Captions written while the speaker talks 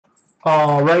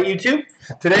Alright, YouTube.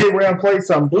 Today we're going to play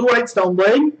some Blue-White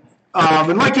Stoneblade.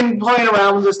 Been liking playing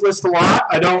around with this list a lot.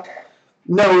 I don't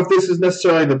know if this is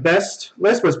necessarily the best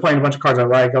list, but it's playing a bunch of cards I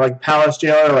like. I like Palace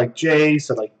Jailer, I like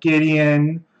Jace, I like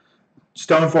Gideon,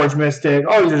 Stoneforge Mystic.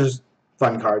 All these are just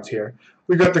fun cards here.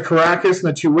 We've got the Karakas and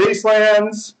the two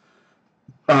Wastelands.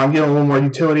 Getting a little more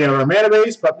utility out of our mana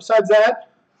base, but besides that,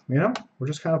 you know, we're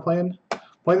just kind of playing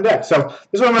the deck. So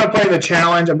this is what I'm going to play in the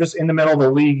challenge. I'm just in the middle of the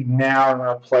league now. I'm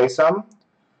going to play some.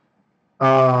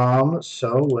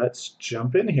 So let's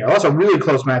jump in here. Also, really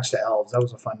close match to Elves. That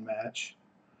was a fun match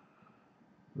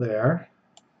there.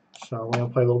 So we're going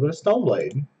to play a little bit of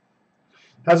Stoneblade.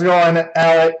 How's it going,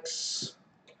 Alex?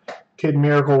 Kid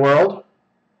Miracle World.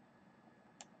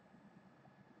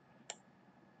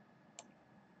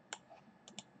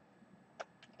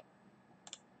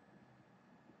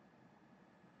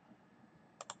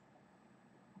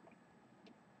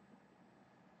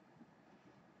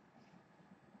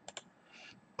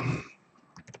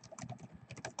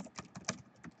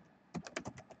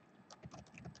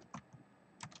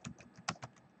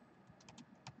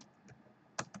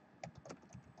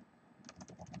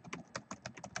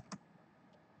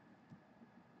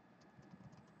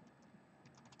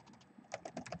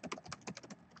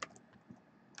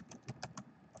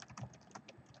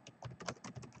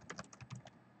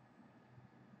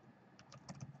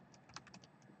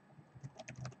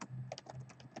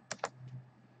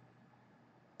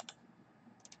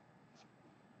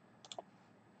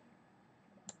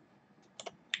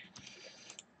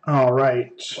 All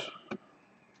right.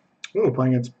 Ooh,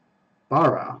 playing against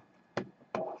Bara.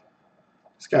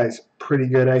 This guy's pretty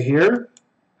good, I hear.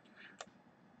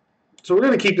 So we're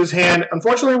going to keep this hand.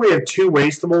 Unfortunately, we have two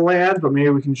wastable lands, but maybe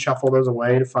we can shuffle those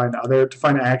away to find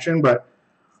action. But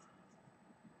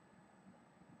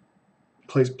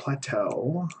plays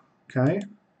Plateau. Okay.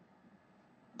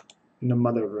 No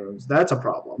Mother Runes. That's a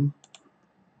problem.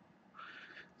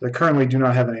 I currently do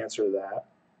not have an answer to that.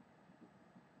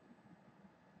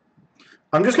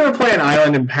 I'm just going to play an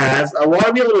island and pass. I want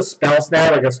to be able to Spell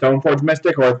Snare like a Stoneforge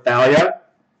Mystic or a Thalia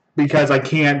because I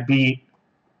can't beat...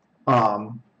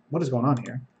 what is going on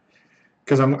here?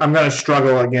 Because I'm going to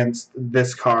struggle against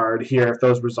this card here if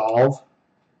those resolve.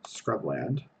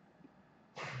 Scrubland.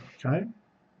 Okay.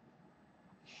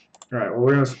 Alright, well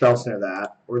we're going to Spell Snare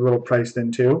that. We're a little priced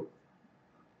in too.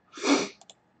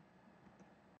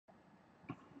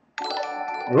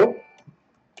 Oh,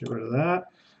 get rid of that.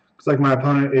 Looks like my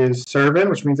opponent is serving,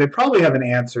 which means they probably have an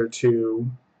answer to...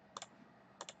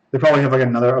 They probably have like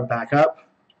a backup.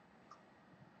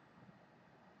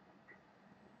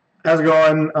 How's it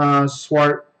going,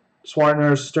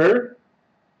 Swartner Stir?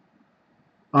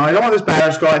 I don't want this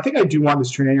Batterskull. I think I do want this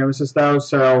True-Name Nemesis though,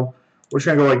 so we're just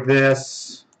going to go like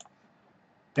this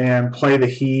and play the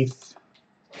Heath.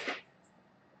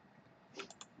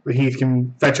 The Heath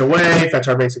can fetch away, fetch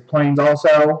our basic planes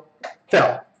also. Phil,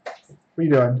 what are you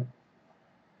doing?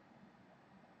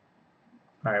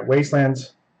 Alright,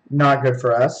 Wasteland's not good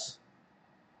for us.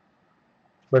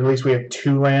 But at least we have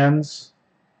two lands.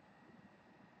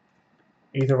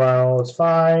 Aether Vial is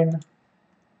fine.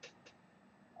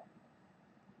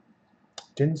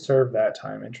 Didn't serve that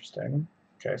time, interesting.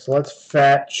 Okay, so let's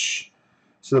fetch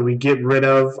so that we get rid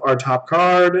of our top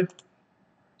card.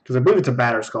 Because I believe it's a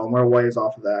Batterskull, and we're a ways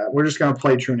off of that. We're just going to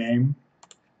play True-Name.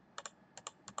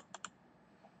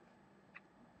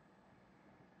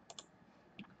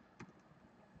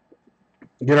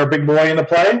 Get our big boy into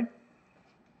play.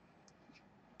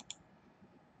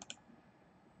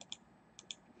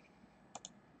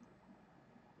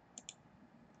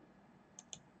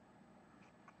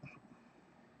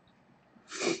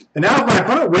 And now if my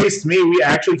opponent wastes me, we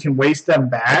actually can waste them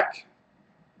back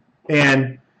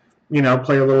and, you know,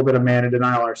 play a little bit of mana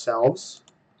denial ourselves.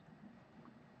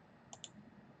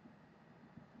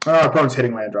 Oh, our opponent's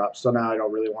hitting land drops, so now I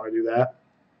don't really want to do that.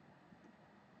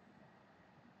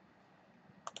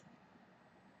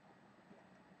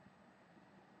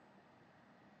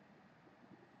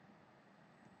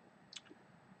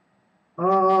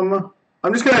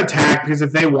 I'm just going to attack because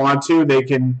if they want to, they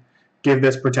can give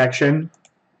this protection.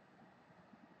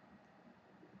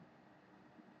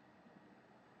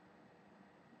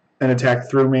 And attack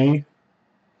through me.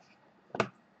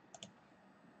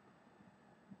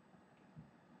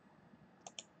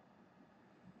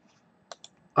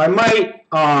 I might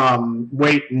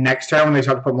wait next turn when they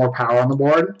start to put more power on the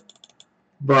board.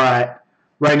 But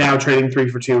right now, trading 3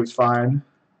 for 2 is fine.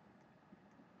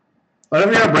 But if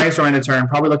you're going to Brainstorm in a turn,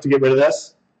 probably look to get rid of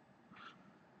this.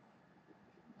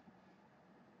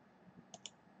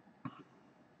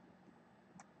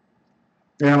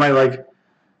 And I might like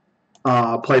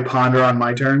play Ponder on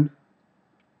my turn.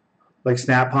 like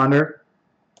Snap Ponder.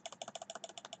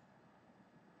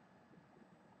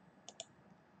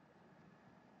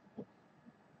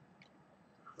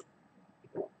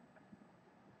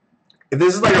 If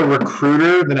this is like a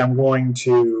recruiter, then I'm going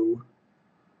to...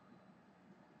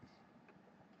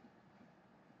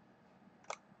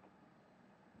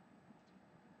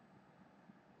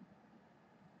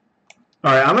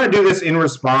 All right, I'm going to do this in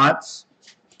response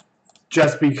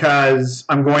just because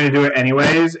I'm going to do it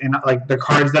anyways, and like the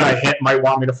cards that I hit might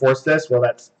want me to force this. Well,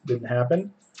 that didn't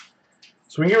happen.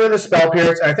 So we can get rid of the Spell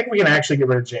Pierce. I think we can actually get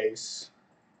rid of Jace.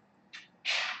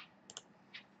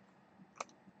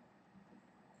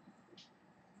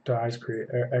 Dies create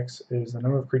X is the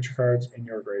number of creature cards in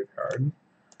your graveyard.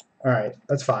 All right,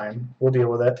 that's fine. We'll deal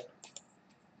with it.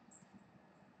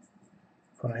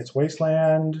 Opponent hits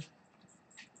Wasteland.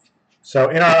 So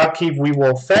in our upkeep, we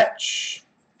will fetch.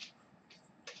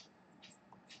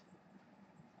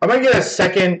 I'm going to get a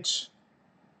second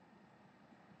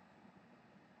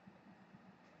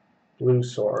blue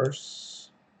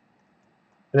source.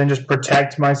 And then just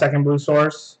protect my second blue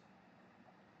source.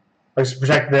 Or just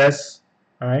protect this.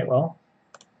 All right, well.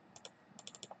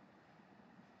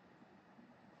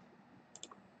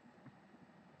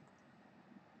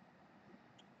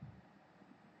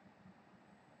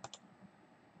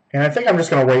 And I think I'm just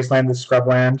going to Wasteland this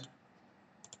Scrubland.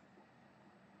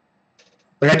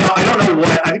 Like I don't know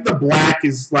what. I think the black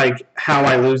is like how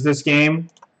I lose this game.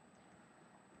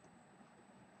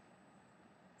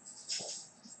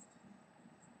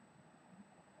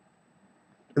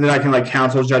 And then I can like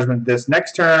Council's Judgment this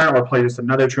next turn, or play just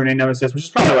another True-Name Nemesis, which is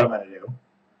probably what I'm going to do.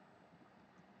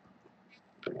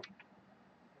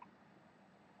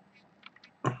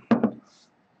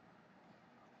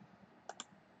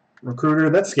 Recruiter,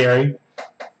 that's scary.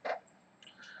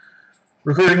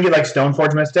 Recruiter can get like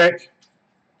Stoneforge Mystic.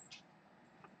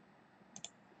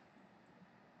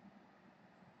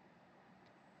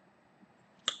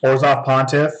 Orzhov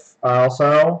Pontiff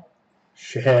also.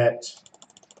 Shit.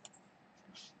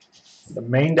 The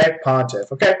main deck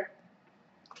Pontiff. Okay.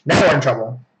 Now we're in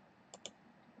trouble.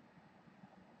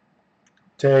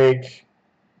 Take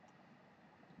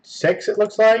 6, it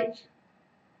looks like.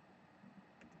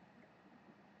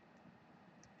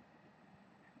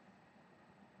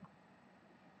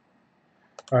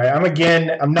 All right,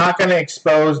 I'm not going to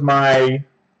expose my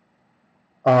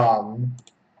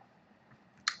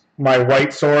my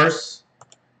white source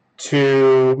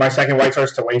to my second white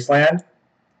source to Wasteland.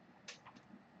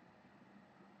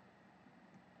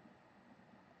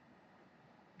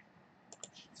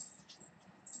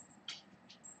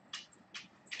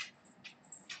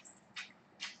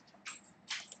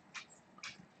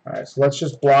 All right, so let's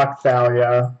just block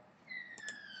Thalia.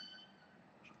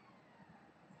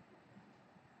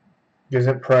 Is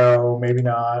it pro? Maybe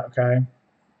not. Okay.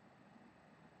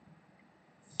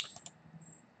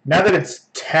 Now that it's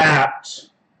tapped,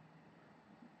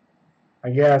 I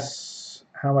guess,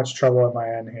 how much trouble am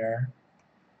I in here?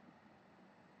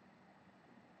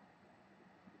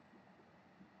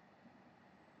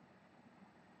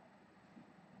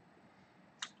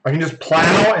 I can just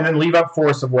plow and then leave up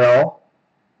Force of Will.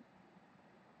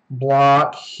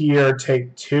 Block here,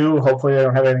 take 2. Hopefully I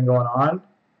don't have anything going on.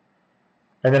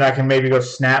 And then I can maybe go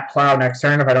Snap Plow next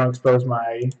turn if I don't expose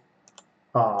my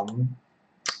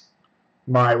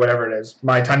my whatever it is,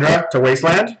 my Tundra to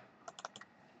Wasteland.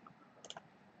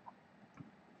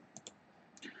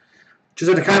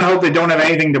 Just to kind of hope they don't have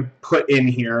anything to put in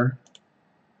here.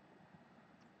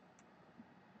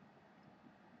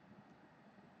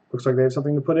 Looks like they have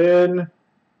something to put in.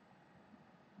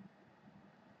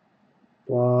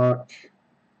 Block.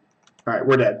 Alright,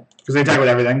 we're dead. Because they attack with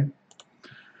everything.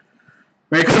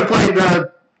 I could have played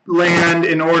the land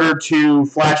in order to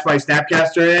flash my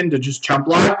Snapcaster in to just chump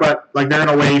block, but like they're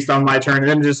gonna waste on my turn. And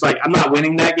then just like I'm not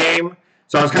winning that game,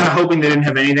 so I was kind of hoping they didn't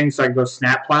have anything, so I could go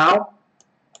Snap Plow.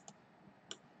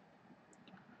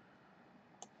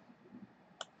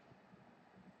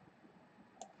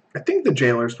 I think the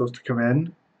Jailer is supposed to come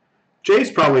in.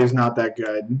 Jace probably is not that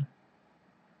good.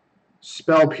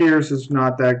 Spell Pierce is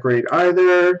not that great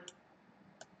either.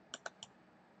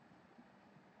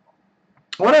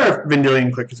 I wonder if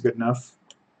Vendilion Clique is good enough.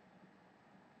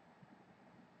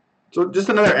 So just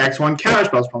another X1.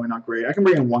 Counterspell is probably not great. I can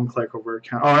bring in 1 click over a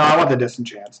counter. Oh, no, I want the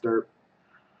Disenchant. Dirt.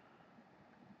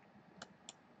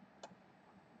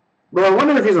 Well, I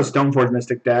wonder if he's a Stoneforge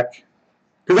Mystic deck.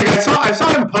 Because like I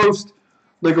saw him post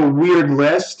like a weird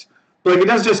list, but like it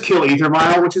does just kill Aether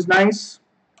Vial, which is nice.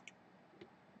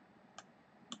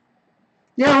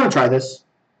 Yeah, I want to try this.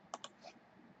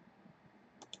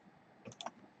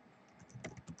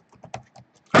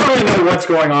 I don't really know what's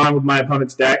going on with my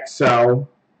opponent's deck, so...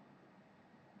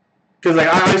 Because like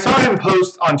I saw him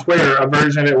post on Twitter a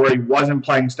version of it where he wasn't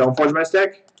playing Stoneforge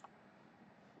Mystic.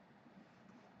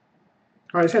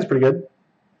 Alright, this hand's pretty good.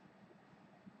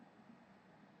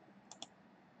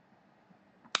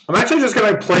 I'm actually just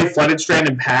going to play Flooded Strand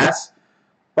and pass.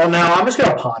 Well, no, I'm just going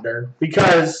to ponder.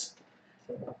 Because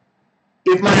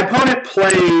if my opponent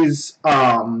plays... if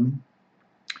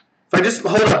I just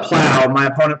hold up Plow and my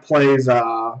opponent plays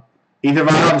Ether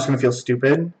Vial, I'm just going to feel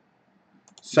stupid.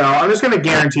 So I'm just going to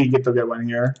guarantee get the good one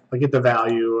here. I get the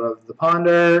value of the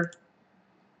ponder.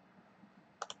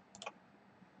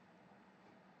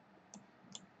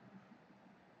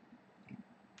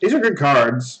 These are good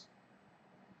cards.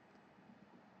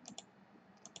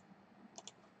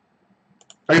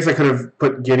 I guess I could have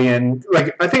put Gideon.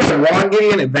 Like I think I want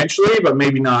Gideon eventually, but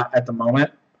maybe not at the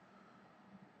moment.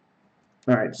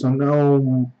 All right, so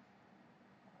no.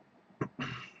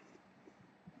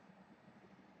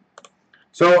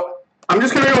 So I'm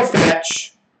just gonna go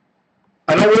fetch.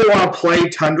 I don't really want to play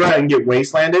Tundra and get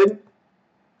Wastelanded.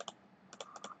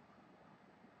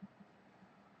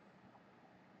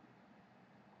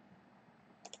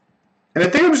 And I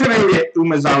think I'm just going to get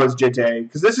Umezawa's Jitte,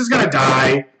 because this is going to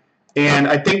die, and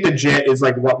I think the Jit is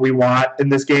like what we want in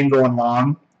this game going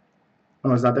long.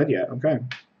 Oh, it's not dead yet. Okay.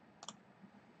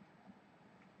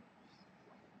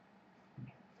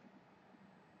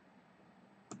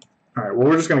 Alright, well,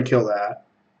 we're just going to kill that.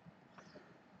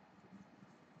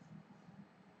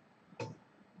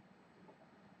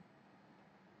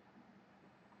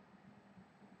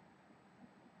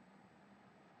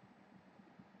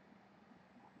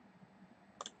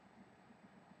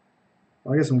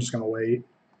 I guess I'm just going to wait.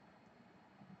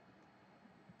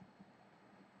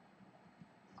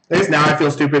 I guess now I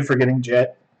feel stupid for getting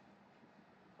Jet.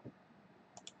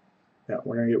 Yeah,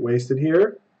 we're going to get wasted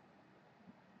here.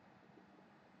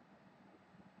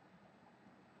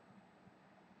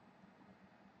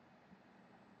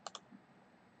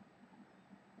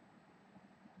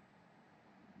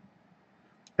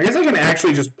 I guess I can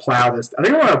actually just plow this. I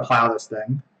think I want to plow this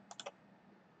thing.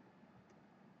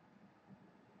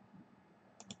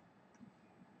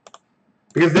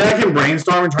 Because then I can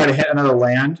brainstorm and try to hit another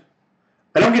land.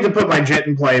 I don't get to put my Jit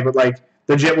in play, but like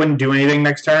the Jit wouldn't do anything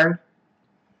next turn.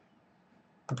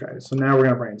 Okay, so now we're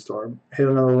gonna brainstorm. Hit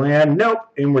another land. Nope,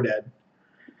 and we're dead.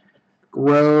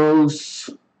 Gross.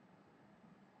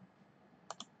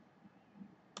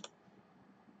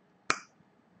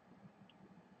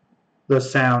 The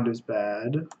sound is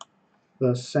bad.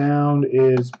 The sound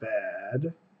is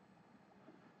bad.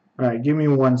 Alright, give me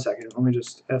 1 second. Let me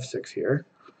just F6 here.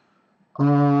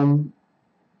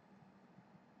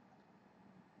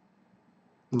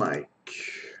 Mike.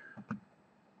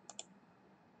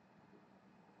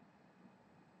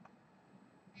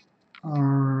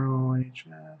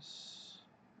 ROHS.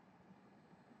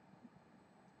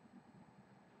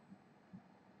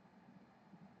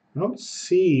 I don't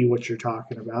see what you're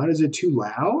talking about. Is it too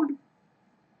loud?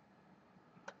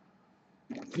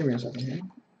 Give me a second here.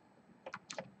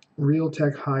 Real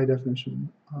Tech High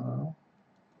Definition.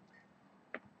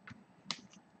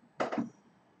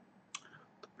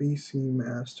 BC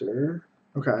Master.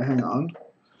 Okay, hang on.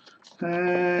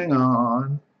 Hang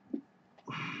on.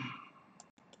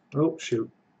 Oh, shoot.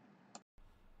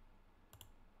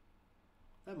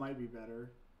 That might be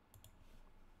better.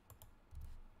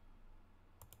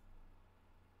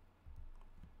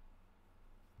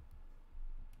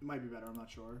 It might be better, I'm not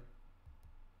sure.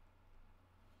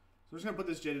 So I'm just going to put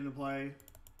this Jit into play.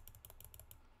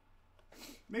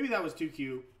 Maybe that was too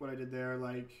cute, what I did there.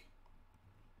 Like,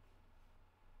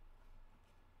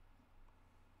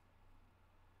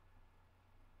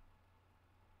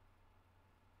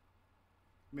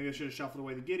 maybe I should have shuffled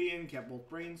away the Gideon, kept both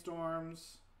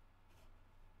Brainstorms.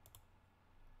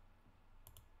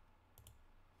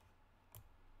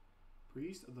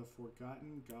 Priest of the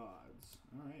Forgotten Gods.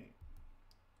 Alright.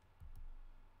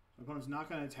 My opponent's not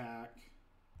going to attack.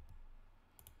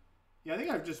 Yeah, I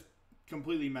think I've just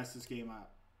completely messed this game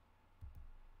up.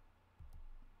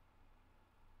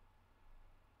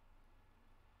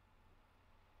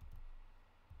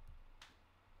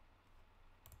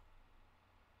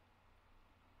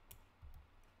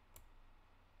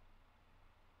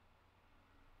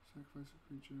 Sacrifice a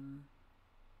creature.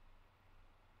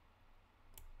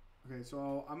 Okay,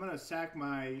 so I'm going to sack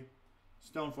my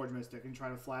Stoneforge Mystic and try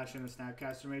to flash in a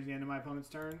Snapcaster Mage at the end of my opponent's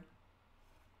turn.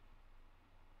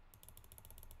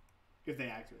 If they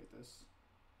activate this.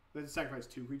 They have to sacrifice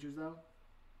 2 creatures, though.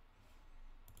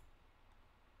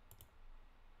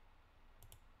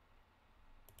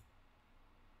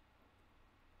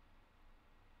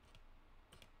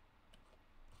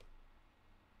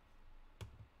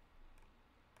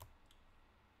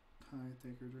 Tide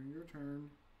Taker during your turn.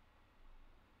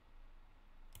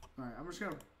 Alright, I'm just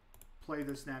going to play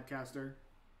this Snapcaster.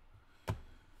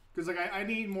 Because like I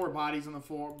need more bodies on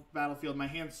the battlefield. My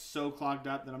hand's so clogged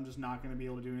up that I'm just not going to be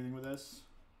able to do anything with this.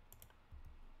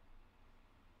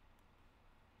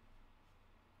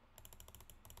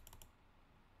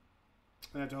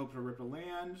 I have to hope to rip a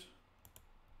land.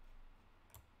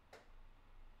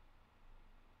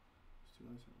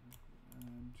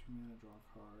 And 2 mana, draw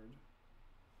a card.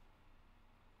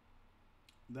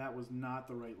 That was not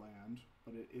the right land,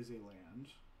 but it is a land.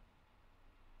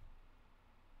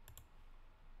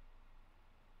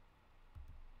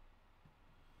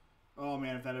 Oh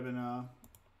man, if that had been a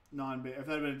if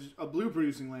that had been a blue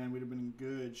producing land, we'd have been in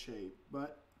good shape.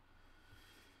 But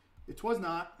it was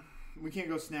not. We can't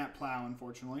go snap plow,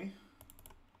 unfortunately.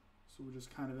 So we're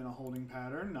just kind of in a holding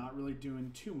pattern, not really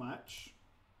doing too much.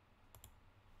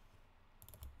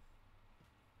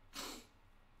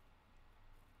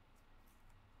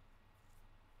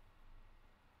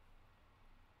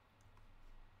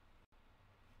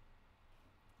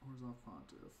 Where's our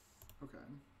Pontiff? Okay.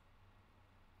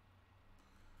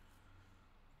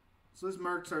 So this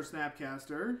Merc's our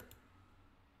Snapcaster.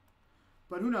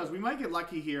 But who knows? We might get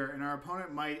lucky here, and our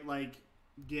opponent might, like,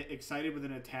 get excited with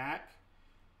an attack.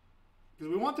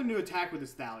 Because we want them to attack with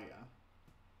this Thalia.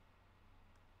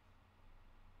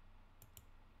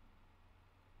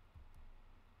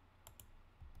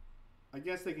 I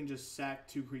guess they can just sack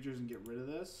 2 creatures and get rid of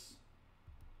this.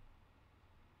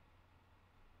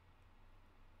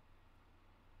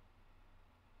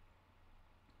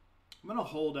 I'm going to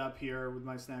hold up here with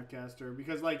my Snapcaster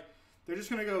because, like, they're just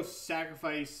going to go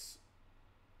sacrifice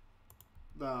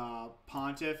the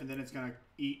Pontiff and then it's going to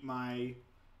eat my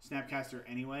Snapcaster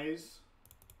anyways.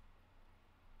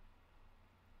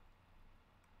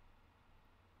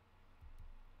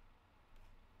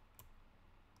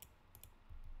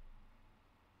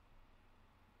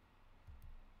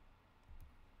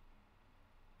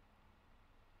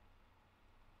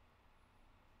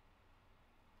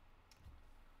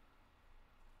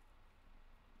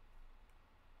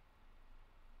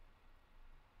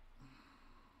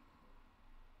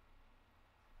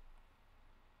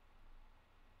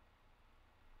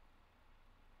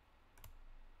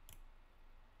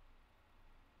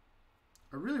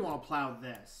 I really want to plow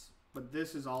this, but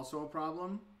this is also a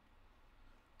problem.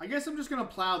 I guess I'm just going to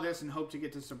plow this and hope to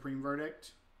get to Supreme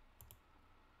Verdict.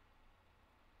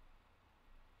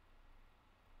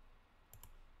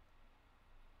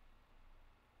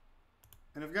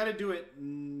 And I've got to do it...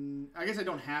 I guess I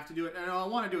don't have to do it. And I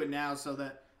want to do it now so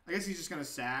that... I guess he's just going to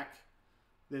sack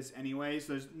this anyway,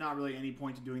 so there's not really any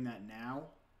point to doing that now.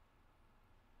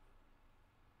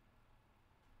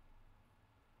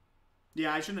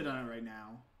 Yeah, I shouldn't have done it right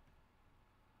now.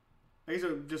 I guess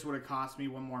it just would have cost me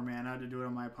 1 more mana to do it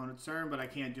on my opponent's turn, but I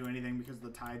can't do anything because of the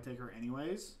Tide Taker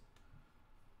anyways.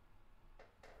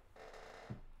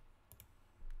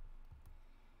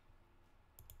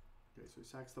 Okay, so he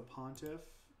sacks the Pontiff.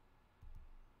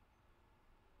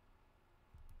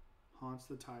 Haunts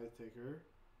the Tide Taker.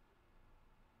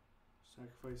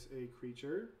 Sacrifice a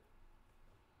creature.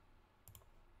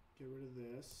 Get rid of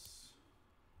this.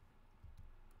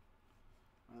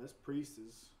 This priest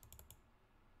is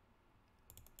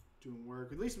doing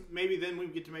work. At least maybe then we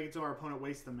get to make it so our opponent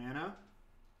wastes the mana.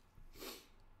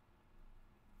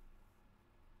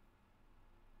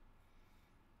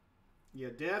 Yeah,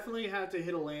 definitely have to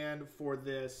hit a land for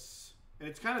this. And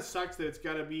it kind of sucks that it's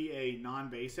got to be a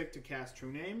non-basic to cast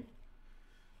True-Name.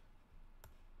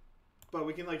 But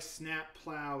we can like snap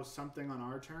plow something on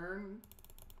our turn.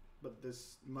 But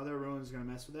this Mother of Ruin is going to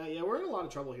mess with that. Yeah, we're in a lot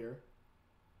of trouble here.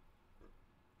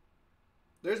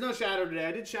 There's no Shadow today.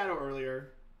 I did Shadow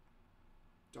earlier.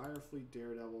 Direfleet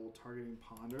Daredevil targeting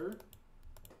Ponder.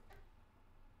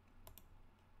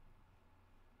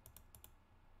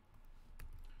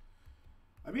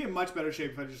 I'd be in much better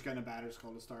shape if I just got a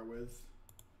Batterskull to start with.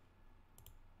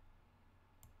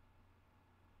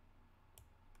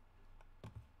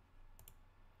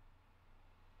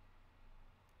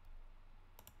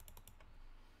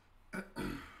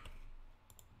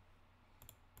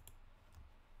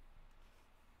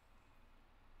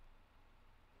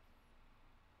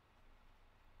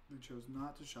 They chose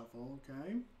not to shuffle,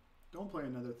 okay. Don't play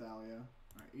another Thalia.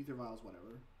 Alright, Ether Vials,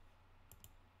 whatever.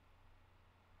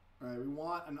 Alright, we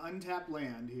want an untapped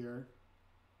land here.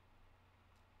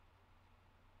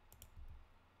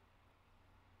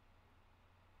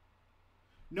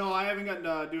 No, I haven't gotten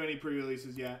to do any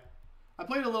pre-releases yet. I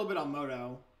played a little bit on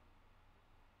Moto.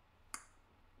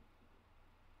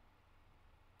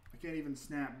 I can't even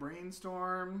snap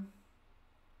Brainstorm.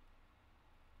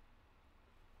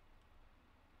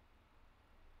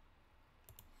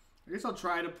 I guess I'll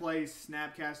try to play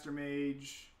Snapcaster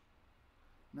Mage.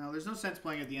 No, there's no sense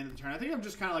playing at the end of the turn. I think I'm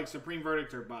just kind of like Supreme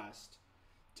Verdict or Bust,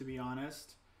 to be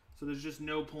honest. So there's just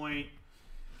no point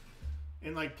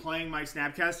in like playing my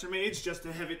Snapcaster Mage just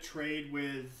to have it trade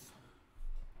with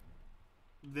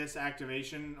this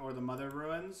activation or the Mother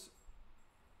Ruins.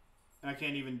 And I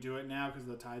can't even do it now because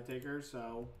of the Tide Taker,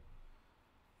 so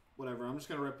whatever. I'm just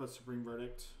going to rip a Supreme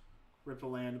Verdict. Rip a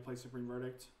land to play Supreme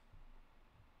Verdict.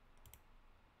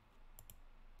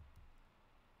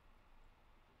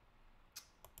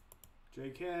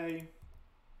 JK.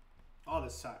 Oh,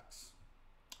 this sucks.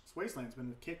 This Wasteland's been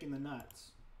a kick in the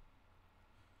nuts.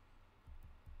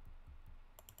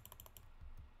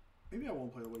 Maybe I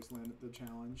won't play the Wasteland at the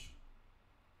challenge.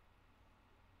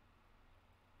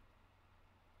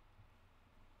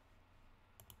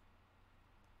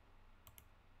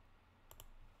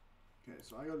 Okay,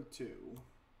 so I go to 2.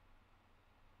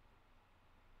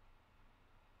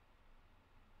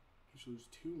 I should lose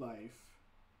 2 life.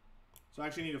 So I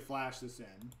actually need to flash this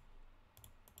in.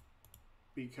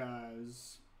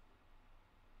 Because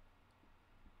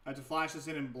I have to flash this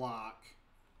in and block.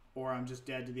 Or I'm just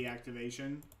dead to the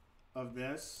activation of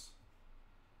this.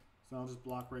 So I'll just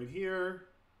block right here.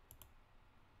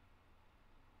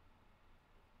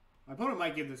 My opponent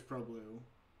might give this Pro Blue.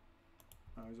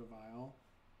 Oh, here's a Vial.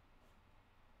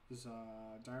 This is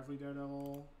Direfleet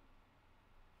Daredevil.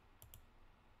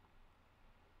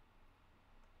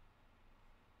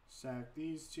 Sack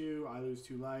these 2. I lose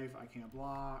 2 life. I can't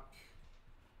block.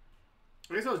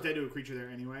 I guess I was dead to a creature there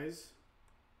anyways.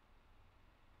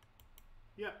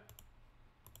 Yep.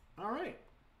 Alright.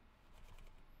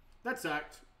 That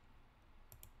sucked.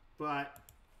 But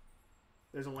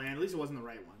there's a land. At least it wasn't the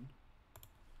right one.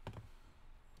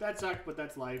 That sucked, but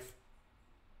that's life.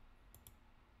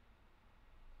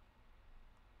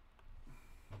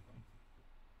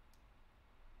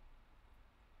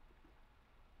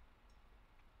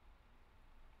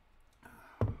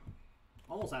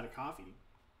 Almost out of coffee.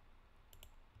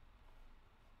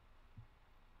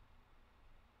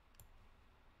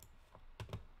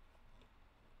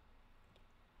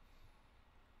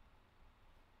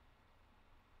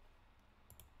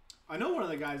 I know one of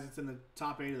the guys that's in the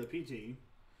top 8 of the PT.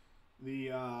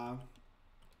 The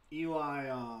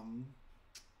Eli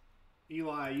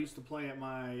used to play at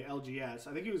my LGS.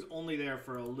 I think he was only there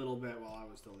for a little bit while I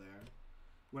was still there.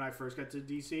 When I first got to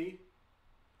DC.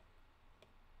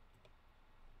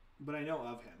 But I know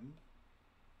of him.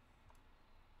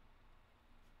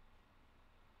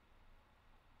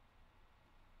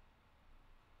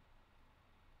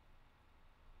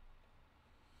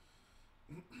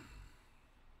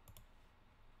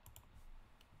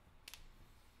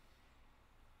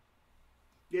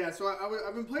 Yeah, so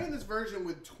I've been playing this version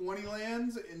with 20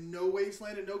 lands and no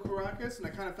Wasteland and no Karakas, and I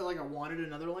kind of felt like I wanted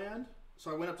another land. So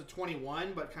I went up to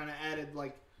 21, but kind of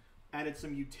added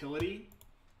some utility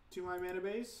to my mana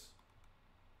base.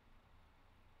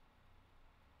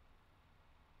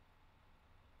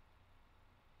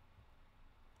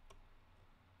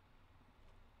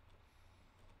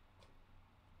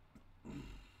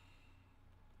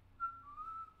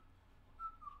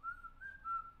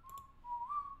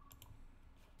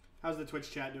 How's the Twitch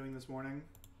chat doing this morning?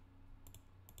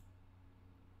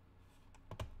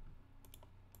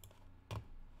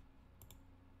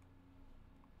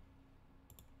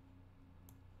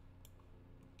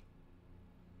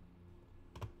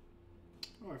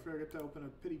 Oh, I forgot to open a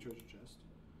pity treasure chest.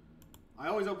 I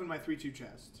always open my 3/2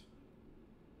 chest.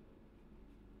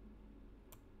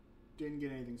 Didn't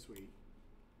get anything sweet.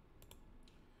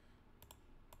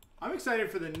 I'm excited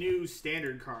for the new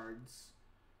standard cards.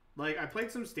 Like, I played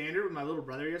some standard with my little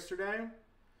brother yesterday,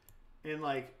 and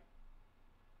like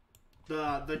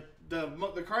the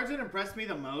cards that impressed me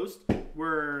the most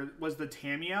was the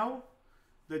Tamiyo.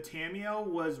 The Tamiyo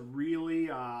was really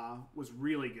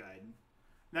good. And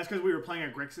that's because we were playing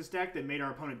a Grixis deck that made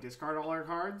our opponent discard all their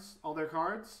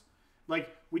cards.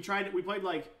 Like we played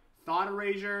like Thought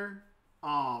Erasure,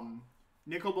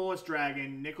 Nicol Bolas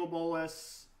Dragon, Nicol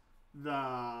Bolas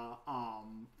the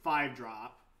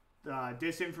 5-drop. The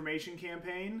Disinformation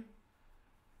Campaign,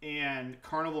 and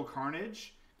Carnival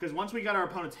Carnage. Because once we got our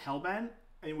opponent's Hellbent,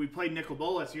 and we played Nicol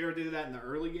Bolas, you ever did that in the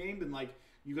early game, and like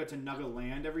you got to nug a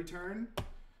land every turn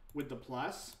with the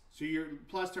plus. So your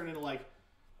plus turned into like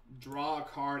draw a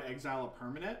card, exile a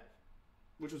permanent,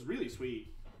 which was really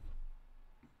sweet.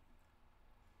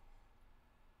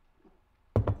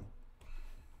 I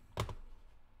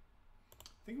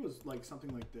think it was like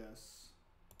something like this.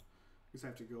 I guess I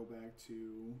have to go back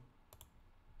to...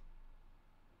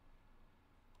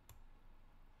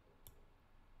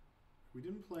 We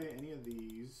didn't play any of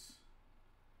these.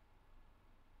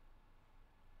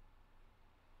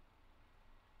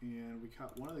 And we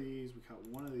cut one of these. We cut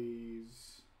one of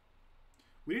these.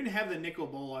 We didn't have the nickel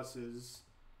boluses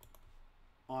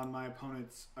on my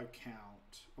opponent's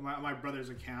account, my brother's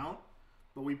account,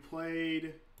 but we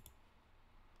played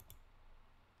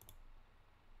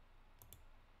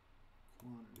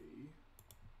quantity.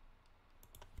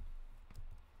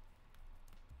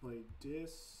 Played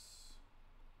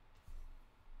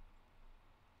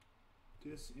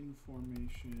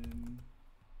disinformation.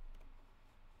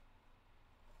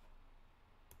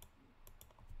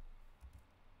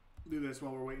 Do this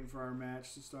while we're waiting for our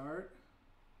match to start.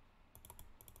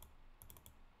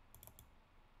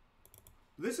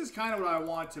 This is kind of what I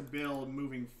want to build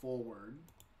moving forward.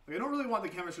 Like, I don't really want the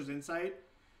Chemist's Insight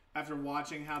after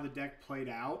watching how the deck played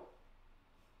out.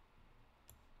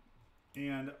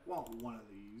 And, well, one of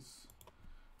these.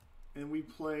 And we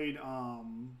played, I've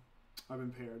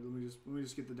been paired. Let me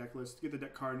just get the deck list, get the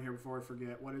deck card in here before I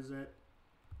forget. What is it?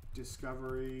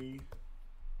 Discovery,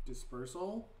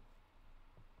 Dispersal.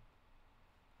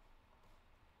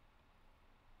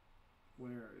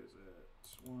 Where is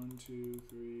it? 1, 2,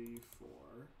 3, 4.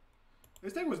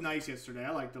 This deck was nice yesterday.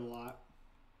 I liked it a lot.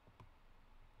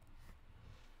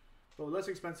 But with less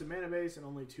expensive mana base and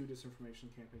only 2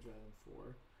 disinformation campaigns rather than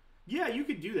 4. Yeah, you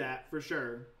could do that for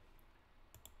sure.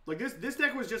 Like this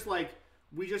deck was just like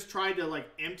we just tried to like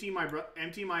empty my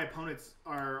opponent's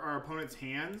our opponent's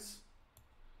hands.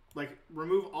 Like,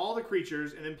 remove all the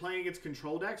creatures, and then playing against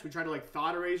control decks, we try to, like,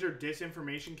 Thought Eraser,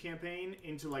 Disinformation Campaign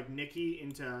into, like, Nikki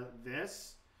into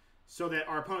this, so that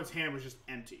our opponent's hand was just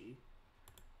empty.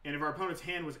 And if our opponent's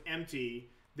hand was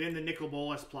empty, then the Nicol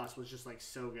Bolas Plus was just, like,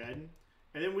 so good.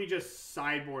 And then we just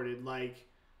sideboarded, like,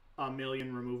 a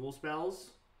million removal spells.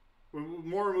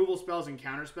 More removal spells and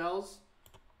counter spells.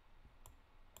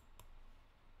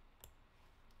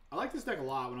 I like this deck a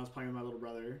lot when I was playing with my little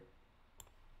brother.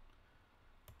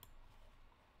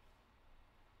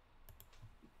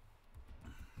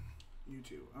 You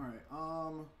too. Alright,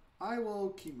 I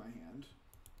will keep my hand.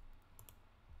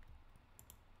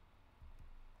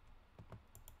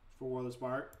 For War of the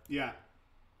Spark? Yeah.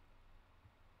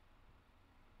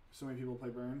 So many people play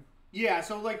Burn. Yeah,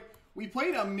 so, like, we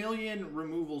played a million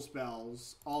removal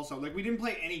spells also. Like, we didn't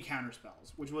play any counter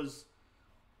spells, which was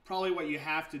probably what you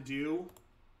have to do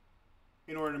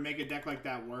in order to make a deck like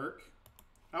that work.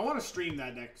 I want to stream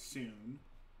that deck soon.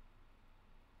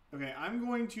 Okay, I'm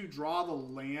going to draw the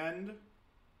land.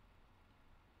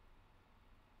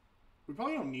 We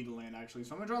probably don't need the land, actually.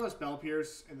 So I'm going to draw the Spell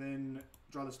Pierce and then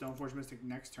draw the Stoneforge Mystic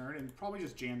next turn and probably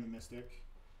just jam the Mystic.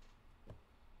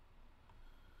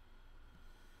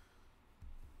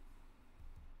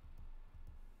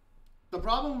 The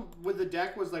problem with the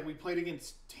deck was, like, we played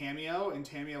against Tamiyo, and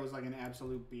Tamiyo was, like, an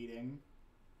absolute beating.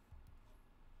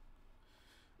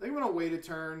 I think I'm going to wait a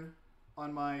turn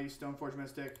on my Stoneforge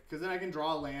Mystic, because then I can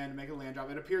draw a land, make a land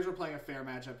drop. It appears we're playing a fair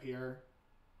matchup here.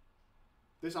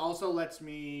 This also lets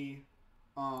me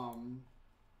counter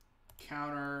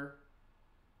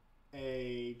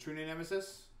a True-Name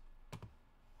Nemesis.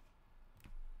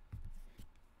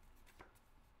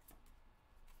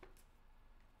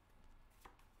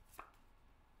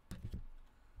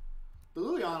 The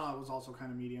Liliana was also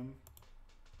kind of medium.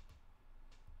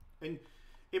 And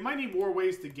it might need more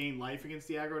ways to gain life against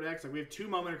the aggro decks. Like, we have 2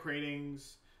 Moment of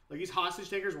Cratings. Like, these Hostage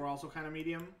Takers were also kind of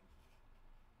medium.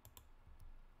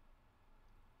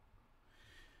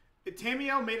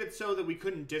 Tamiyo made it so that we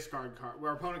couldn't discard card,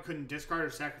 where our opponent couldn't discard or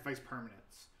sacrifice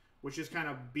permanents, which just kind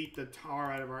of beat the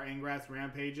tar out of our Angrath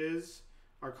Rampages,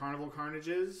 our Carnival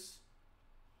Carnages.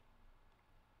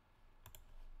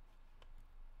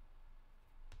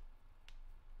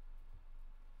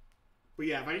 But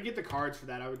yeah, if I could get the cards for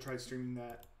that, I would try streaming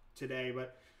that today.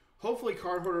 But hopefully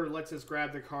Card Hoarder lets us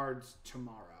grab the cards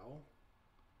tomorrow.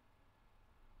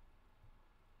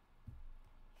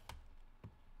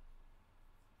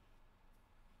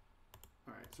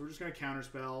 Alright, so we're just going to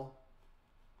Counterspell.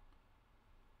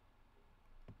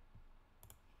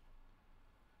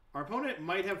 Our opponent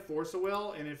might have Force of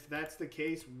Will, and if that's the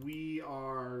case, we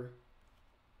are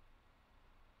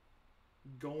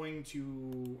going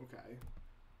to... Okay.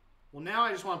 Well, now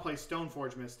I just want to play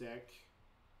Stoneforge Mystic,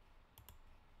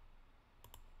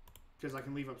 because I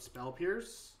can leave up Spell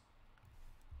Pierce,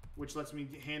 which lets me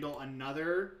handle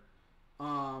another,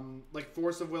 like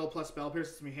Force of Will plus Spell Pierce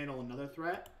lets me handle another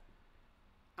threat.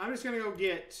 I'm just going to go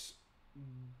get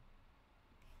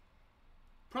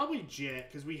probably Jitte,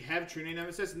 because we have True-Name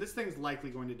Nemesis, and this thing's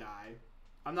likely going to die.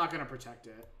 I'm not going to protect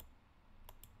it.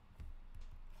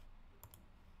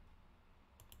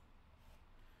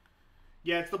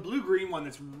 Yeah, it's the blue-green one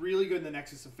that's really good in the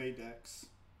Nexus of Fate decks.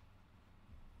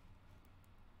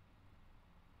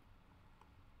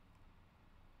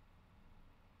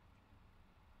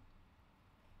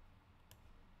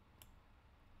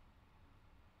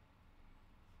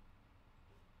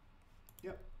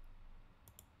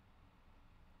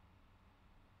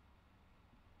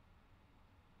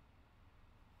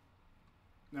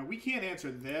 Now, we can't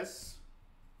answer this,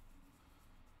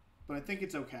 but I think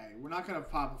it's okay. We're not going to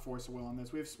pop a Force of Will on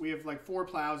this. We have like 4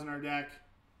 plows in our deck.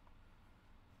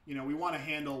 You know, we want to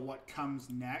handle what comes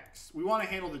next. We want to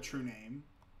handle the True-Name.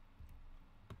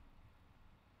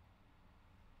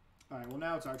 Alright, well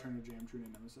now it's our turn to jam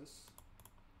True-Name Nemesis.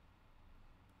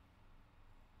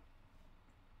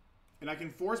 And I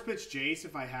can force pitch Jace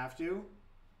if I have to.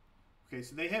 Okay,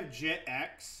 so they have Jitte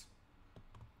X.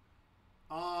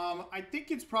 I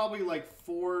think it's probably like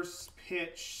force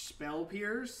pitch Spell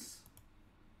Pierce.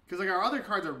 Because like our other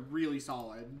cards are really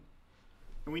solid.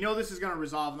 And we know this is going to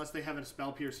resolve unless they have a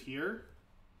Spell Pierce here.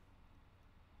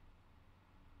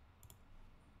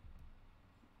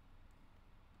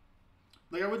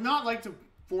 Like I would not like to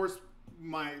force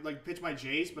my pitch my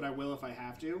Jace, but I will if I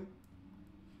have to.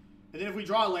 And then if we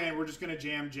draw a land, we're just going to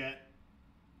jam Jitte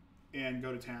and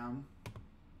go to town.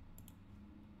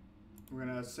 We're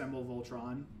going to assemble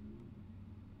Voltron.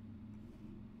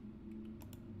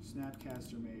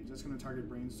 Snapcaster Mage. That's going to target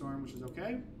Brainstorm, which is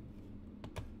okay.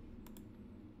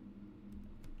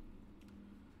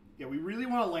 Yeah, we really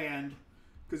want to land,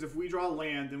 because if we draw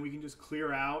land, then we can just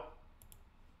clear out,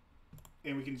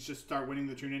 and we can just start winning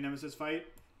the True-Name Nemesis fight.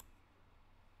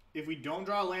 If we don't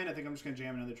draw a land, I think I'm just going to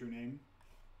jam another True-Name.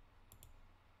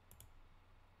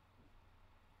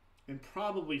 And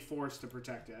probably force to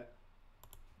protect it.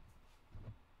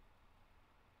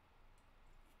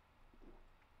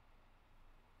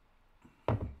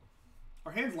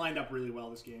 Our hands lined up really well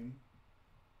this game.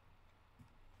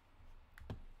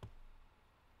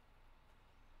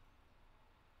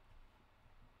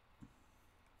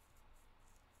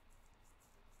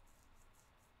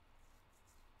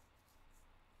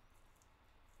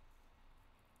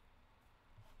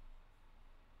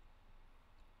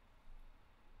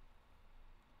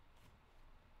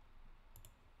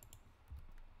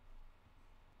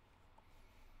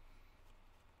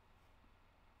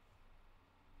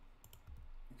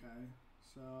 Okay,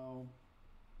 so...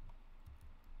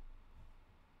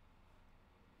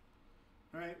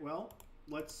 Alright, well,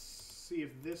 let's see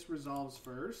if this resolves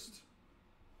first.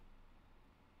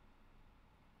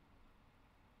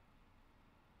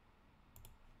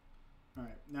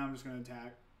 Alright, now I'm just going to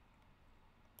attack.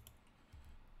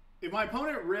 If my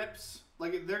opponent rips,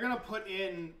 like, they're going to put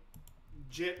in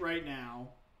Jitte right now.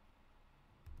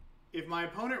 If my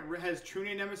opponent has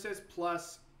True-Name Nemesis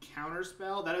plus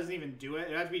Counterspell, that doesn't even do it.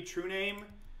 It has to be True-Name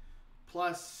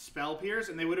plus Spell Pierce,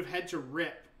 and they would have had to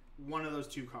rip one of those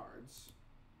 2 cards.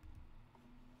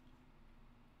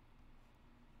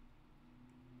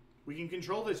 We can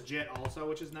control this Jitte also,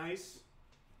 which is nice.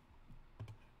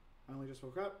 I only just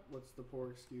woke up. What's the poor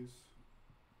excuse?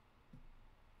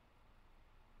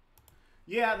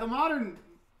 Yeah, the modern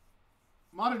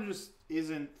just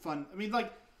isn't fun. I mean,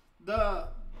 like, the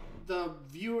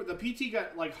PT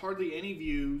got like hardly any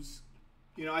views.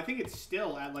 You know, I think it's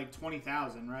still at like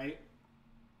 20,000, right?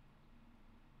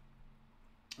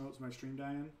 Oh, is my stream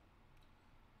dying?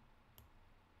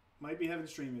 Might be having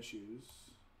stream issues.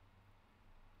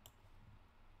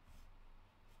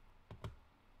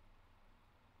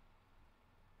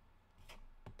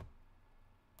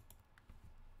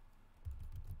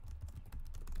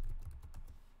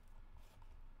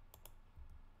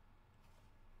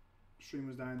 Stream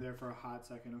was dying there for a hot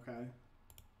second, okay.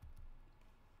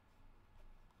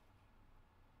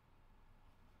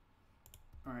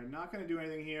 Alright, not going to do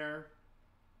anything here.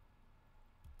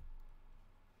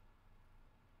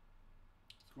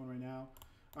 It's going right now.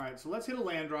 Alright, so let's hit a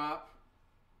land drop.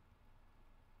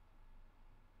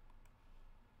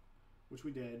 Which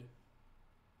we did.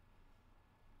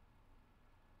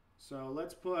 So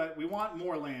let's put, we want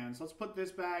more lands. Let's put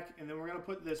this back, and then we're going to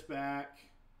put this back.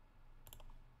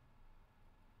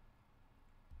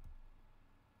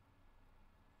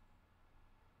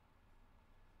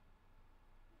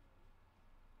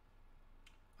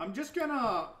 I'm just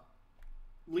gonna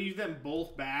leave them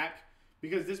both back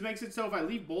because this makes it so if I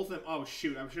leave both of them... Oh,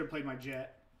 shoot. I should have played my Jitte.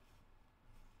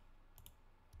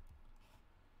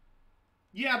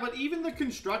 Yeah, but even the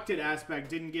constructed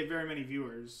aspect didn't get very many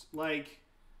viewers. Like,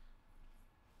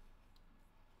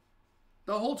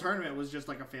 the whole tournament was just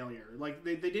like a failure. Like,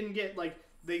 they didn't get, like,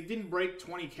 they didn't break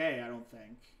 20K, I don't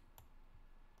think.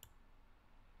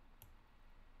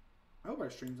 I hope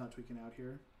our stream's not tweaking out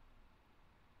here.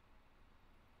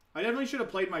 I definitely should have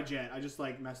played my Jitte. I just,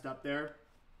 like, messed up there.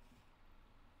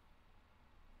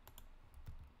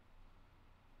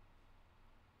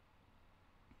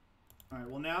 Alright,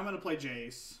 well, now I'm going to play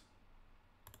Jace.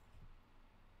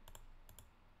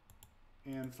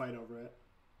 And fight over it.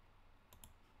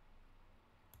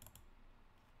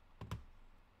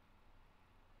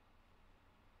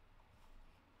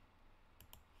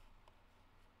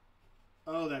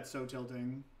 Oh, that's so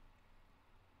tilting.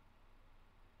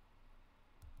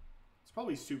 It's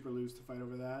probably super loose to fight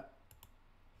over that.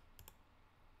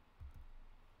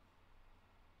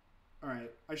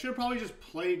 Alright, I should have probably just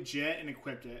played Jitte and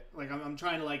equipped it. Like, I'm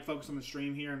trying to, like, focus on the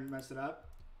stream here and mess it up.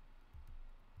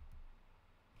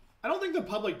 I don't think the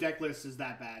public deck list is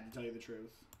that bad, to tell you the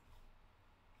truth.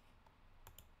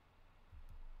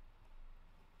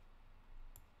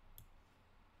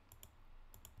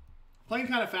 Playing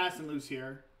kind of fast and loose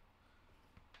here.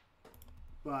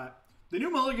 But the new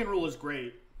Mulligan rule is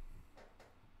great.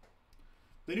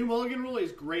 The new Mulligan rule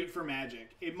is great for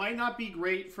Magic. It might not be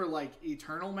great for, like,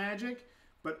 Eternal Magic,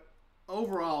 but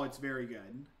overall it's very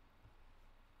good.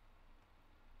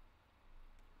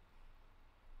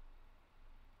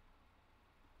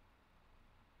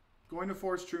 Going to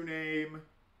force True-Name.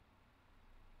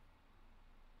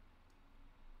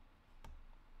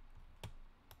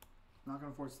 Not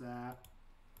going to force that.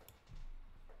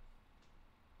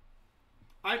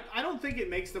 I don't think it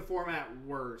makes the format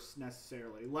worse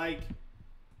necessarily. Like,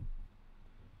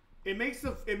 it makes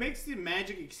the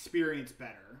Magic experience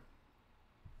better.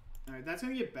 All right, that's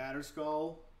gonna get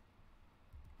Batterskull.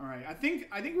 All right, I think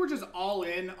we're just all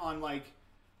in on like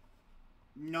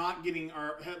not getting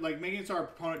our making it so our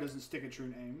opponent doesn't stick a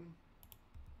True-Name.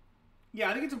 Yeah,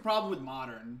 I think it's a problem with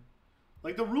Modern.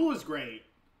 Like, the rule is great.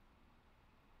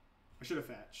 I should have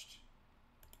fetched.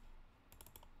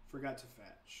 Forgot to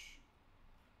fetch.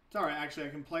 It's alright, actually, I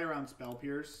can play around Spell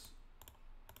Pierce,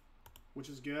 which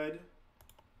is good.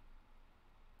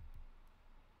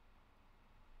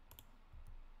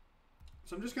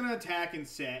 So I'm just going to attack and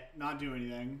sit, not do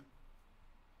anything.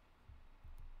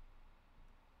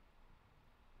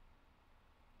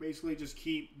 Basically just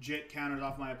keep Jitte counters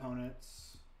off my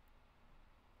opponents.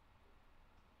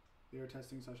 They are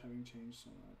testing such having changed so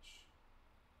much.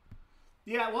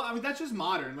 Yeah, well, I mean, that's just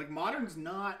Modern. Like, Modern's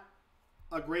not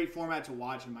a great format to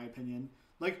watch, in my opinion.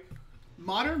 Like,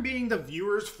 Modern being the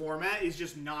viewer's format is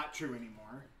just not true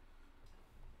anymore.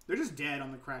 They're just dead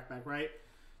on the crackback, right?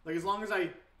 Like, as long as I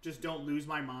just don't lose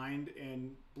my mind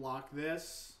and block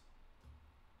this.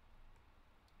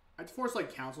 I have to force,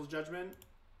 like, Council's Judgment.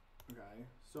 Okay.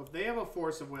 So if they have a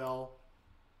Force of Will,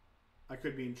 I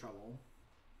could be in trouble.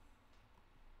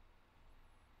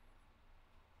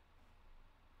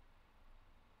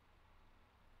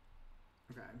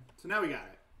 Okay, so now we got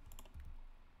it.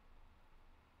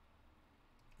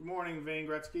 Good morning, Vane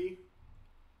Gretzky.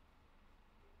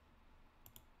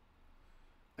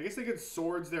 I guess they could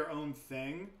Swords their own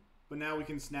thing, but now we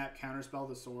can snap Counterspell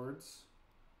the Swords.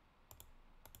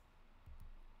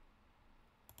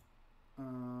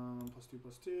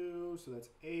 +2/+2, so that's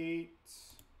 8.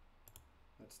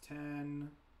 That's 10.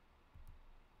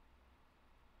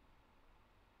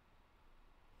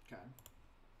 Okay.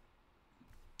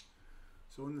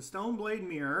 So in the Stoneblade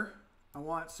mirror, I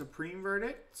want Supreme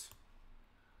Verdict,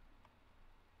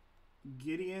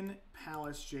 Gideon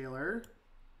Palace Jailer.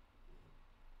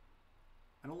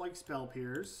 I don't like Spell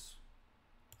Pierce.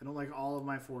 I don't like all of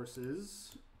my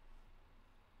forces.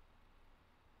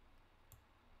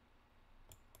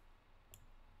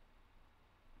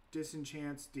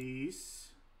 Disenchants these.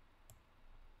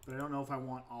 But I don't know if I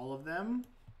want all of them.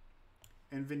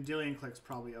 And Vendilion Clique's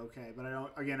probably okay, but I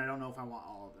don't know if I want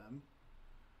all of them.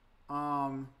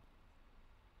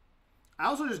 I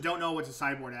also just don't know what to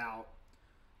sideboard out.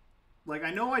 Like,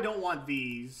 I know I don't want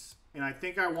these, and I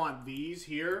think I want these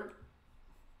here.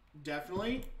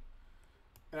 Definitely.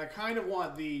 And I kind of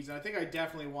want these, and I think I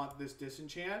definitely want this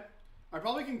Disenchant. I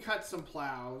probably can cut some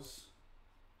Plows.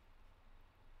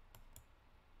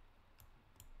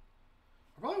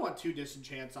 I probably want 2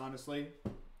 Disenchants, honestly.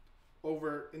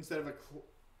 Instead of a...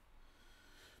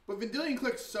 But Vendilion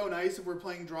Clique's so nice if we're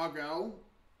playing Draw Go.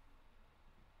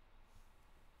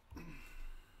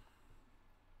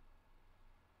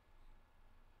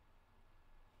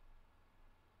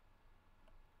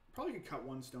 Probably could cut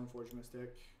 1 Stoneforge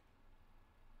Mystic.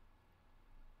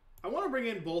 I want to bring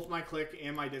in both my Clique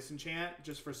and my Disenchant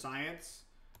just for science.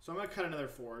 So I'm going to cut another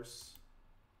Force.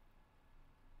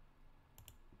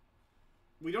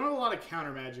 We don't have a lot of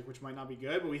counter magic, which might not be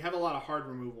good, but we have a lot of hard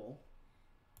removal.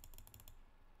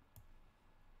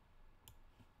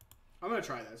 I'm going to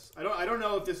try this. I don't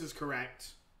know if this is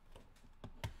correct.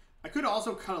 I could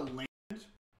also cut a land.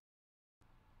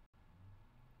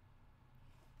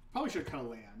 Probably should cut a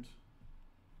land.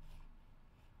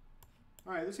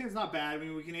 Alright, this hand's not bad. I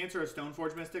mean, we can answer a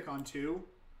Stoneforge Mystic on 2.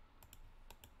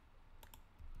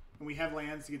 And we have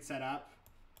lands to get set up.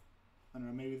 I don't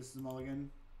know, maybe this is a mulligan.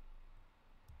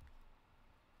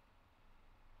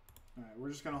 Alright,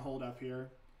 we're just going to hold up here.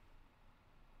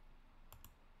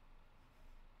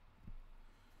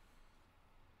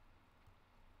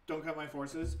 don't cut my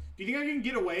forces. Do you think I can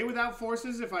get away without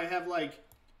forces if I have, like,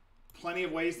 plenty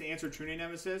of ways to answer True-Name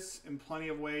Nemesis and plenty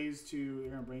of ways to... They're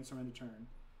going to Brainstorm into turn.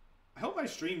 I hope my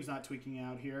stream's not tweaking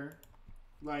out here.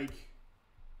 Like,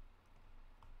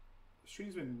 the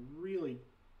stream's been really...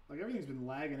 Like, everything's been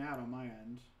lagging out on my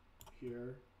end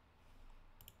here.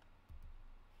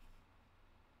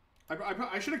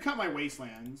 I should have cut my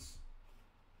Wastelands.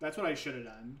 That's what I should have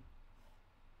done.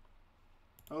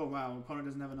 Oh, wow. Opponent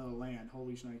doesn't have another land.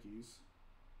 Holy shnikes.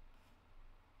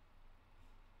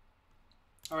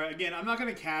 Alright, again, I'm not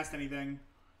going to cast anything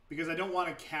because I don't want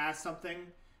to cast something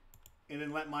and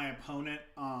then let my opponent,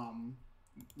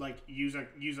 like, use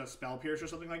a Spell Pierce or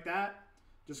something like that.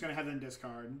 Just going to have them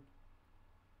discard.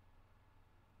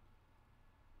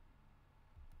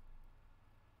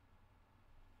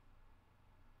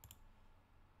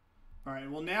 Alright,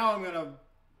 well, now I'm going to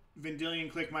Vendilion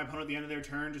Clique my opponent at the end of their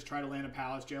turn, just try to land a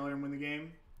Palace Jailer and win the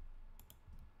game.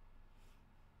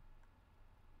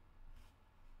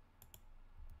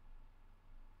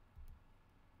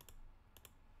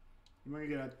 I'm going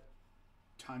to get a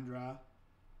Tundra.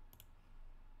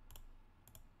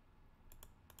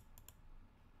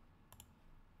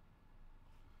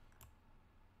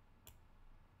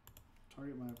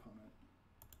 Target my opponent.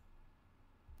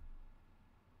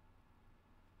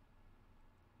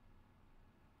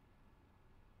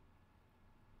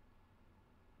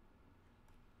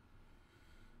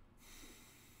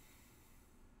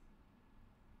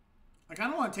 I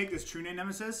kind of want to take this True-Name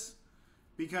Nemesis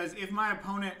because if my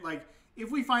opponent, like, if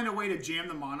we find a way to jam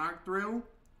the Monarch through,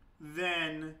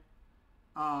 then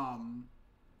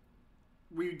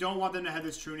we don't want them to have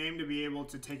this True-Name to be able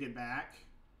to take it back.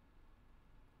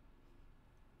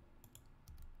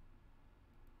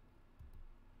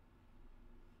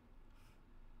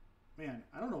 Man,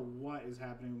 I don't know what is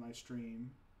happening with my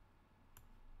stream.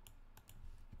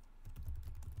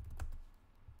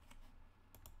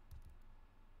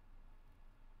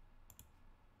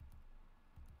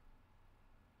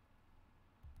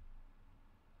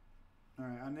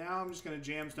 Alright, now I'm just going to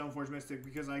jam Stoneforge Mystic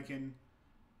because I can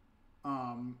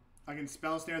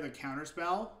Spell Snare the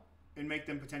Counterspell and make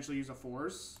them potentially use a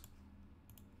Force.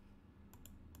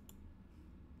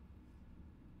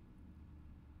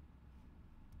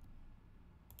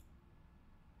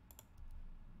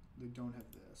 They don't have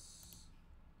this.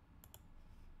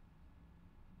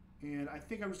 And I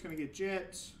think I'm just going to get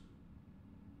Jitte.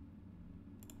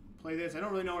 Play this. I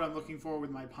don't really know what I'm looking for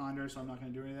with my Ponder, so I'm not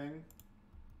going to do anything.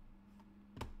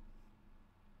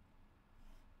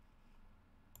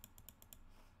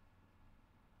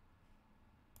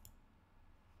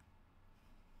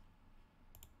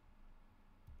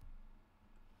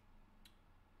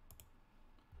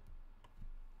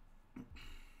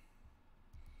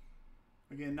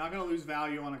 Again, not going to lose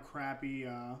value on a crappy...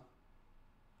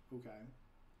 okay.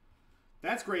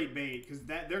 That's great bait, because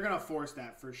they're going to force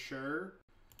that for sure.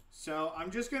 So I'm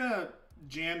just going to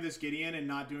jam this Gideon and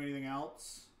not do anything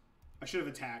else. I should have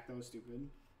attacked. That was stupid.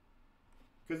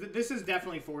 Because this is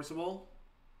definitely forcible.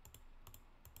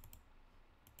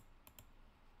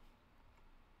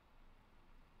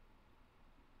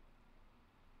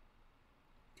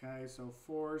 Okay, so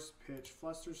force, pitch,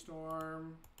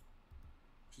 Flusterstorm.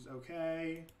 Which is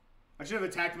okay. I should have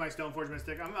attacked my Stoneforge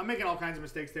Mystic. I'm making all kinds of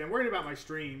mistakes today. I'm worried about my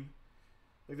stream.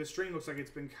 Like, the stream looks like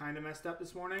it's been kind of messed up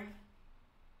this morning.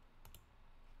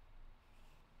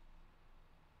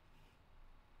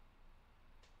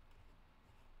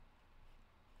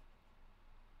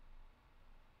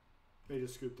 They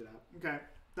just scooped it up. Okay,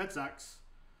 that sucks.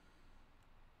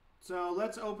 So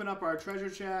let's open up our treasure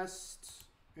chest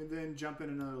and then jump in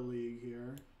another league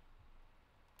here.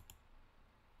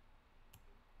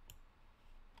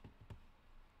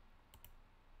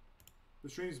 The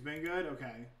stream's been good?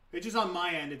 Okay. It's just on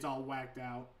my end, it's all whacked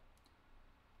out.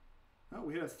 Oh,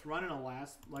 we hit a Thrun and a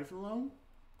last Life from the Loam?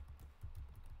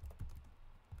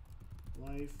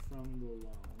 Life from the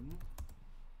Loam.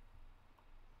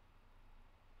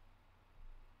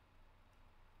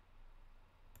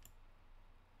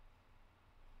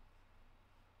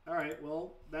 Alright,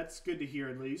 well, that's good to hear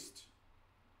at least.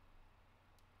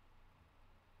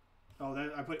 Oh,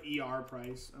 that I put ER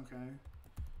price. Okay.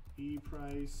 E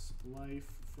price, Life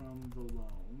from the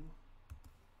Loam.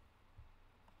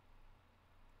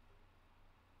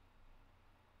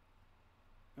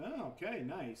 Oh, okay,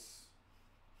 nice.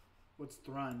 What's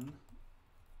Thrun?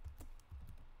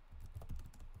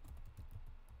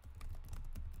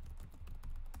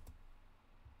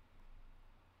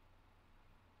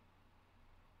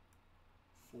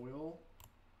 Foil?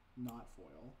 Not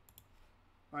foil.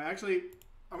 Alright, actually,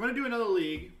 I'm going to do another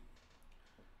league.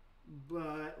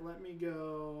 But let me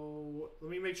go... Let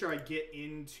me make sure I get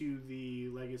into the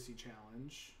Legacy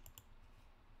Challenge.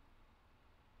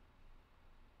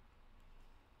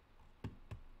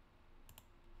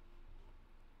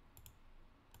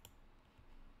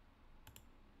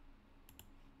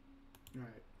 Alright.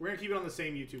 We're going to keep it on the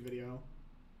same YouTube video.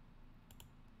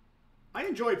 I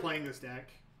enjoy playing this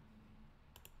deck.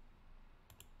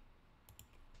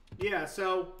 Yeah,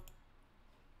 so...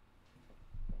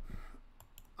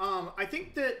 I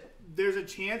think that there's a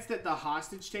chance that the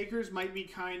hostage takers might be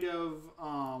kind of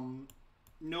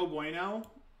no bueno,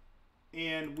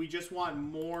 and we just want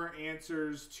more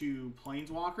answers to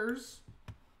planeswalkers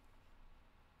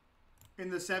in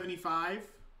the 75,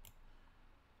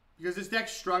 because this deck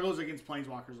struggles against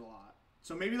planeswalkers a lot.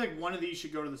 So maybe like one of these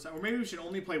should go to the side, or maybe we should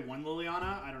only play one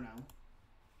Liliana. I don't know.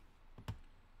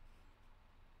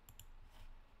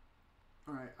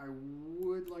 All right, I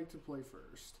would like to play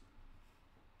first.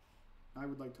 I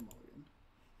would like to mulligan.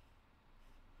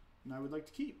 And I would like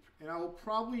to keep. And I will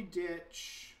probably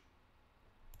ditch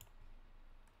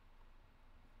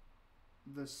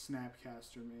the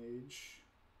Snapcaster Mage.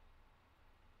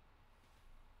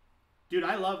 Dude,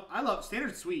 I love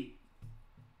Standard Sweet.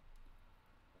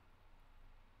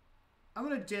 I'm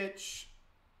gonna ditch.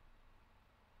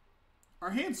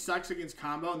 Our hand sucks against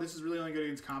combo, and this is really only good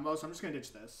against combo, so I'm just gonna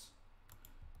ditch this.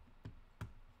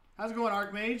 How's it going,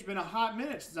 Archmage? Been a hot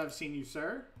minute since I've seen you,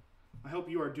 sir. I hope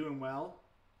you are doing well.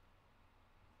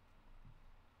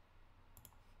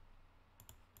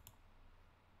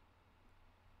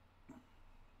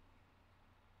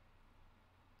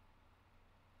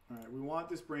 Alright, we want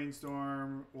this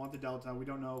Brainstorm. We want the Delta. We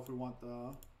don't know if we want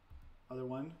the other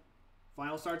one.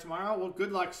 Final start tomorrow? Well,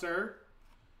 good luck, sir.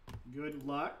 Good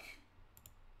luck.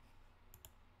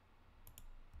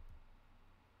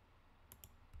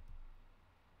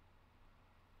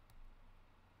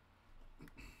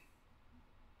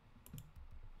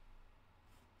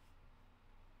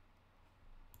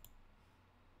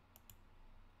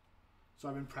 So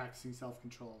I've been practicing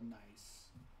self-control. Nice.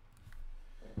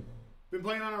 Been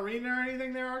playing on Arena or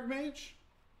anything there, Archmage?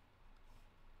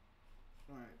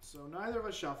 Alright, so neither of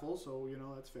us shuffle, so you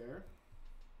know that's fair.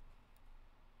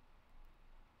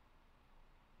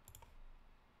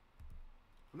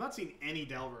 I've not seen any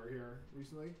Delver here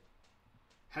recently.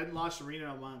 Hadn't lost Arena in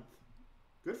a month.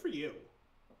 Good for you.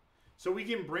 So we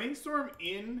can Brainstorm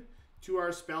in to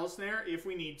our Spell Snare if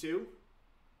we need to.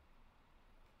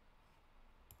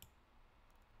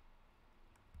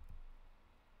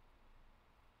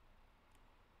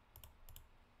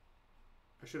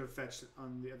 I should have fetched it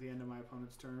at the end of my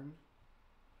opponent's turn.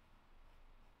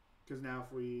 Because now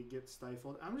if we get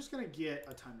stifled... I'm just going to get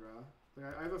a Tundra.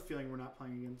 Like, I have a feeling we're not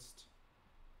playing against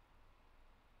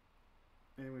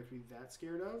anyone to be that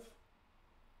scared of.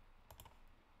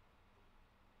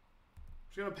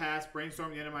 Just going to pass.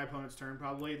 Brainstorm at the end of my opponent's turn,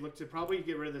 probably. Look to probably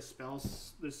get rid of this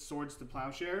spells, this Swords to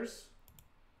Plowshares.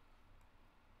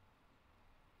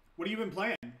 What have you been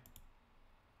playing?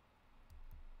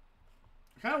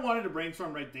 I kind of wanted to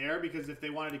Brainstorm right there, because if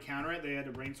they wanted to counter it, they had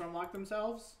to Brainstorm lock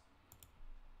themselves.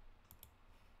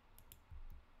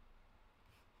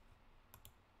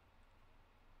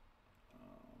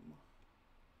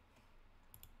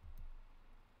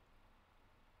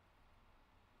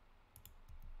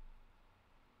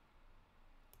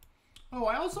 Oh,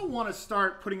 I also want to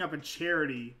start putting up a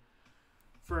charity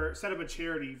set up a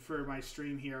charity for my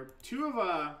stream here. 2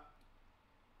 of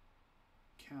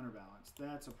counterbalance.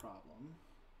 That's a problem.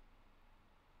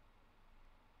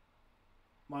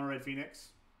 Mono Red Phoenix.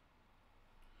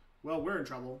 Well, we're in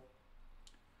trouble.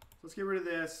 Let's get rid of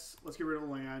this. Let's get rid of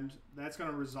the land. That's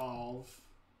going to resolve.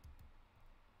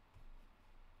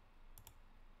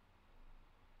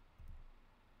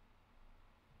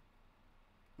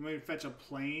 I'm going to fetch a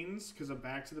Plains because of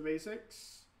Back to the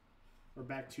Basics. Or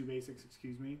Back to Basics,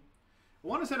 excuse me. I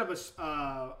want to set up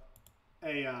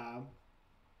I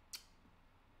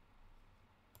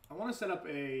want to set up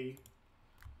a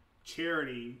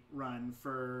charity run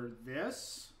for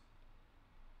this,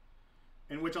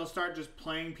 in which I'll start just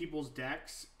playing people's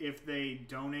decks if they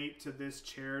donate to this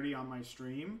charity on my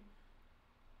stream.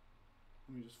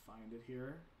 Let me just find it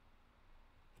here.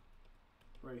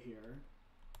 Right here.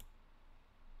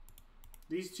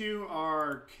 These 2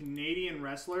 are Canadian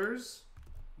wrestlers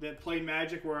that play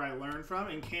Magic where I learned from,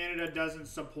 and Canada doesn't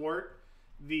support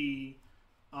the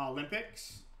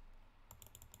Olympics.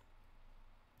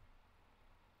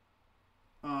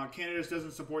 Canada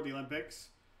doesn't support the Olympics,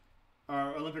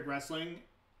 or Olympic wrestling,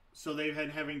 so they've been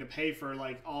having to pay for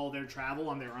like all their travel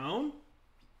on their own.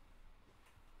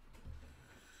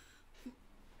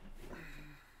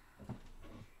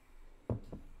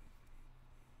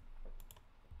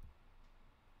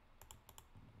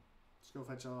 Let's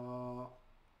go fetch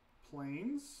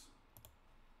Plains.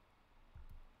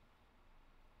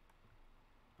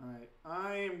 Alright,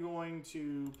 I am going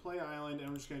to play Island, and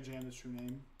I'm just going to jam this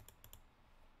True-Name.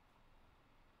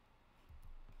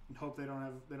 And hope they don't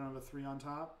have a 3 on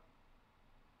top.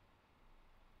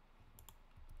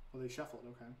 Oh, they shuffled,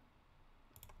 okay.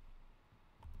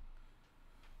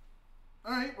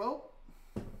 Alright, well,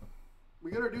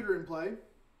 we got our Deuter in play.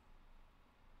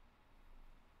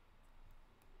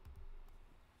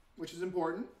 Which is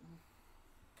important.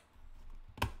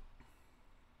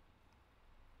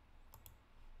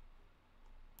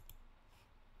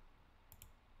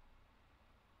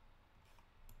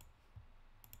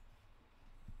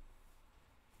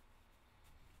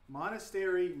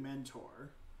 Monastery Mentor.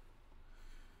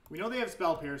 We know they have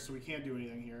Spell Pierce, so we can't do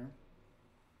anything here.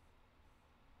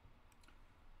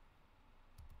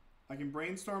 I can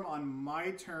Brainstorm on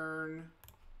my turn.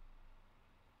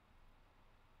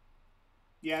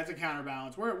 Yeah, it's a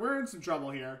counterbalance. We're in some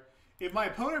trouble here. If my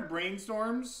opponent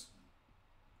Brainstorms,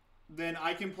 then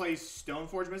I can play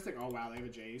Stoneforge Mystic. Oh, wow, they have a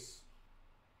Jace.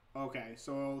 Okay,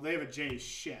 so they have a Jace.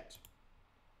 Shit.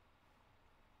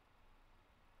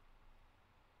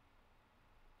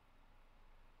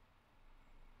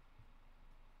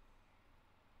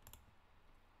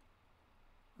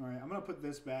 Alright, I'm going to put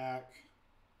this back.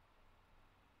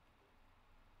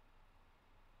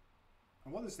 I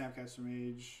want the Snapcaster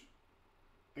Mage.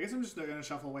 I guess I'm just going to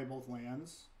shuffle away both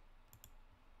lands.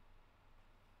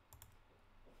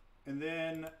 And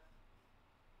then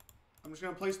I'm just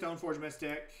going to play Stoneforge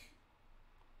Mystic.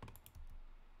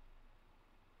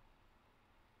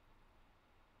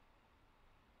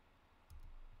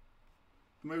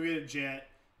 Maybe get a Jitte.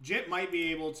 Jitte might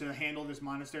be able to handle this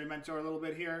Monastery Mentor a little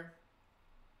bit here.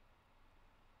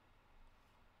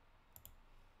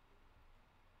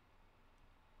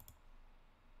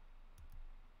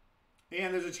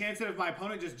 And there's a chance that if my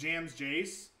opponent just jams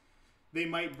Jace, they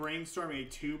might Brainstorm a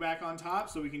 2 back on top,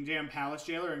 so we can jam Palace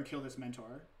Jailer and kill this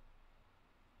Mentor.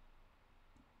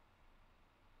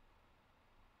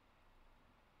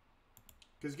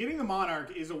 Because getting the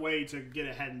Monarch is a way to get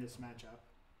ahead in this matchup.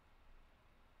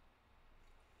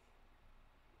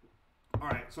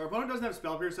 Alright, so our opponent doesn't have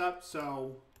Spell Pierce up,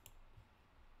 so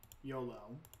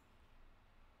YOLO.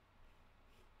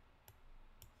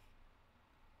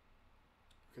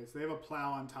 Okay, so they have a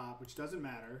Plow on top, which doesn't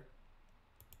matter.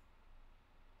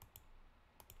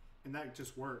 And that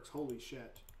just works. Holy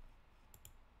shit.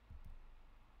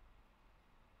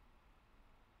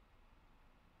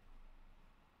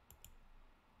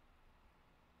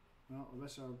 Well,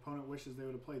 unless our opponent wishes they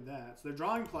would have played that. So they're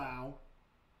drawing Plow.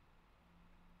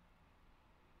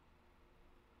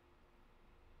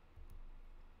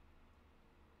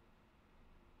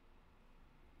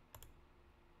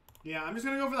 Yeah, I'm just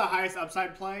going to go for the highest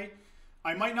upside play.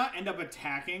 I might not end up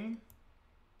attacking.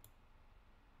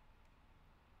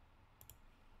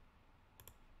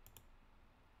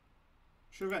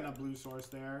 Should have gotten a blue source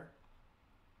there.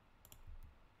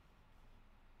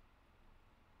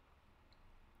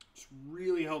 Just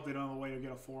really hope they don't have a way to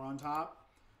get a 4 on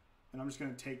top. And I'm just going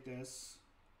to take this.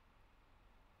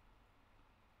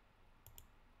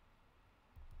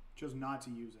 Chose not to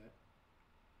use it.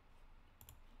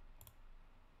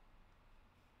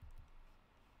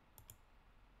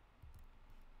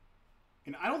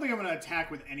 And I don't think I'm going to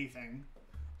attack with anything.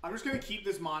 I'm just going to keep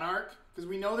this Monarch, because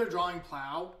we know they're drawing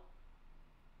Plow.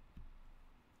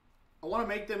 I want to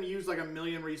make them use like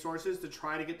 1,000,000 resources to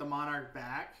try to get the Monarch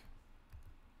back.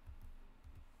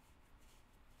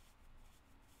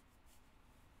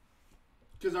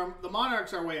 Because the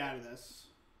Monarchs are way out of this.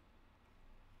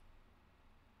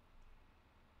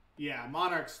 Yeah,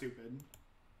 Monarch's stupid.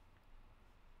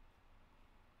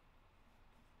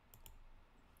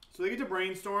 So they get to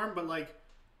Brainstorm, but like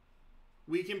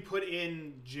we can put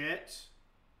in Jitte.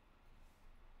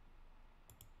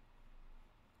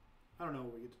 I don't know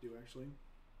what we get to do actually.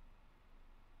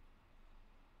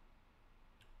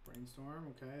 Brainstorm,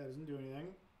 okay, that doesn't do anything.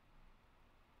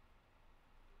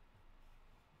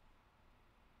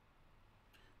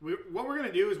 What we're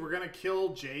going to do is we're going to kill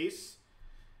Jace,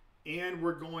 and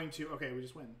we're going to... Okay, we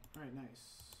just win. All right,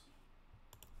 nice.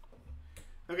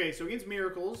 Okay, so against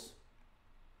Miracles,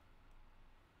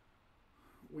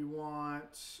 we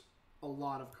want a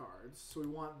lot of cards. So we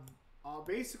want...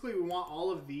 basically, we want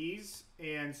all of these,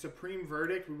 and Supreme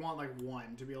Verdict, we want like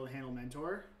 1 to be able to handle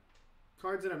Mentor.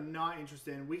 Cards that I'm not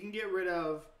interested in. We can get rid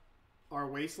of our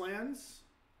Wastelands.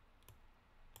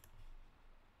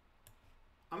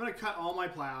 I'm going to cut all my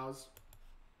Plows.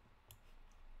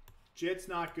 Jitte's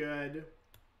not good.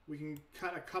 We can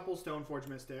cut a couple Stoneforge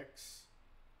Mystics.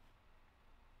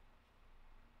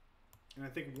 And I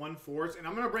think 1 force. And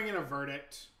I'm going to bring in a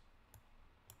Verdict.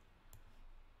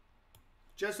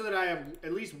 Just so that I have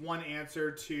at least one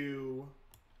answer to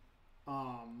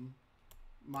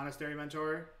Monastery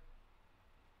Mentor.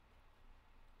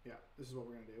 Yeah, this is what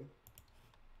we're going to do.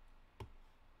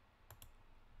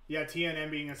 Yeah, TNM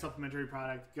being a supplementary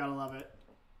product. Gotta love it.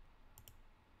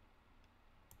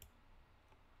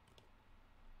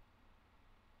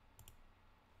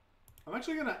 I'm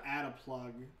actually going to add a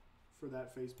plug for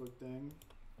that Facebook thing.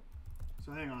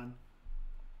 So hang on.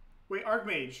 Wait,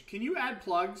 Archmage, can you add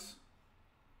plugs?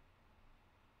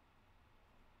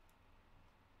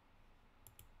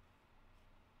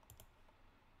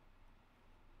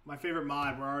 My favorite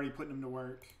mod, we're already putting them to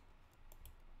work.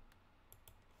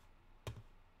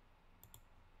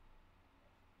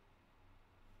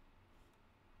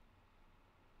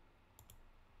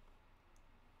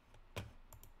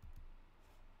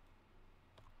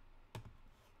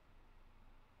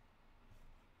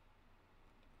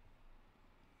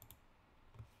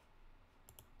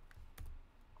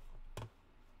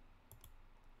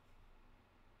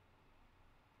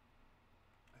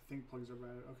 I think plugs are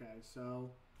better. Okay,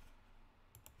 so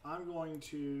I'm going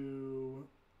to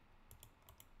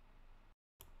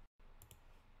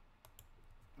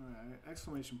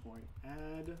exclamation point,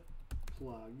 add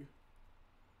plug.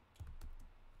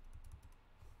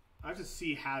 I have to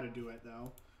see how to do it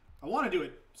though. I want to do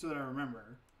it so that I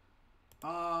remember.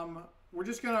 We're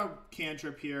just gonna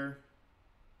cantrip here.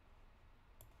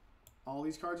 All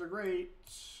these cards are great.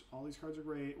 All these cards are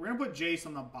great. We're gonna put Jace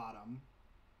on the bottom.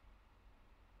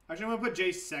 Actually, I'm gonna put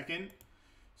Jace second,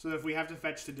 so that if we have to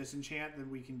fetch to disenchant, then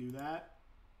we can do that.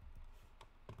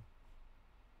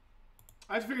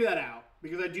 I have to figure that out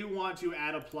because I do want to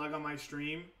add a plug on my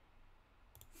stream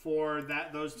for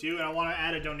those two, and I want to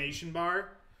add a donation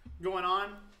bar going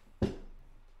on.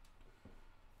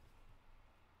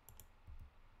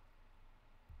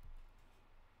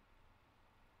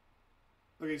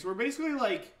 Okay, so we're basically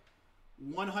like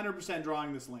 100%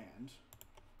 drawing this land.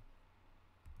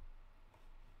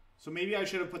 So maybe I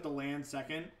should have put the land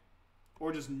second,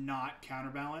 or just not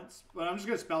counterbalance. But I'm just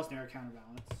going to Spell Snare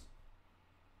counterbalance.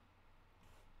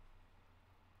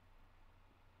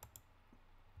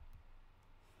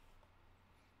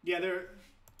 Yeah,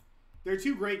 they're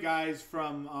two great guys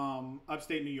from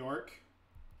upstate New York.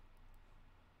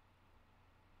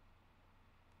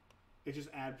 It's just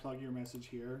add plug your message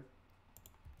here.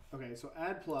 Okay, so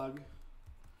add plug.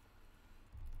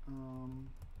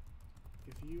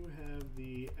 If you have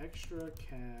the extra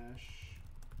cash,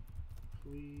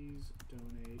 please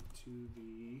donate to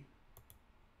the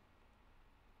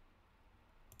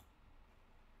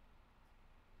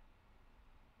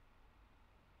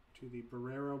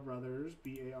Barrero Brothers,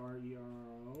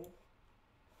 B-A-R-E-R-O,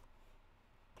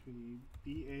 to the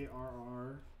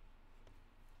B-A-R-R-E-I-R-O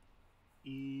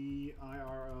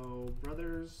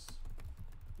Brothers.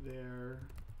 They're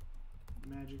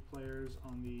Magic players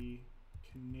on the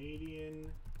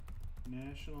Canadian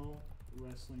National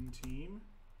Wrestling Team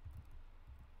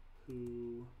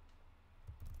who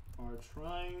are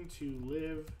trying to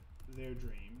live their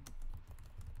dream.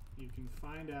 You can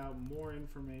find out more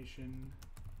information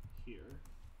here.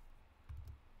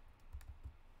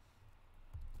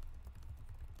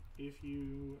 If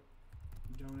you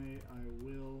donate, I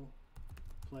will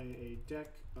play a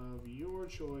deck of your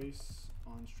choice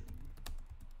on stream.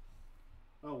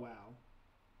 Oh, wow.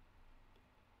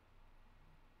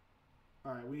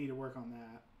 Alright, we need to work on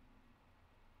that.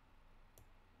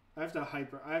 I have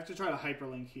to try to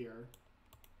hyperlink here.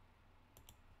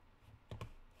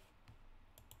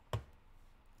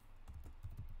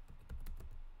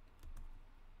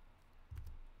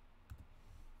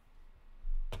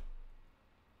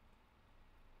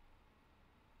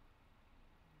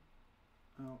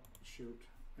 Oh, shoot.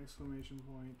 Exclamation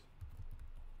point.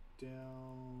 Del.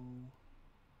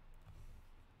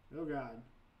 Oh, God.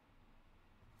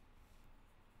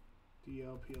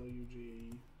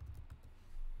 DLPLUG.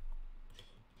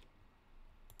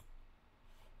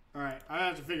 Alright, I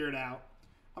have to figure it out.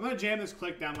 I'm going to jam this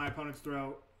click down my opponent's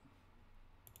throat.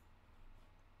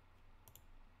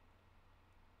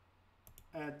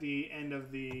 At the end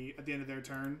of their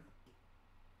turn.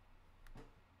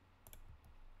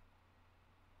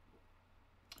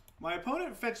 My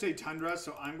opponent fetched a Tundra,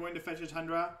 so I'm going to fetch a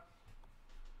Tundra.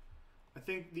 I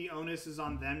think the onus is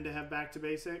on them to have back to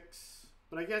basics.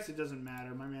 But I guess it doesn't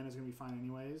matter. My mana's going to be fine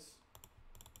anyways.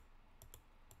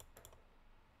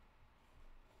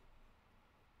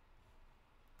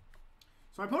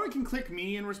 So my opponent can click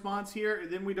me in response here, and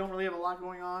then we don't really have a lot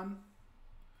going on.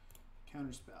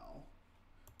 Counterspell.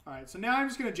 Alright, so now I'm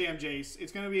just going to jam Jace.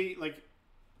 It's going to be like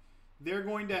they're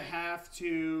going to have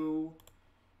to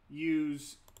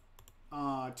use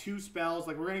 2 spells.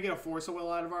 Like, we're going to get a Force of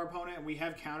Will out of our opponent, and we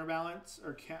have Counterbalance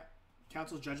or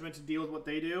Council's Judgment to deal with what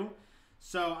they do.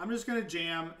 So I'm just going to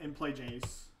jam and play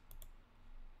Jace.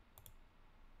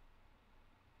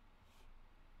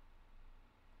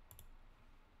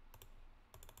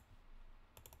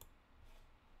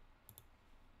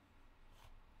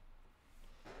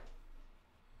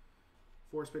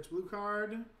 Force pitch blue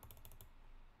card.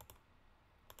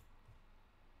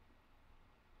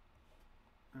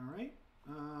 Alright.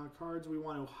 Cards we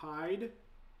want to hide.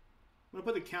 I'm going to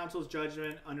put the Council's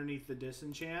Judgment underneath the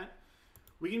Disenchant.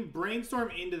 We can Brainstorm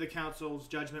into the Council's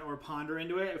Judgment or Ponder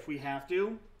into it if we have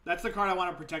to. That's the card I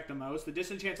want to protect the most. The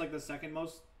Disenchant's like the second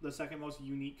most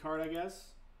unique card, I guess.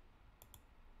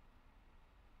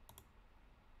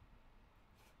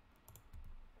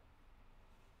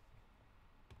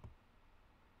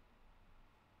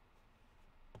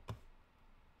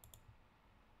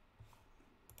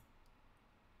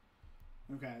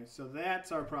 Okay, so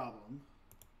that's our problem.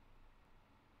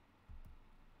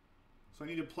 So I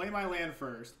need to play my land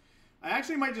first. I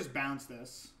actually might just bounce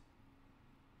this.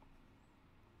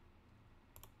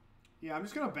 Yeah, I'm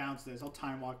just going to bounce this. I'll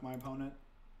time walk my opponent.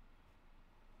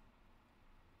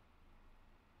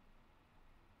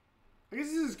 I guess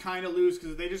this is kind of loose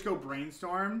because if they just go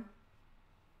Brainstorm,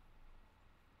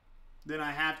 then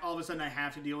all of a sudden I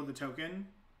have to deal with the token.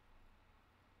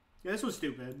 Yeah, this was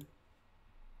stupid.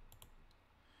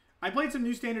 I played some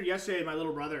new standard yesterday with my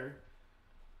little brother.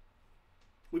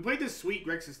 We played this sweet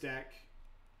Grixis deck.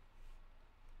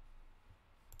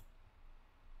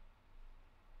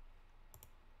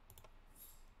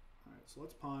 Alright, so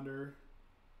let's ponder.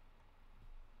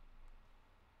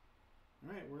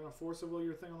 Alright, we're going to Force of Will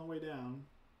your thing on the way down.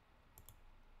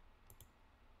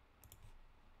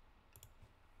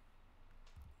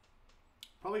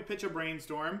 Probably pitch a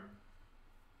Brainstorm.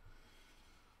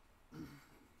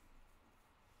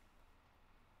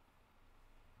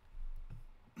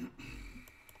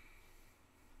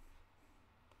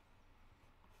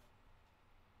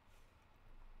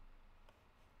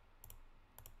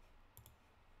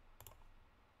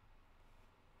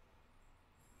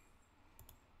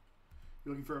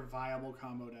 You're looking for a viable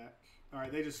combo deck.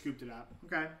 Alright, they just scooped it up.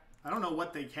 Okay. I don't know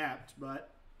what they kept,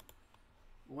 but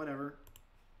whatever.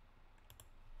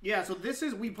 Yeah, so this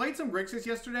is... We played some Grixis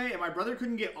yesterday, and my brother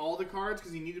couldn't get all the cards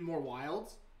because he needed more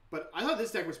wilds. But I thought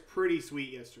this deck was pretty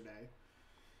sweet yesterday.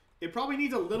 It probably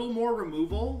needs a little more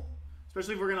removal,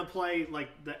 especially if we're going to play, like,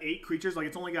 the 8 creatures. Like,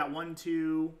 it's only got 1,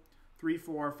 2, 3,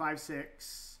 4, 5,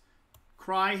 6.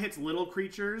 Cry hits little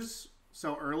creatures,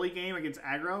 so early game against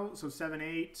aggro. So 7,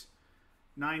 8...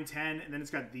 9, 10, and then it's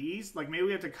got these. Like, maybe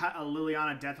we have to cut a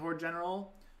Liliana Death Horde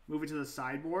General, move it to the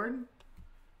sideboard.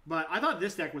 But I thought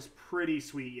this deck was pretty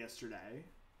sweet yesterday.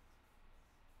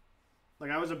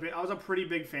 Like, I was a pretty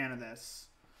big fan of this.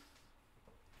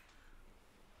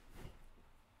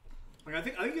 Like, I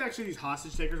think actually these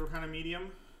Hostage Takers were kind of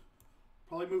medium.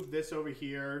 Probably move this over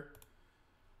here.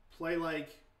 Play,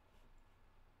 like...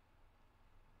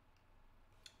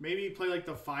 Maybe play, like,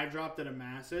 the 5-drop that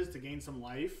amasses to gain some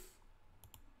life.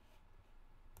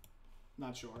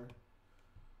 Not sure.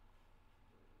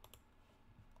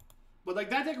 But, like,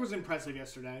 that deck was impressive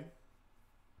yesterday.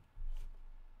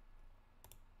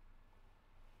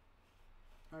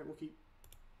 Alright, we'll keep...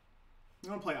 I'm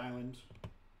going to play Island.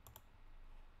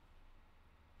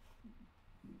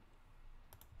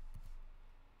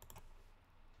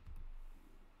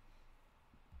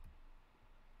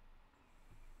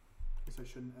 Guess I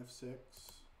shouldn't F6.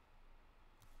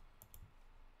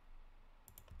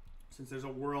 Since there's a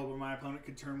world where my opponent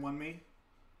could turn 1 me.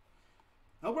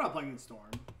 I hope we're not playing in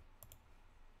Storm.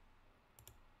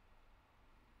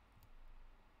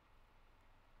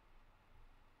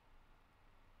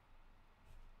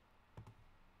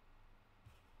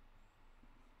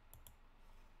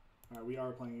 Alright, we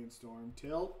are playing against Storm.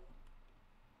 Tilt.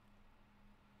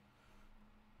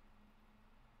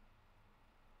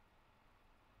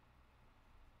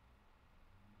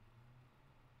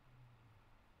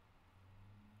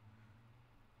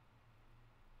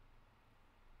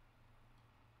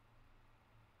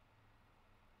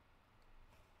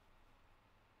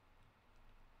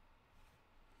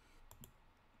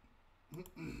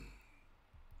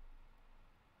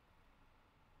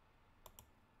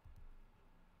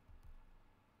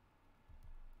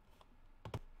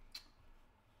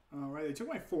 Alright, they took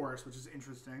my force, which is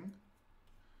interesting.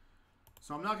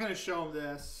 So I'm not going to show them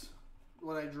this,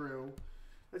 what I drew.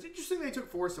 It's interesting they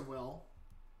took Force of Will.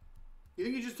 You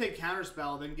think you just take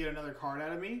Counterspell, then get another card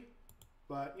out of me?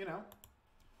 But, you know,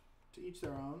 to each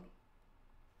their own.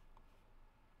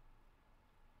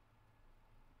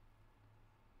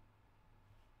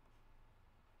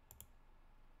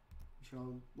 Just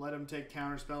gonna let them take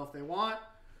Counterspell if they want.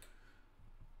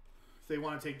 If they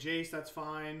want to take Jace, that's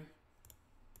fine.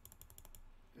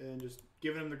 And just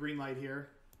giving them the green light here.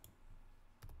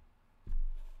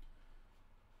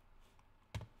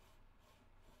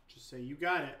 Just say, you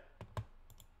got it.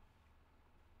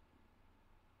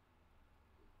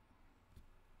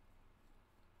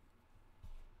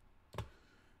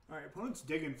 Alright, opponent's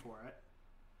digging for it.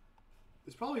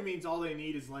 This probably means all they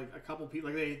need is like a couple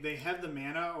people. Like they have the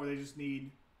mana or they just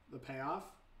need the payoff.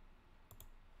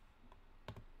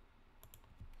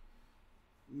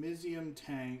 Mizium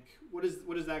Tank. What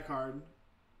is that card?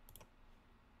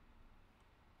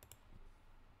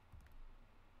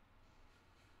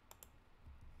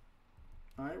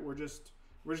 Alright, we're just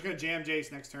gonna jam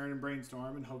Jace next turn and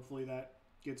Brainstorm, and hopefully that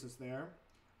gets us there.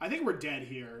 I think we're dead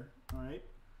here. Alright.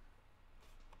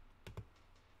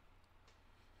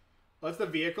 That's the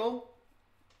vehicle.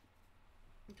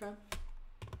 Okay.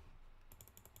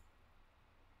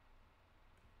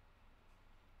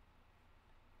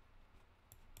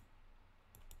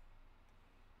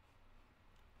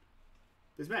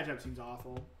 This matchup seems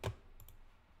awful.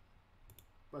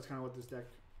 That's kind of what this deck,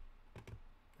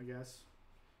 I guess.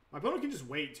 My opponent can just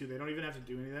wait, too. They don't even have to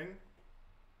do anything.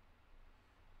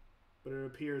 But it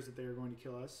appears that they are going to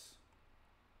kill us.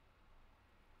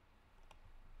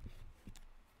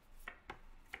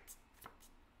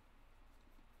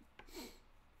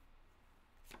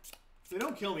 If they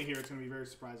don't kill me here, it's going to be very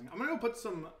surprising. I'm going to go put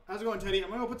some... How's it going, Teddy? I'm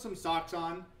going to go put some socks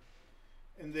on.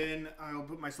 And then I'll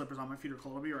put my slippers on. My feet are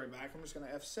cold. I'll be right back. I'm just going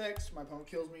to F6. My opponent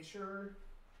kills me, sure.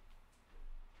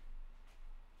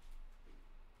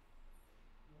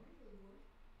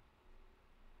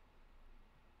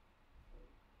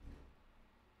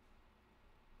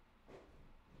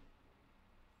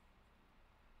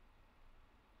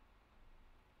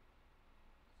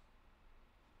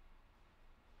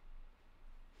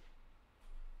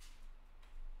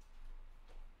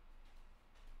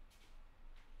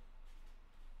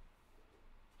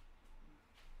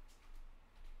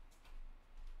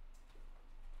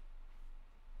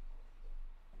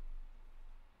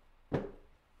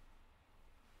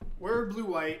 We're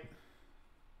blue-white.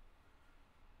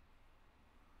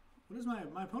 What is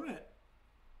my opponent?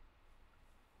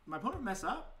 My opponent mess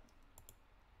up?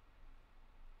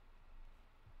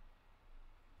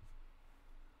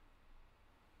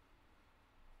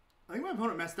 I think my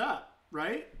opponent messed up,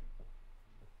 right?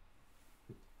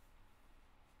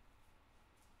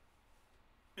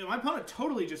 And my opponent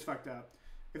totally just fucked up.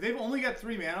 If they've only got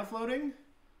 3 mana floating...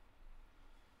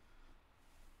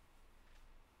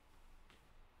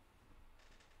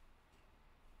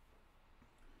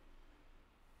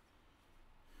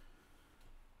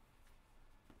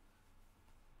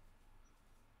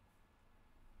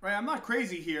 Right, I'm not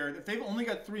crazy here. If they've only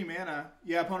got 3 mana...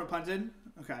 Yeah, opponent punted?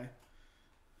 Okay. I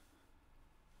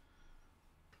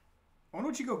wonder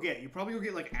what you go get. You probably go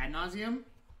get, like, Ad Nauseam.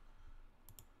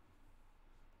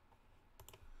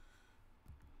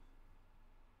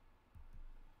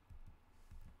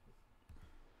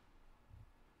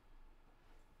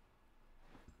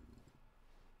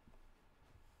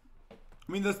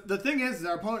 I mean, the thing is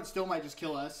our opponent still might just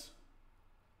kill us.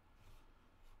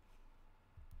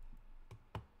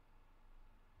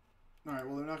 Alright,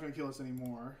 well, they're not going to kill us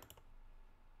anymore.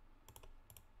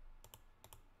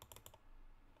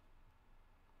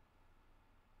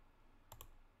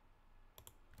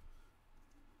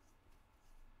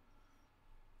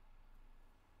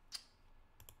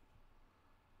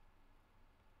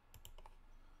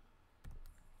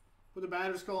 Put the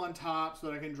Batterskull on top so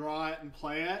that I can draw it and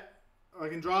play it. Or I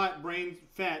can draw it,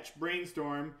 fetch,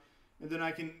 Brainstorm, and then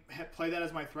I can play that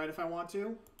as my threat if I want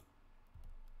to.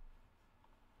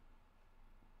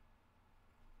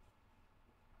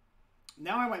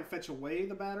 Now I might fetch away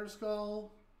the Batterskull.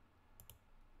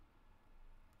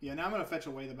 Yeah, now I'm going to fetch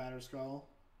away the Batterskull.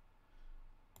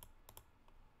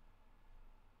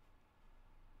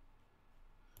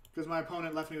 Because my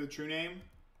opponent left me with True-Name.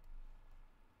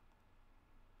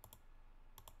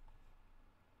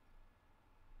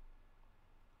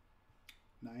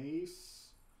 Nice.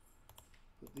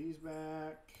 Put these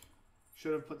back.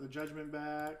 Should have put the Judgment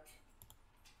back.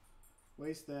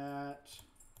 Waste that.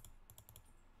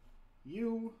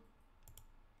 You.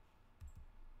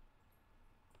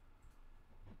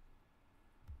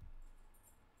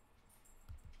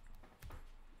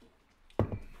 I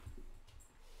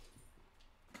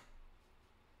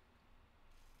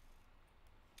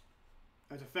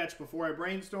have to fetch before I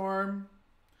Brainstorm.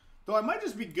 Though I might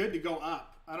just be good to go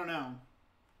up. I don't know.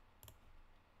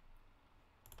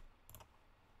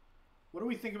 What do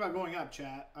we think about going up,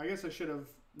 chat? I guess I should have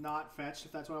not fetched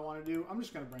if that's what I want to do. I'm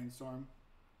just going to Brainstorm.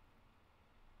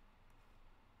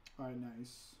 Alright,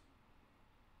 nice.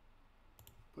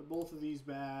 Put both of these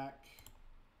back.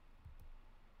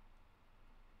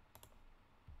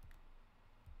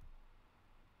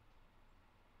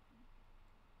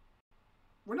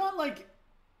 We're not like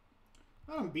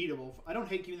not unbeatable. I don't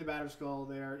hate keeping the Batterskull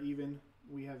there even.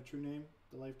 We have True-Name.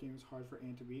 The life gain is hard for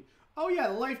Ant to beat. Oh yeah,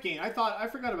 the life gain. I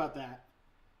forgot about that.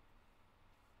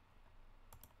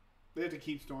 They have to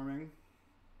keep storming.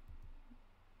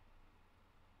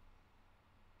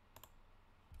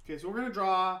 Okay, so we're gonna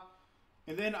draw,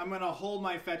 and then I'm gonna hold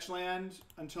my fetch land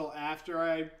until after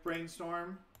I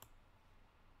Brainstorm.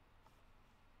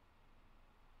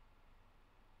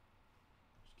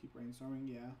 Keep Brainstorming,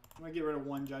 yeah. I'm going to get rid of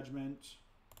one Judgment.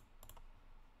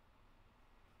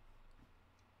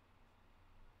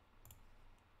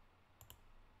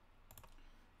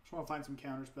 Just want to find some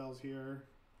counterspells here.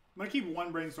 I'm going to keep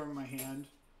one Brainstorm in my hand.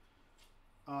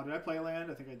 Did I play a land?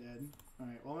 I think I did.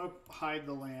 Alright, well I'm going to hide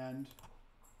the land.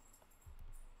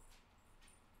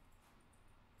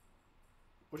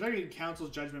 Which I can Council's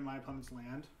Judgment my opponent's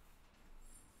land.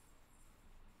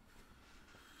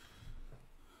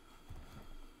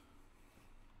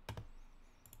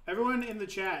 Everyone in the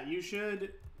chat, you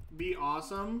should be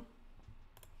awesome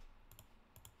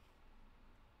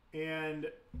and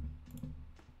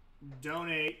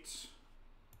donate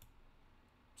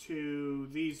to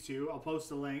these two. I'll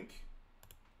post a link.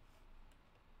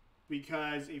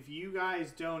 Because if you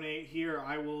guys donate here,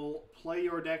 I will play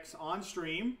your decks on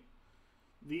stream.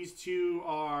 These two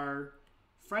are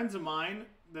friends of mine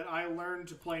that I learned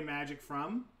to play Magic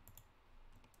from.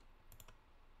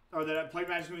 Or that I played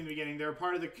Magic from in the beginning. They're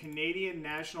part of the Canadian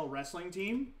national wrestling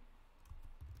team.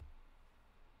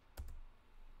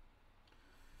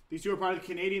 These two are part of the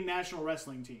Canadian national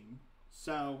wrestling team.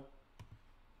 So,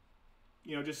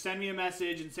 you know, just send me a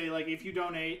message and say, like, if you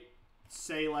donate,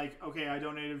 say, like, okay, I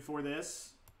donated for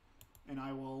this. And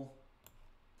I will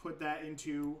put that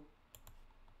into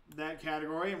that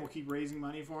category and we'll keep raising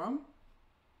money for them.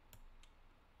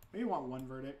 Maybe I want one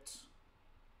verdict.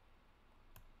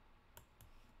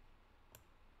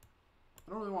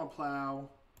 I don't really want Plow.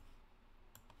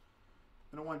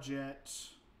 I don't want Jet.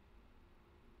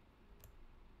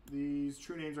 These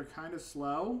true names are kind of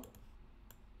slow.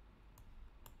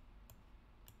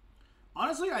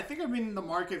 Honestly, I think I'm in the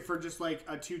market for just like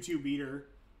a 2-2 beater.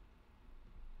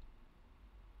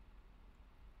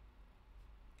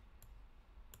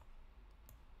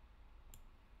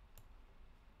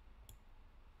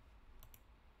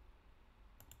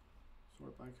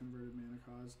 Sort by converted mana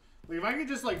cause. Like if I could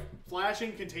just like flash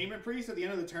in Containment Priest at the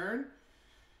end of the turn,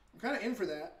 I'm kind of in for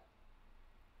that.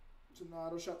 So no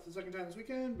auto shot for the second time this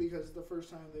weekend because the first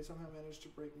time they somehow managed to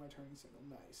break my turning signal.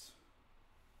 Nice.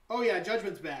 Oh yeah,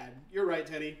 Judgment's bad. You're right,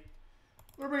 Teddy.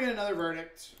 We're bringing another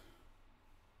verdict.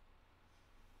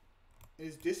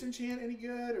 Is Disenchant any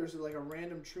good, or is it like a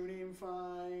random true name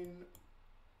fine?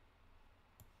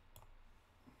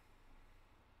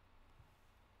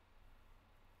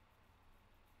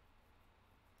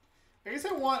 I guess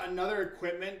I want another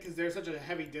equipment because they're such a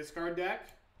heavy discard deck.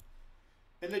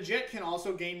 And the Jet can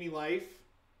also gain me life.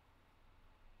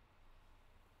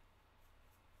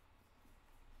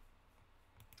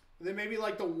 And then maybe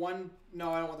like the one...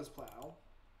 No, I don't want this Plow.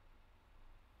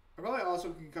 I probably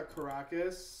also can cut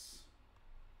Karakas.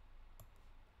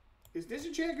 Is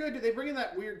Disenchant good? Did they bring in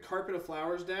that weird Carpet of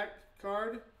Flowers deck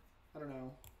card? I don't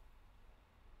know.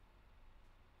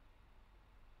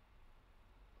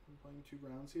 I'm playing 2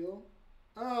 Ground Seal.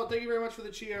 Oh, thank you very much for the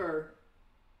cheer.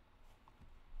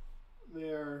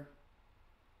 There.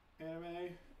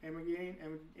 Amgine.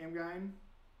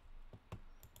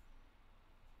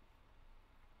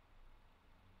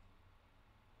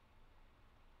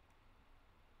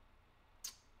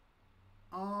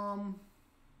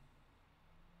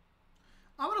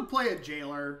 I'm going to play a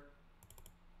Jailer.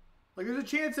 Like, there's a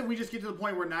chance that we just get to the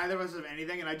point where neither of us have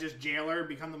anything and I just Jailer,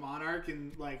 become the Monarch,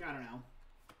 and, like, I don't know.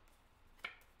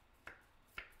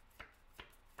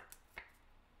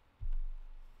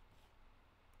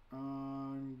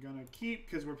 I'm going to keep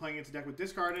because we're playing into deck with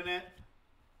discard in it.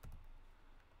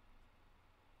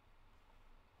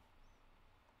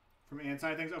 From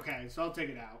inside things? Okay, so I'll take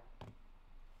it out.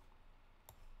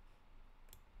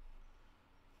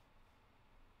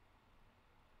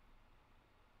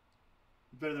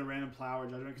 Better than random Plow or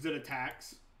Judgment because it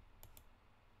attacks.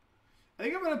 I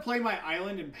think I'm going to play my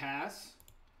Island and pass.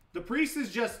 The Priest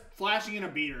is just flashing in a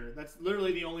beater. That's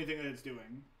literally the only thing that it's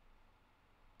doing.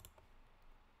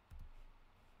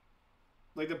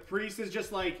 Like, the Priest is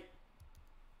just like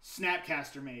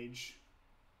Snapcaster Mage.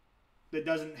 that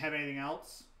doesn't have anything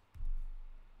else.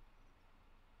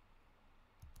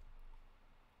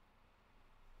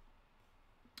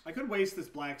 I could waste this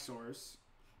black source.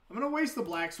 I'm going to waste the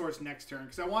black source next turn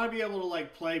because I want to be able to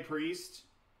like play priest.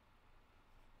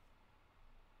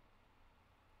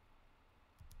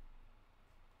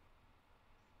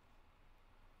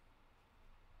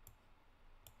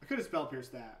 I could have spell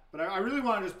pierced that, but I really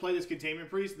want to just play this Containment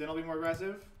Priest, then I'll be more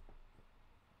aggressive.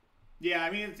 Yeah,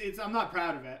 I mean, I'm not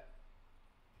proud of it.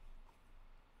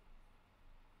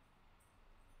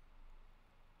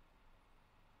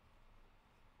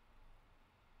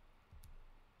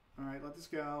 Alright, let this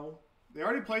go. They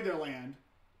already played their land.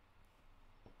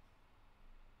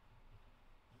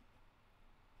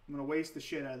 I'm going to waste the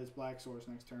shit out of this black source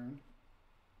next turn.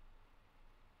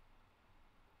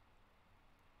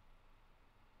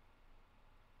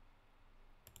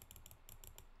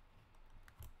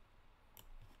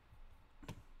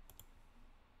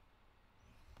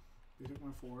 They took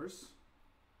my force.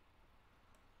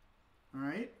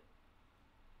 Alright.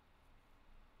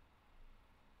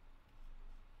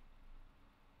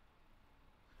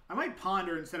 I might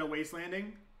ponder instead of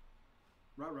wastelanding.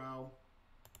 Ruh-roh.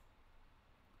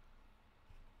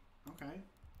 Okay.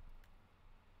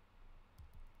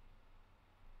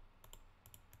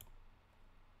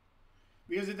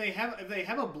 Because if they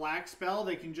have a black spell,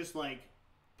 they can just like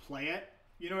play it.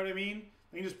 You know what I mean?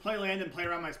 They can just play land and play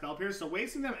around my spell pierce. So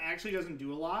wasting them actually doesn't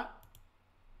do a lot.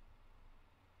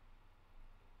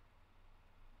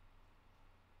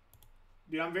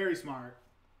 Dude, I'm very smart.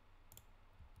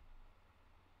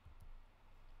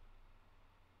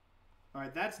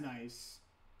 Alright, that's nice.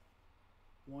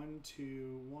 1,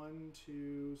 2, 1,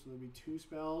 2. So there'll be 2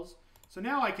 spells. So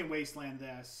now I can wasteland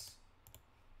this.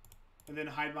 And then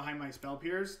hide behind my spell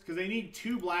pierce. Because they need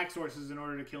 2 black sources in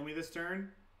order to kill me this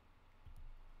turn.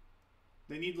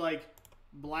 They need like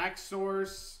black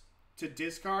source to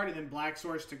discard and then black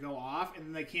source to go off. And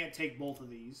then they can't take both of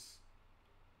these.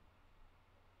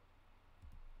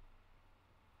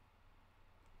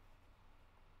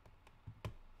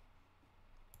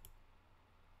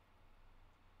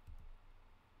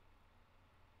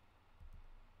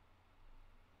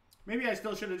 Maybe I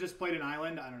still should have just played an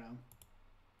island. I don't know.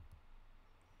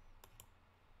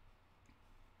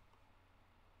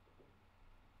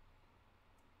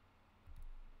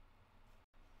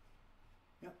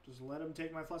 Yep, just let him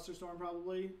take my Flusterstorm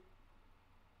probably.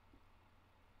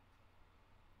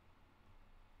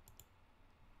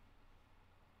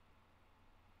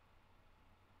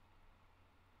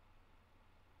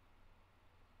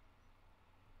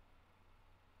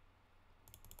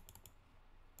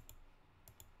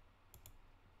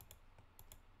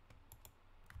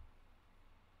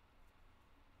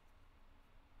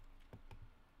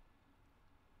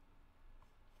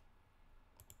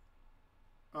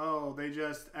 Oh, they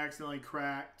just accidentally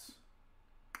cracked.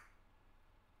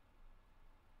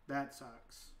 That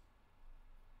sucks.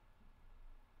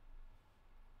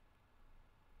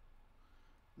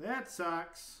 That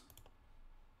sucks.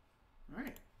 All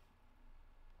right.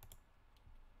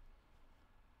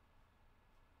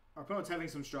 Our opponent's having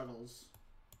some struggles.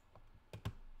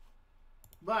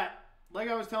 But, like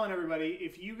I was telling everybody,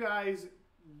 if you guys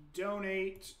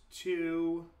donate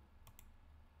to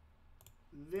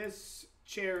this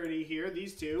charity here,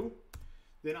 these two,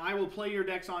 then I will play your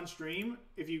decks on stream.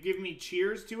 If you give me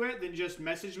cheers to it, then just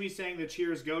message me saying the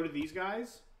cheers go to these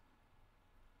guys.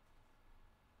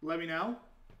 Let me know.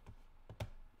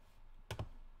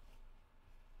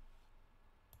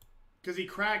 Because he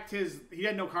cracked his... He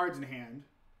had no cards in hand.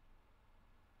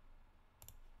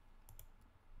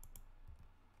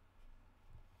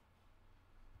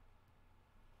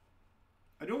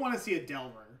 I don't want to see a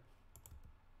Delver.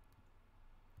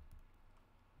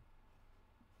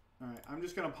 Alright, I'm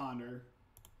just going to ponder.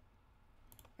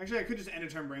 Actually, I could just end a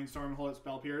turn Brainstorm and hold it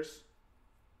Spell Pierce.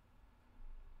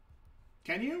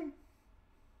 Can you?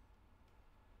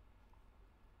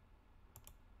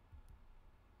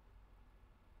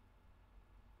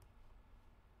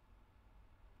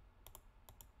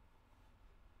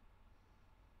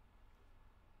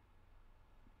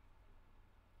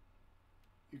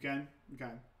 You can? Okay.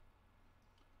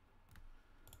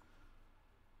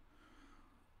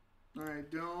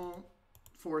 Alright, don't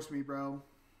force me, bro.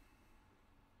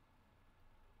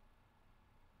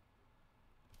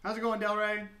 How's it going, Del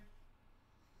Rey? Alright,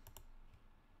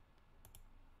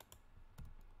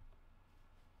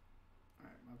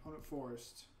 my opponent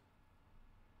forced.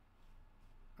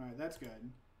 Alright, that's good.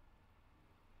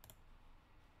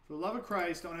 For the love of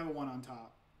Christ, don't have a 1 on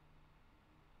top.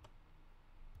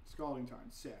 Scalding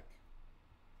Tarn, sick.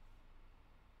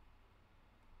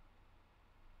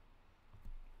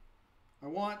 I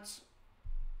want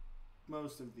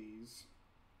most of these.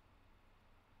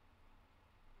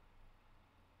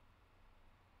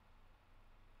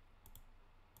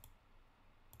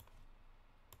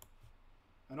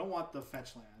 I don't want the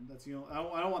fetch land. That's the only,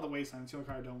 I don't want the Wasteland. That's the only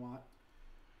card I don't want.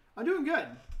 I'm doing good.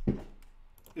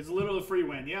 It's literally a free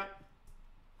win. Yep.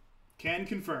 Can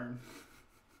confirm.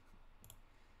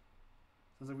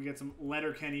 Sounds like we get some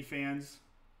Letterkenny fans.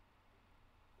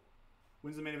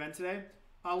 When's the main event today?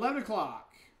 11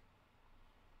 o'clock.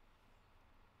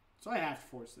 So I have to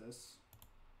force this.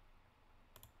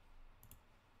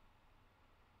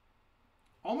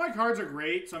 All my cards are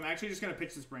great, so I'm actually just going to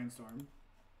pitch this Brainstorm.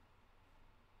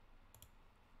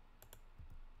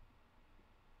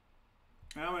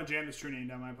 I don't want to jam this True-Name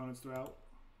down my opponent's throat.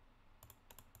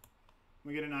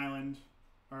 We get an island,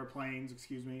 or plains,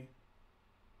 excuse me.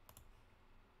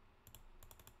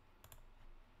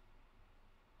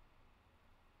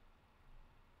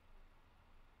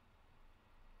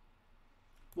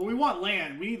 Well, we want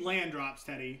land. We need land drops,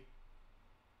 Teddy.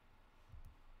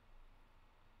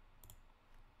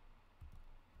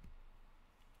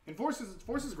 And force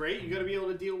is great. You got to be able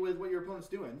to deal with what your opponent's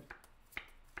doing.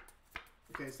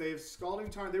 Okay, so they have Scalding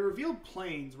Tarn. They revealed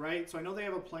plains, right? So I know they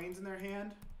have a plains in their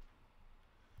hand.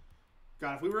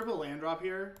 God, if we rip a land drop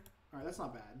here... Alright, that's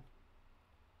not bad.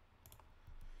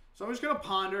 So I'm just going to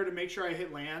ponder to make sure I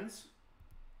hit lands.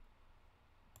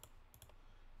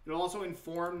 It'll also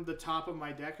inform the top of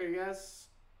my deck, I guess.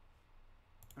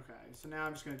 Okay, so now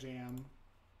I'm just going to jam.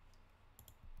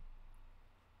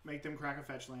 Make them crack a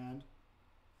fetch land.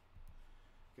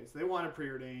 Okay, so they want a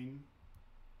preordain.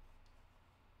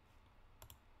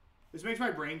 This makes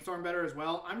my Brainstorm better as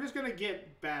well. I'm just going to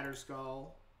get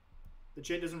Batterskull. The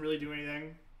Jitte doesn't really do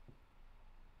anything.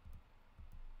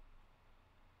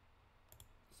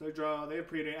 So they draw. They have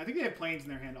preordain. I think they have plains in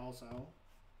their hand also.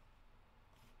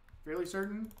 Fairly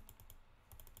certain.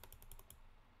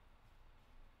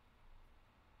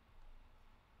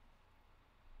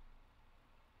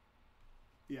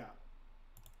 Yeah.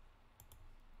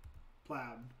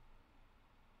 Plowed.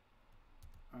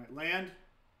 Alright, land.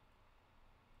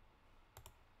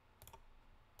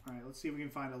 Alright, let's see if we can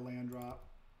find a land drop.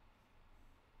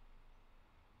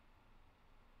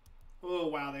 Oh,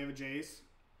 wow, they have a Jace.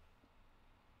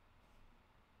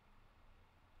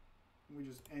 We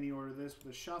just any order this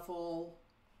with a shuffle.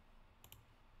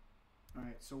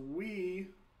 Alright, so we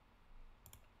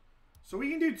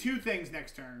can do two things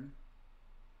next turn.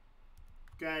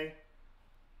 Okay.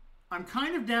 I'm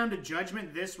kind of down to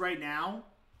Judgment this right now,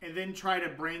 and then try to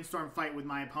Brainstorm fight with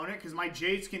my opponent, because my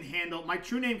Jace can handle, my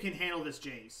True-Name can handle this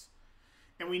Jace.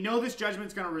 And we know this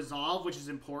Judgment's going to resolve, which is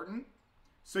important.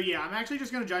 So yeah, I'm actually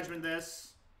just going to Judgment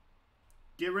this.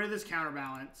 Get rid of this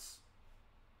counterbalance.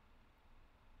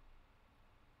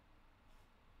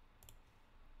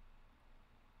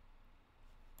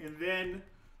 And then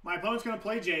my opponent's going to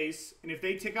play Jace, and if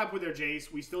they tick up with their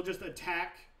Jace, we still just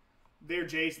attack their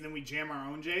Jace, and then we jam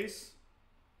our own Jace.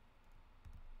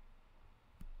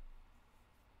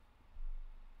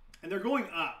 And they're going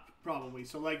up, probably.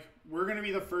 So, like, we're going to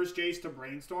be the first Jace to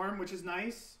Brainstorm, which is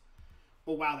nice.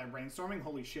 Oh, wow, they're brainstorming?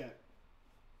 Holy shit.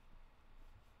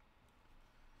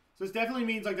 So this definitely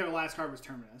means, like, their last card was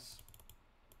Terminus.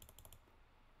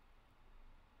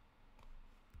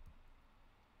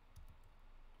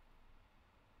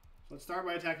 So let's start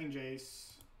by attacking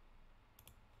Jace.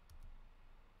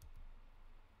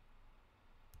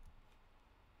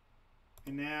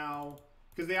 And now,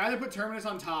 because they either put Terminus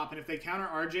on top, and if they counter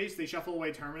our Jace, they shuffle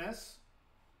away Terminus.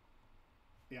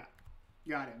 Yeah,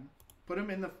 got him. Put him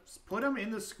in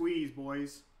the squeeze,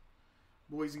 boys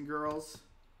and girls.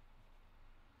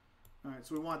 All right,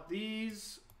 so we want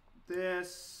these,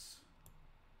 this.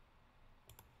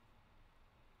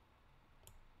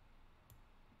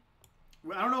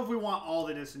 I don't know if we want all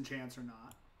the disenchants or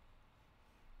not.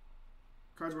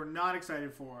 Cards we're not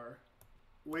excited for: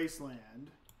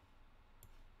 Wasteland,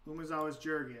 Umezawa's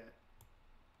Jurgit,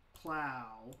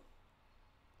 Plow,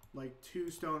 like 2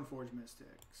 Stoneforge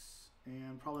Mystics,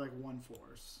 and probably like 1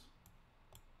 Force.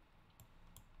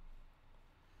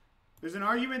 There's an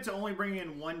argument to only bring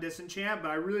in 1 Disenchant, but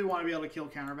I really want to be able to kill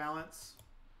Counterbalance.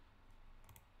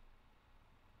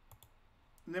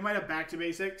 And they might have back to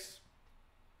basics.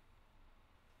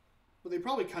 But they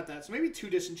probably cut that, so maybe 2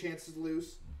 Disenchants is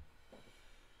loose.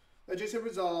 I just have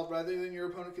resolved rather than your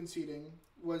opponent conceding.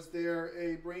 Was there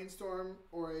a Brainstorm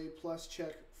or a plus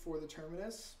check for the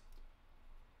Terminus?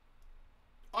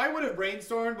 I would have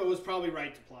Brainstormed, but was probably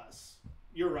right to plus.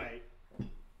 You're right.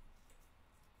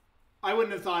 I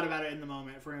wouldn't have thought about it in the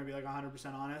moment, if we're going to be like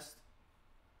 100% honest.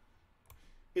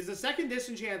 Is the second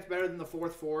Disenchant better than the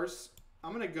 4th Force?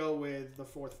 I'm going to go with the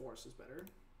fourth force is better.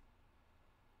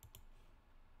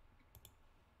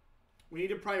 We need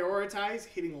to prioritize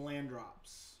hitting land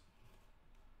drops.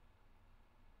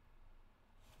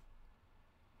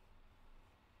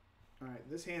 Alright,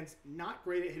 this hand's not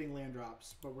great at hitting land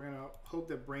drops, but we're going to hope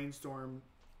that Brainstorm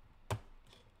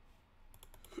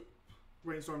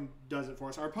does it for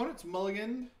us. Our opponent's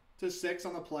mulliganed to 6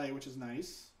 on the play, which is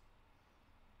nice.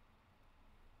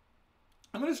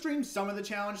 I'm going to stream some of the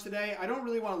challenge today. I don't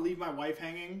really want to leave my wife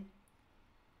hanging.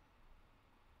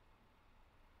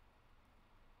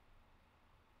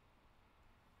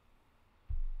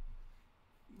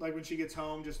 Like when she gets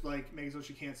home, just like make it so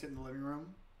she can't sit in the living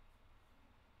room.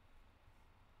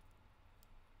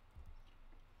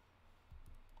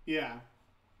 Yeah,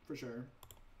 for sure.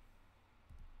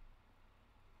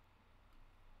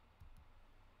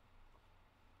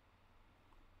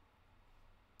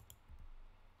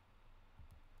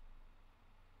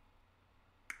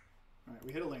 Alright,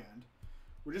 we hit a land.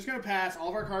 We're just going to pass. All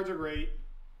of our cards are great.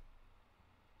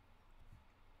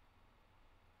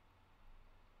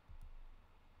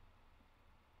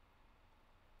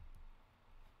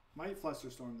 Might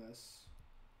Flusterstorm this.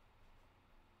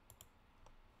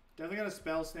 Definitely got a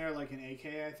Spell Snare like an AK,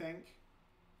 I think.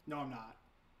 No, I'm not.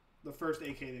 The first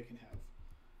AK they can have.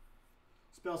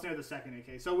 Spell Snare the second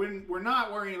AK. So we're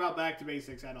not worrying about back to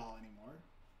basics at all anymore.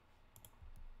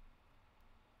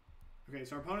 Okay,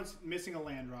 so our opponent's missing a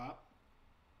land drop.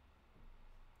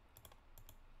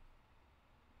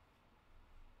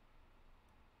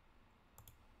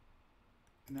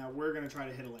 And now we're going to try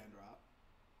to hit a land drop.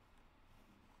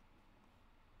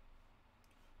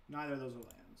 Neither of those are lands.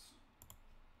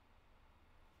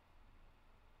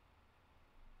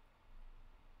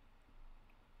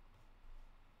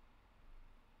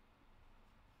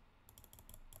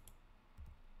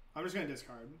 I'm just going to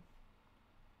discard.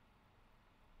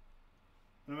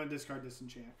 And I'm going to discard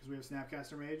Disenchant because we have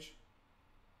Snapcaster Mage.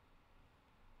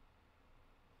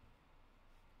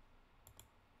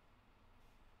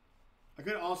 I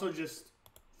could also just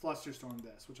Flusterstorm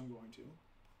this, which I'm going to.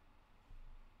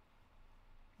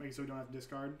 Make it so we don't have to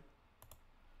discard.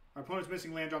 Our opponent's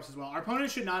missing land drops as well. Our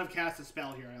opponent should not have cast a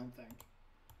spell here, I don't think.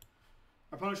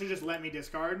 Our opponent should just let me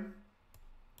discard.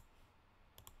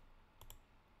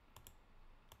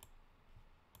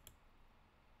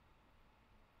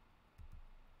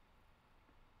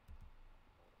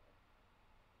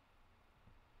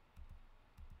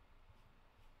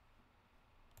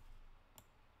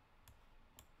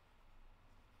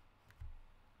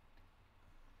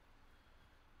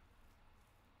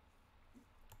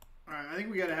 Alright, I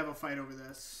think we gotta have a fight over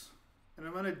this. And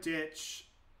I'm gonna ditch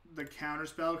the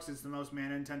Counterspell because it's the most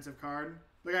mana intensive card.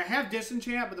 Like, I have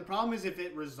Disenchant, but the problem is if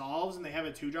it resolves and they have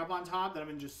a 2-drop on top, then I'm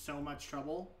in just so much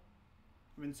trouble.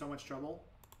 I'm in so much trouble.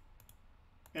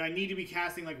 And I need to be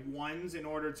casting, like, 1s in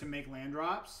order to make land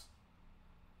drops.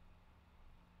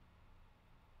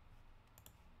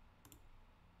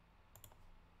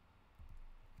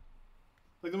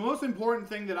 Like, the most important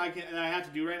thing that I have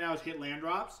to do right now is hit land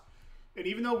drops. And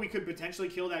even though we could potentially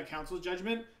kill that Council's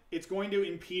Judgment, it's going to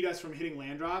impede us from hitting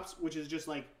land drops, which is just,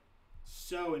 like,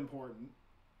 so important.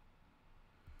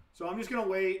 So I'm just going to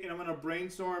wait, and I'm going to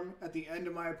Brainstorm at the end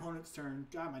of my opponent's turn.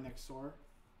 God, my neck's sore.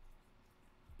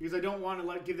 Because I don't want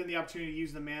to give them the opportunity to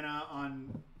use the mana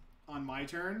on my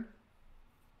turn.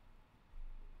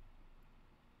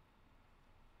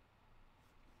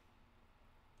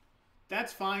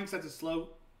 That's fine, because that's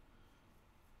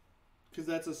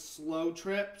a slow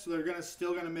trip, so they're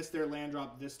still gonna miss their land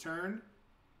drop this turn.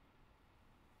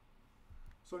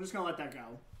 So I'm just gonna let that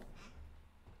go.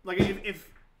 Like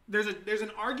if there's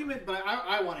an argument, but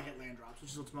I want to hit land drops,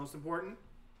 which is what's most important.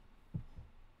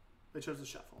 They chose to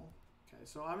shuffle. Okay,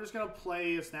 so I'm just gonna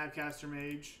play a Snapcaster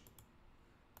Mage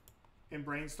in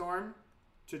Brainstorm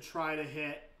to try to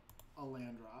hit a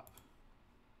land drop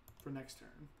for next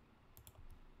turn.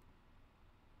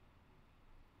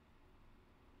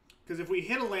 Because if we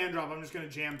hit a land drop, I'm just going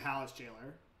to jam Palace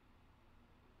Jailer.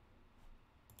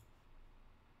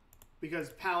 Because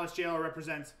Palace Jailer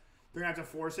represents... They're going to have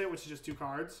to force it, which is just 2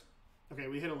 cards. Okay,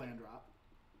 we hit a land drop.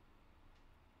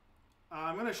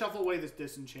 I'm going to shuffle away this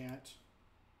Disenchant.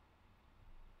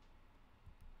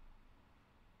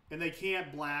 And they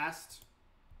can't blast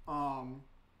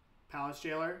Palace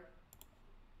Jailer.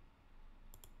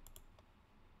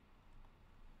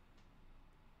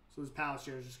 So this Palace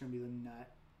Jailer is just going to be the nut.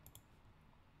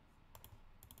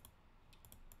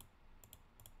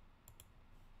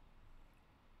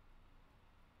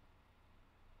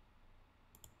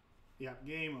 Yeah,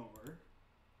 game over.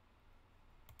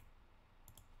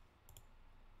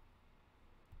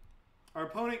 Our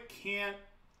opponent can't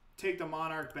take the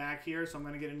Monarch back here, so I'm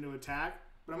going to get into attack.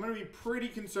 But I'm going to be pretty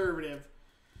conservative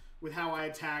with how I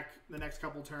attack the next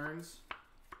couple turns.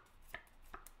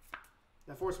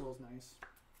 That Force Will is nice.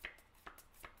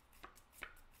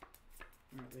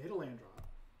 Alright, they hit a land drop.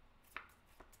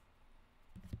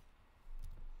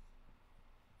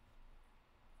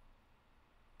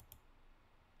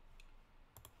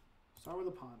 Start with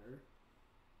a Ponder.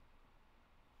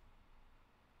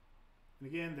 And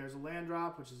again, there's a land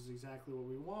drop, which is exactly what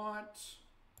we want.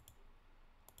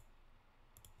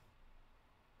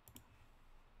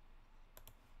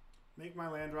 Make my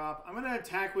land drop. I'm going to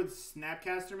attack with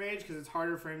Snapcaster Mage because it's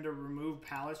harder for him to remove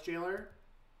Palace Jailer.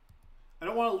 I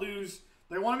don't want to lose...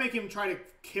 I want to make him try to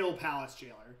kill Palace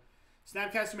Jailer.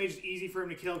 Snapcaster Mage is easy for him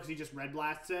to kill because he just Red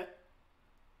Blasts it.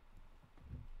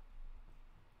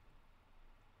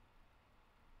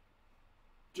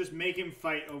 Just make him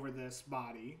fight over this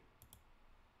body.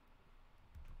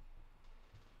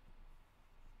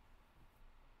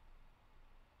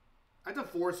 I have to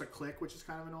force a click, which is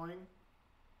kind of annoying.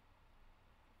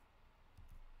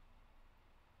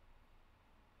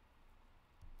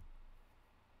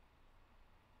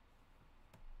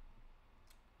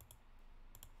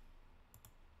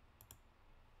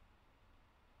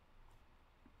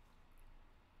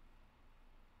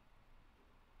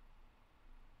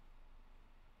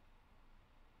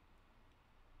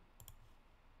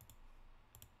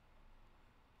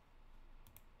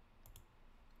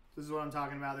 This is what I'm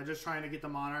talking about. They're just trying to get the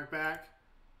Monarch back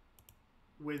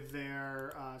with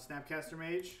their Snapcaster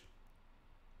Mage.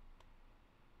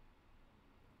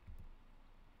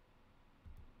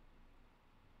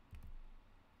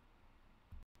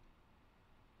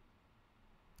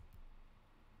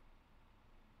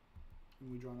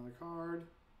 And we draw another card.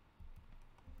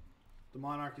 The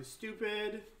Monarch is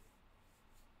stupid.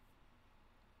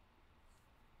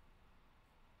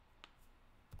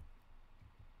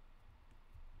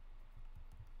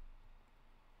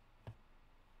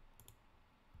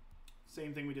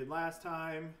 Same thing we did last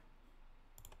time.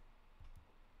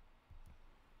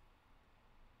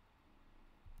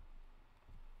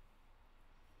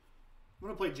 I'm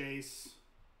going to play Jace.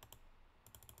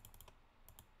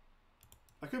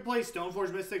 I could play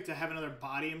Stoneforge Mystic to have another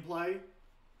body in play.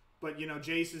 But, you know,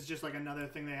 Jace is just like another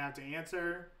thing they have to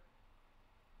answer.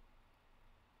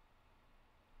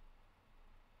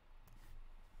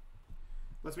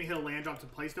 Lets me hit a land drop to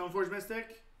play Stoneforge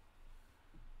Mystic.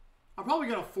 I'm probably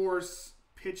going to force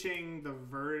pitching the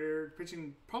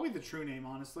pitching probably the True-Name,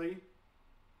 honestly.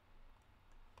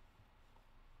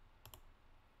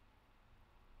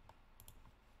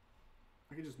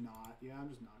 I could just not. Yeah, I'm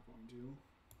just not going to.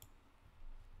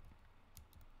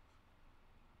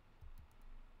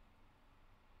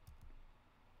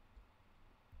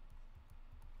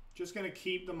 Just going to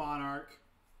keep the Monarch.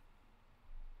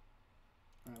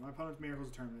 All right, my opponent's Miracles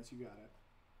of Terminus. You got it.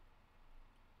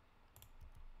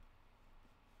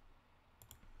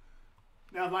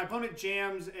 Now, if my opponent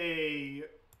jams a...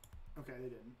 Okay, they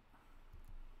didn't.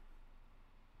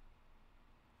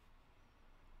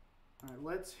 All right,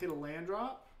 let's hit a land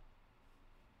drop.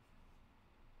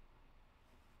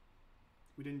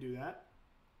 We didn't do that.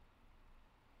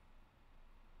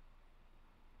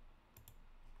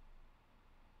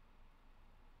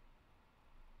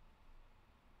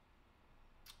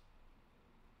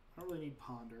 I don't really need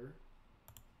Ponder.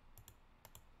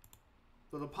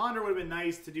 So the Ponder would have been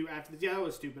nice to do after this. Yeah, that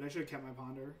was stupid. I should have kept my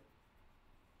Ponder.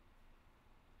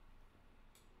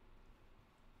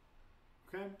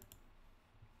 Okay.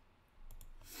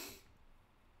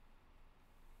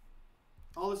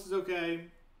 All this is okay.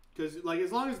 Because, like,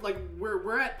 as long as, like,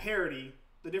 we're at parity,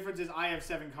 the difference is I have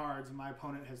 7 cards and my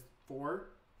opponent has 4.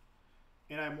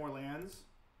 And I have more lands.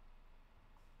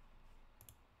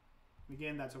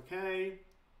 Again, that's okay.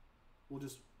 We'll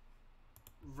just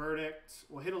verdict.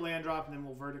 We'll hit a land drop and then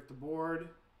we'll verdict the board.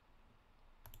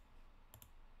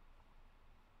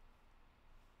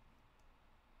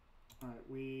 Alright,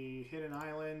 we hit an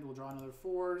island. We'll draw another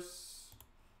force.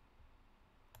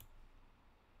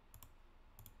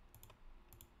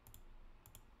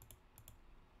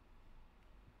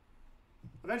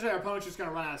 Eventually our opponent's just going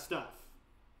to run out of stuff.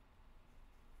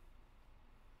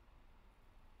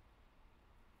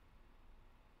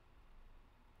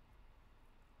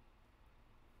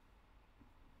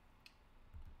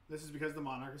 This is because the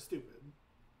Monarch is stupid.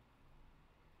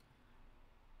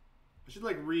 I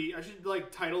should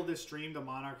like title this stream "The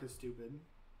Monarch is Stupid."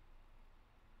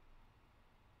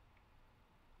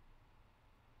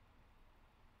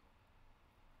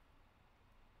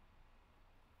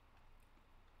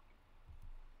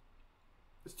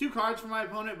 There's 2 cards for my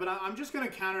opponent, but I'm just going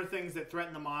to counter things that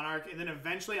threaten the Monarch, and then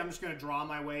eventually I'm just going to draw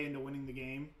my way into winning the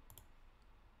game.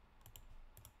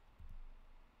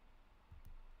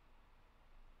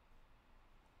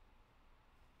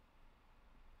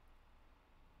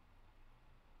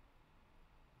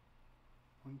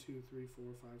 One, two, three,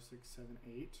 four, five, six, seven,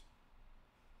 8.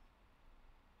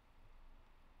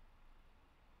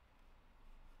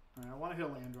 All right, I want to hit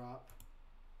a land drop.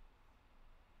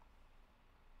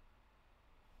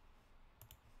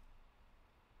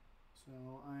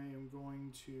 So I am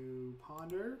going to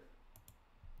ponder.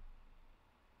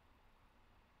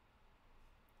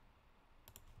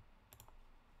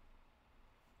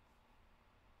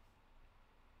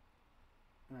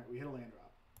 All right, we hit a land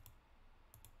drop.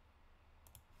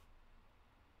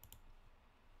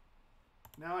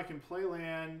 Now I can play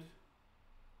land.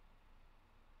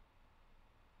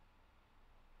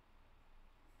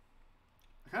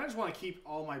 I kind of just want to keep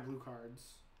all my blue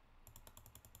cards.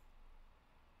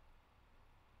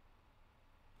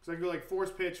 Because I can go like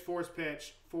force pitch,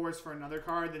 force for another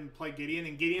card, then play Gideon,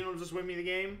 and Gideon will just win me the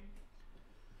game.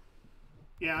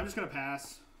 Yeah, I'm just going to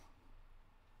pass.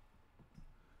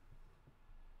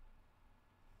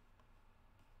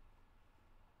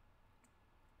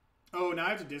 Oh, now I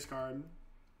have to discard.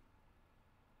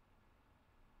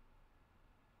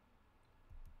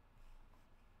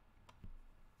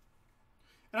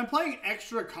 And I'm playing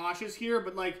extra cautious here,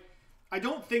 but like, I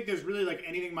don't think there's really like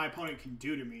anything my opponent can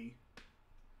do to me.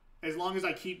 As long as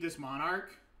I keep this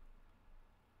Monarch.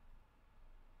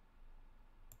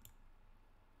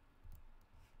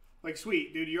 Like,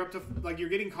 sweet, dude, you're up to, like, you're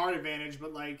getting card advantage,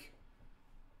 but like,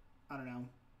 I don't know.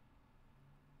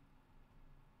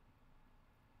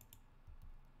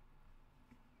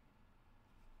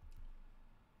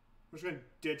 I'm just gonna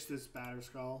ditch this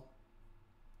Batterskull.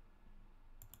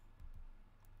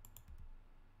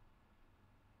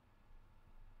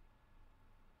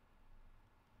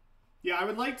 Yeah, I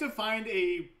would like to find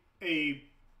a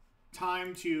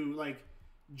time to like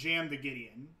jam the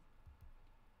Gideon.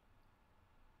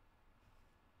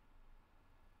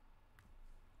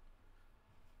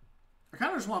 I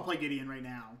kind of just want to play Gideon right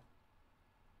now.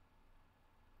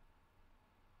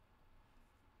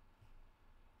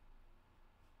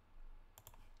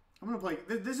 I'm going to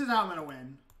play... This is how I'm going to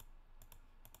win.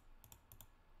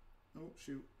 Oh,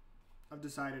 shoot. I've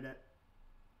decided it.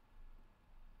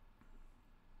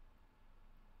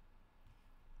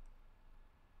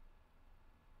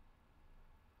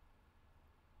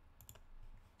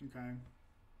 Okay.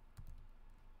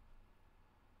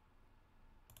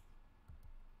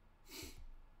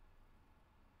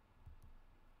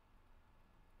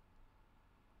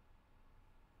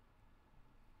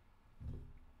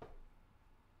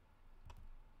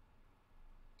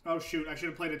 Oh, shoot. I should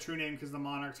have played a true name because the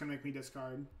Monarch's going to make me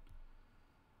discard.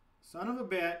 Son of a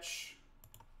bitch.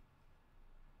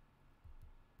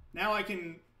 Now I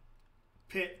can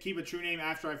keep a true name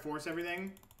after I force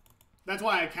everything. That's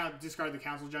why I discard the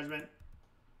Council Judgment.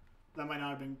 That might not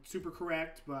have been super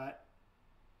correct, but...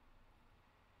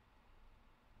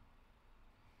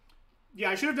 Yeah,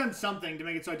 I should have done something to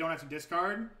make it so I don't have to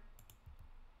discard.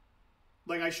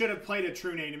 Like, I should have played a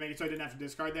true name to make it so I didn't have to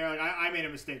discard there. Like, I made a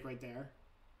mistake right there.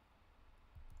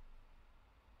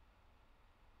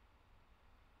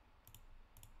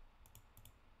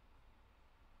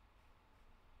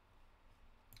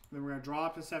 Then we're going to draw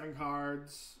up to 7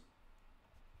 cards.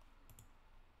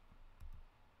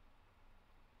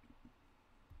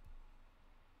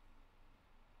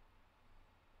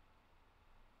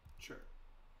 Sure.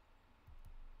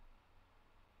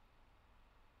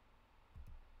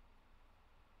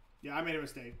 Yeah, I made a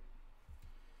mistake.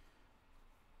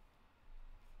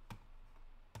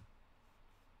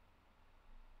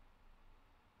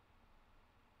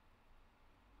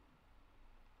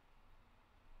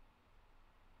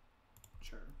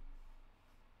 Sure.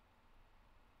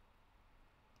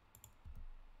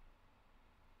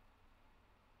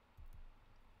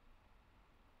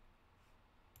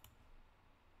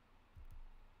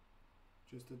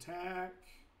 Just attack.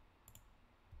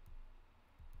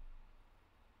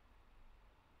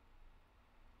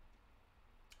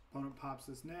 Opponent pops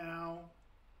this now.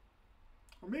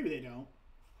 Or maybe they don't.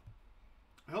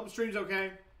 I hope the stream's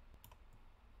okay.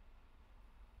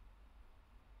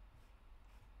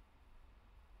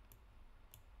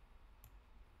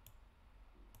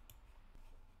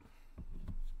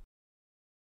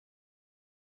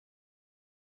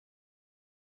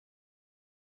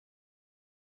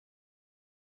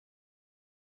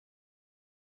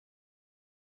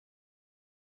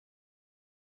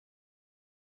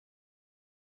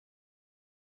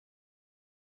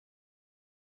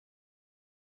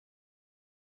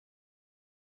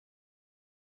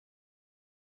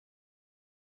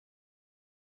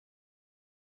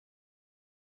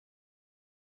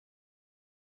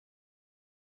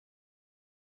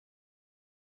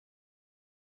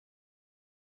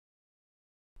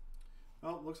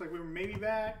 Oh, looks like we were maybe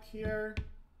back here.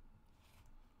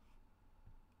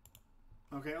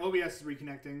 Okay, OBS is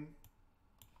reconnecting.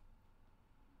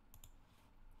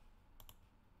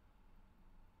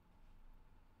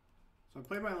 So I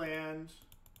played my land.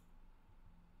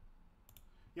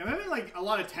 Yeah, I'm having like a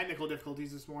lot of technical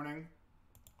difficulties this morning.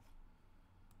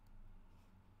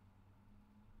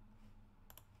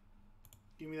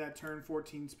 Give me that turn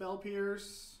 14 Spell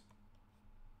Pierce.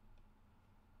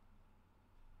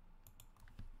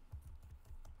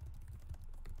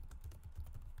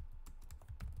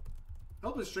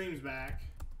 Hope the stream's back.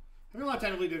 Having a lot of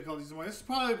technical difficulties this morning. This is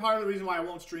probably part of the reason why I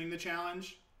won't stream the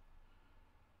challenge.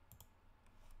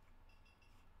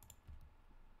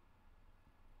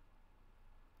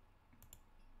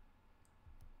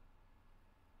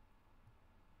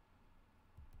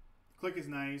 Clique is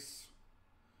nice.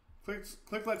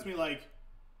 Clique lets me like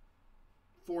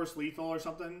force lethal or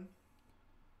something.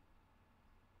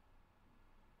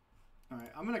 Alright,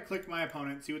 I'm gonna click my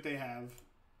opponent, see what they have.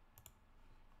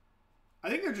 I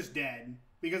think they're just dead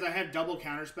because I have double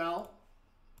counterspell.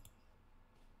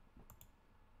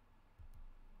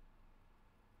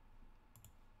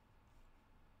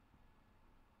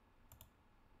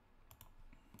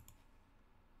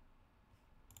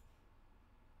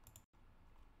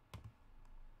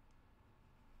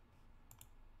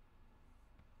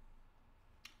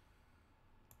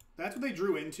 That's what they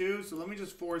drew into, so let me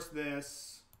just force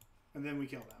this, and then we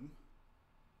kill them.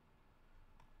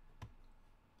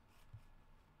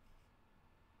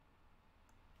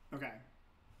 Okay.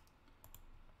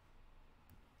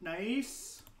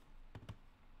 Nice.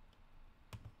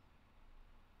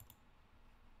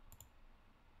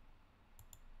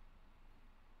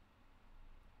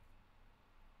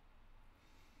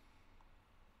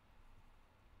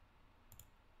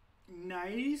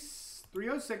 Nice.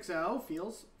 3060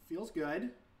 feels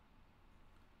good.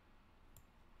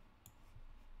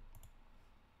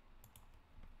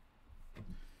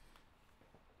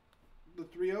 The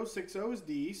 3060 is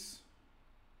these.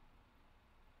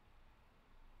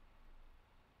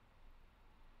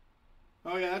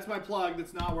 Oh yeah, that's my plug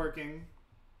that's not working.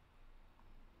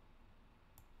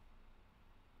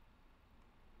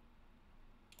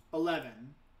 $11.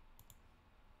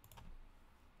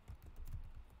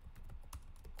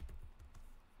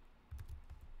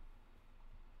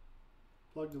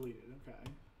 Plug deleted, okay.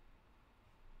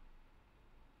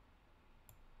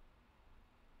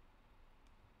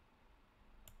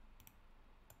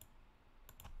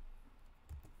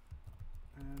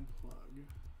 And plug.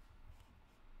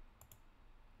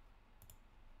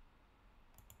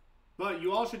 But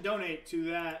you all should donate to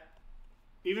that,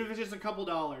 even if it's just a couple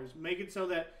dollars. Make it so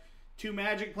that 2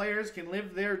 Magic players can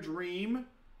live their dream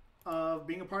of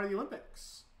being a part of the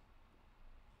Olympics.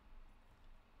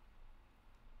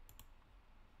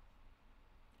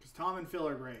 Because Tom and Phil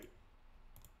are great.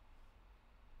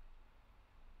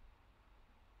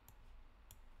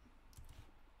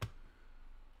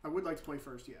 I would like to play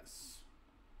first, yes.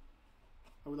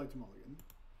 I would like to mulligan.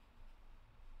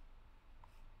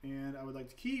 And I would like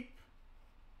to keep.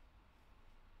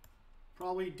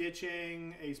 Probably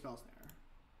ditching a Spell Snare.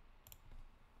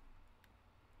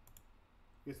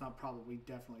 It's not probably,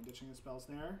 definitely ditching a Spell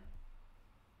Snare.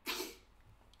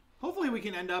 Hopefully we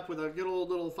can end up with a good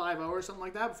old little 5-0 or something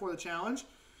like that before the challenge.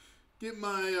 Get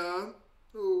my,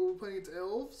 playing its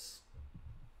elves.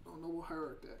 Oh, Noble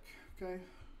Hierarch deck. Okay.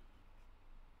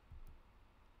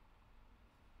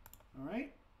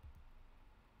 Alright.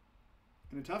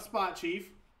 In a tough spot, Chief.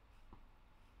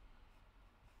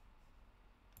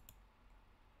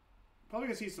 Probably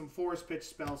going to see some force pitch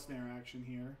Spell Snare action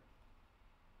here.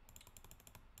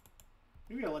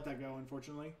 Maybe I'll let that go,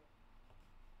 unfortunately.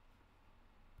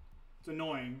 It's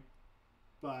annoying,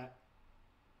 but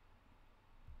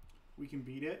we can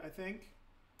beat it, I think.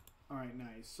 Alright,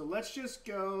 nice. So let's just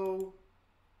go...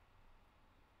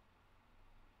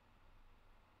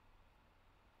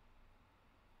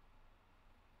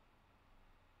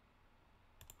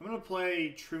 I'm going to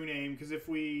play True-Name, because if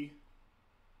we...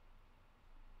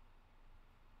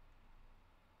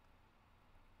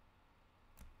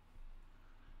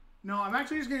 No, I'm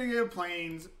actually just going to go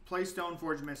Plains, play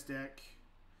Stoneforge Mystic.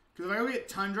 Because if I go get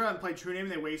Tundra and play True-Name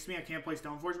and they waste me, I can't play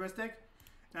Stoneforge Mystic.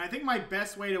 And I think my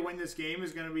best way to win this game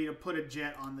is going to be to put a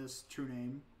Jet on this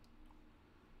True-Name.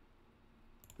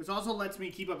 This also lets me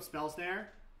keep up Spell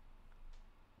Snare.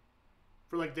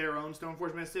 For like their own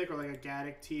Stoneforge Mystic or like a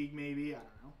Gaddock Teague maybe. I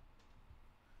don't know.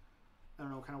 I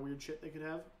don't know what kind of weird shit they could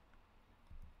have.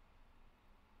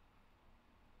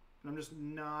 And I'm just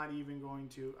not even going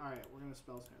to... Alright, we're going to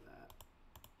Spell Snare that.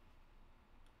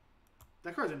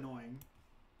 That card's annoying.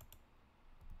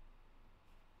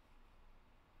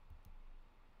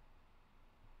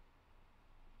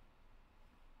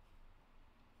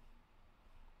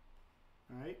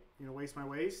 You gonna waste my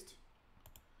waste?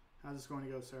 How's this going to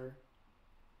go, sir?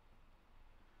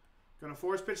 Gonna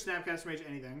force pitch Snapcaster Mage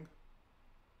anything.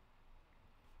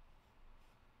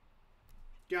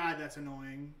 God, that's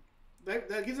annoying.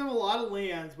 That gives him a lot of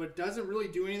lands, but doesn't really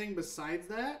do anything besides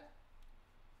that.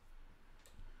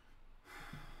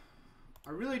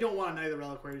 I really don't want a Knight of the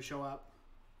Reliquary to show up.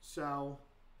 So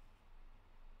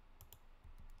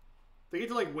they get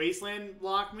to like Wasteland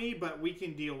lock me, but we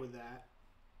can deal with that.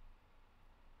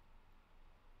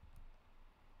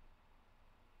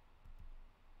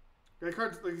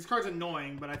 This card's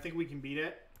annoying, but I think we can beat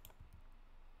it.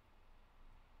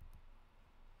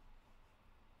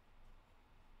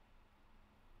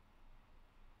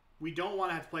 We don't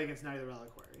want to have to play against Knight of the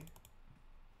Reliquary.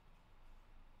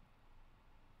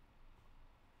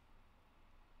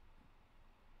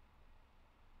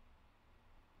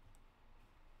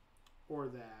 Or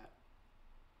that.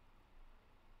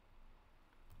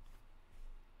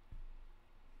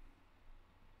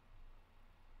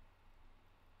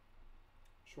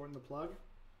 Shorten the plug.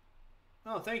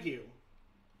 Oh, thank you.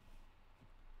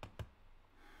 I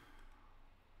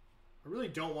really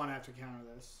don't want to have to counter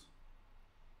this.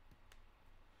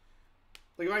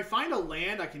 Like, if I find a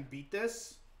land, I can beat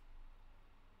this.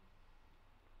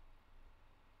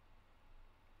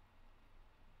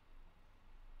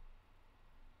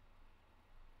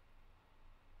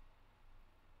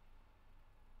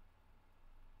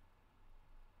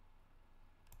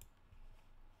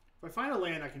 If I find a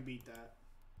land, I can beat that.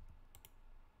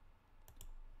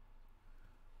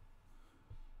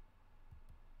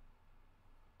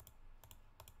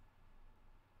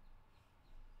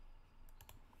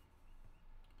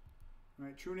 All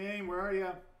right, true name, where are you?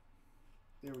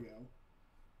 There we go.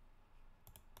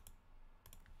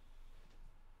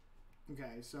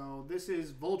 Okay, so this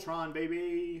is Voltron,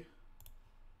 baby.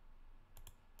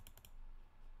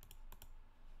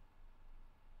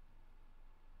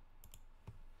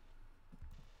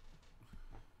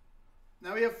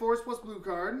 Now we have Force plus blue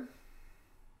card.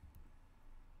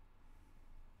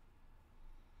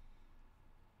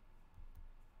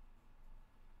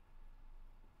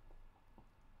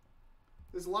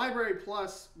 This library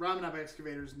plus Ramen Up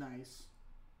Excavator is nice.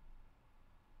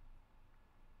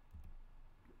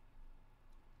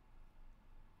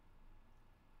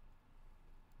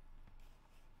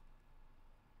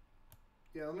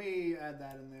 Yeah, let me add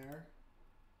that in there.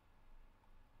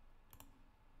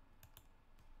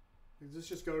 Does this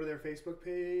just go to their Facebook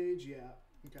page? Yeah.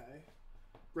 Okay.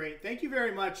 Great. Thank you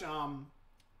very much,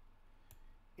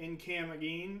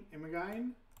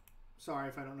 Imagine. Sorry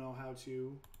if I don't know how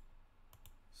to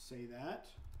say that.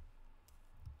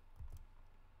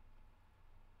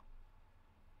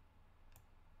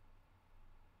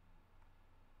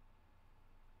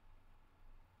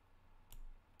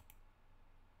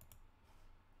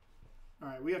 All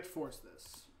right, we have to force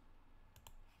this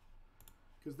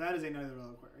because that is another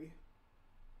reliquary.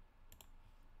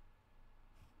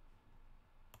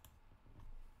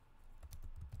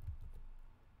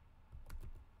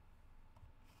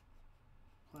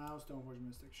 Plow, Stoneforge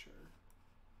Mystic, sure.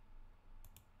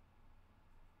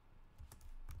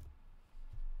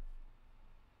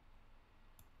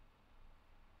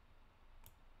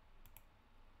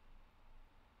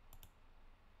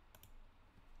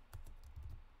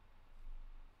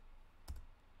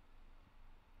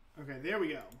 Okay, there we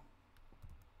go.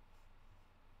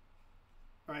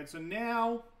 All right, so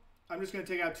now I'm just going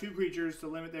to take out 2 creatures to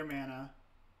limit their mana.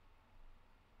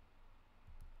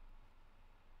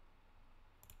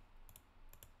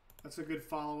 That's a good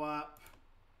follow-up.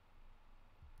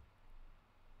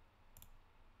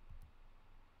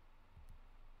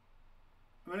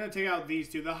 I'm going to take out these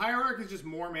 2. The Hierarch is just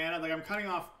more mana. Like I'm cutting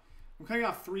off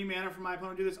 3 mana from my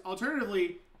opponent to do this.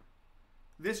 Alternatively,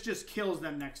 this just kills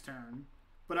them next turn.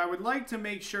 But I would like to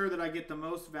make sure that I get the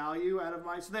most value out of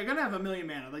my... So they're going to have 1,000,000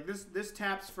 mana. Like this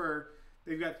taps for...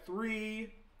 They've got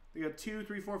 3... They got 2,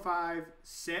 3, 4, 5,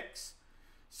 6.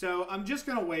 So I'm just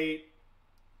going to wait.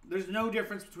 There's no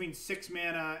difference between 6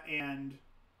 mana and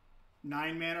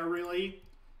 9 mana, really.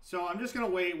 So I'm just going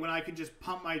to wait when I can just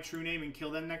pump my true name and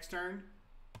kill them next turn.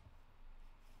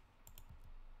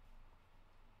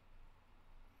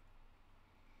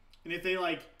 And if they,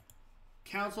 like...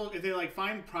 if they like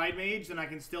find Pride Mage, then I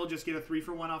can still just get a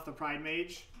 3-for-1 off the Pride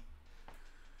Mage.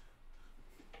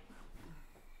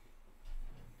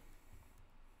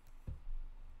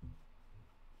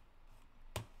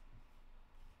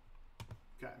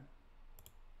 Okay.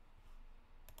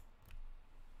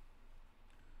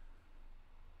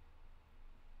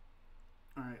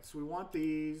 Alright, so we want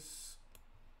these.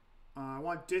 I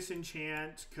want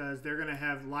Disenchant because they're going to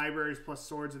have libraries plus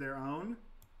swords of their own.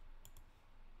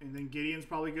 And then Gideon's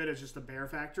probably good as just a Bear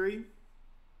Factory.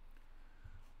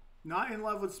 Not in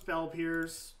love with Spell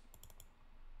Pierce.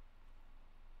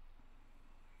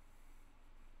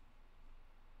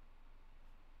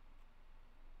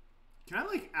 Can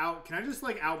I just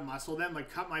like out muscle them, like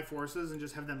cut my forces and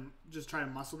just have them just try to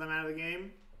muscle them out of the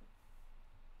game?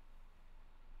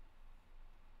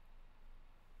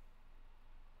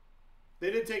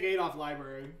 They did take 8 off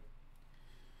library.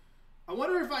 I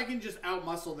wonder if I can just out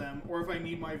muscle them or if I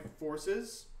need my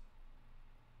forces.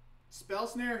 Spell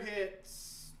Snare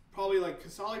hits probably like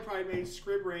Kasali Pride Mage,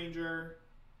 Scrib Ranger,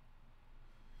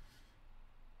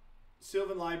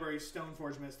 Sylvan Library,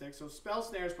 Stoneforge Mystic. So Spell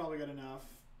Snare is probably good enough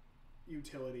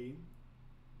utility.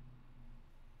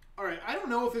 Alright, I don't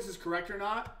know if this is correct or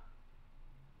not.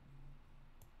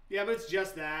 Yeah, but it's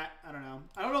just that. I don't know.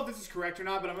 I don't know if this is correct or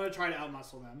not, but I'm going to try to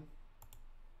outmuscle them.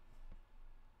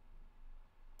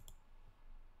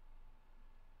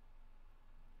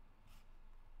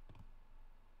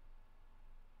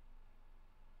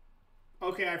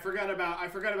 Okay, I forgot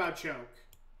about choke.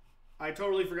 I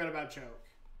totally forgot about choke.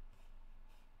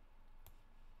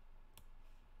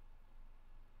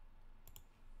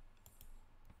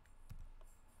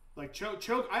 Like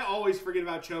choke, I always forget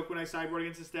about choke when I sideboard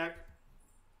against this deck.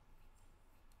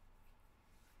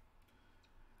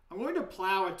 I'm going to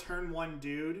plow a turn 1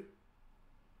 dude.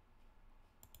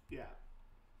 Yeah.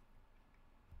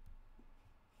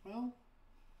 Well.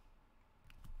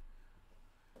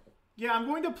 Yeah, I'm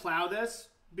going to plow this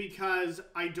because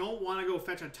I don't want to go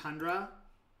fetch a Tundra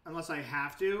unless I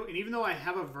have to. And even though I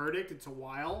have a verdict, it's a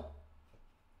while.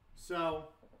 So,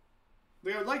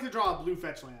 I would like to draw a blue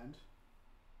fetch land.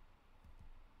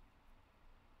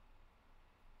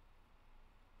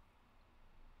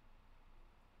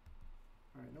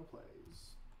 Alright, no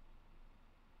plays.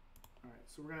 Alright,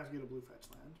 so we're going to have to get a blue fetch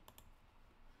land.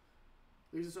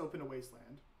 Leaves us open to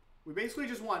Wasteland. We basically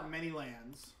just want many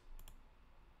lands.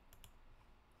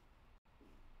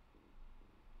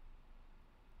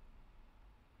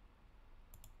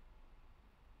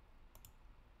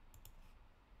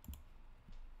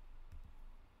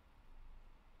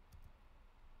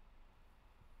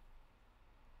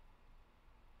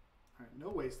 Alright, no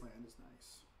Wasteland is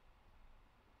nice.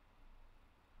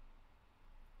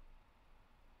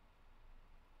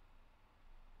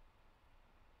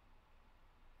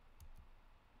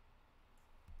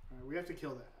 Alright, we have to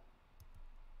kill that.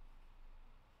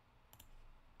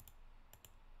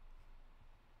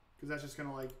 Because that's just going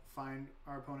to, like, find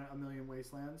our opponent a million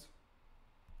Wastelands.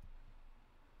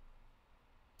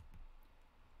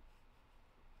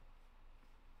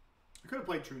 I could have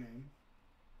played True-Name.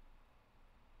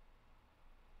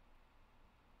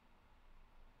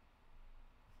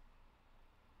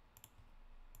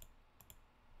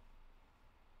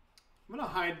 I'm going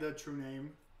to hide the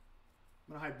True-Name. I'm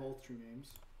going to hide both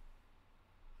True-Names.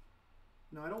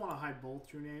 No, I don't want to hide both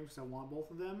True-Names because I want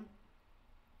both of them.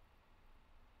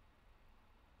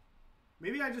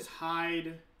 Maybe I just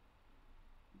hide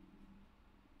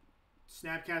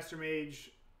Snapcaster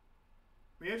Mage.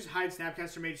 Maybe I just hide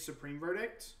Snapcaster Mage Supreme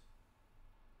Verdict.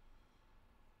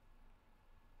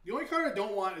 The only card I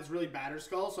don't want is really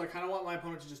Batterskull, so I kind of want my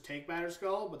opponent to just take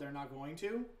Batterskull, but they're not going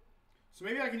to. So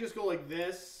maybe I can just go like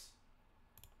this.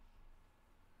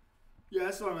 Yeah,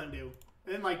 that's what I'm going to do.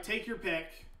 And then, like, take your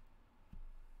pick.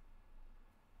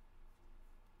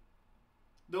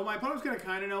 Though my opponent's going to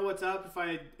kind of know what's up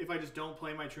if I just don't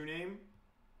play my True-Name.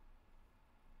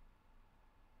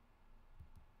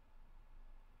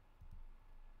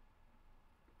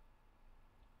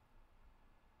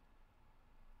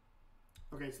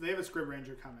 Okay, so they have a Scrib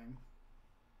Ranger coming.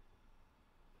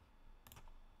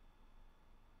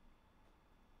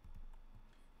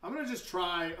 I'm going to just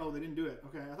try... Oh, they didn't do it.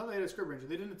 Okay, I thought they had a Scrib Ranger.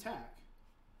 They didn't attack.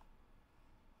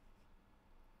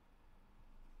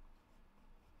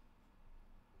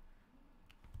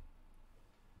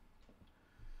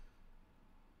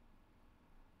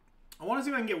 I want to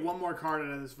see if I can get one more card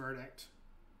out of this verdict.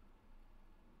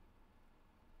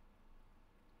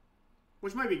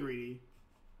 Which might be greedy.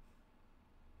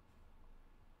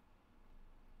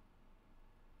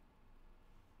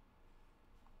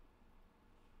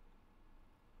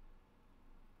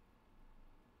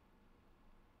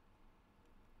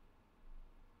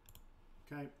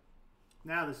 Okay.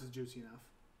 Now this is juicy enough.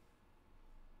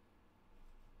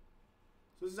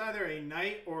 So this is either a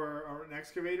knight or an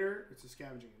excavator. It's a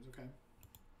scavenging use, okay.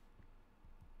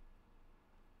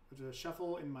 There's a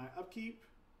shuffle in my upkeep.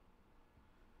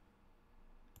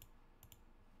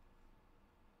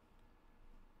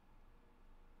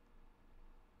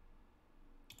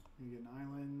 You get an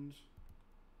island.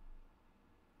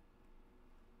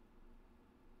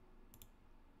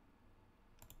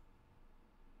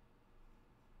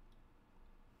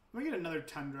 get another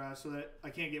Tundra so that I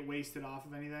can't get wasted off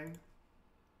of anything.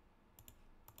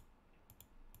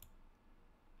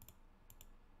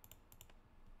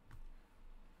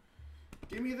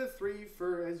 Give me the 3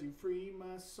 for as you free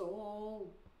my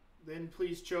soul. Then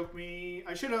please choke me.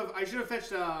 I should have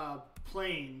fetched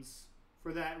Plains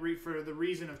for that for the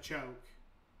reason of choke.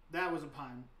 That was a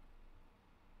pun.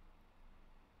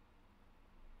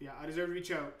 Yeah, I deserve to be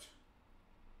choked.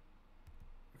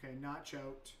 Okay, not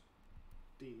choked.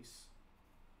 These.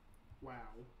 Wow.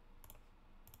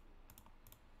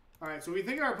 Alright, so if we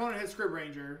think our opponent has Scrib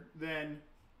Ranger, then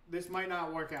this might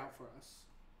not work out for us.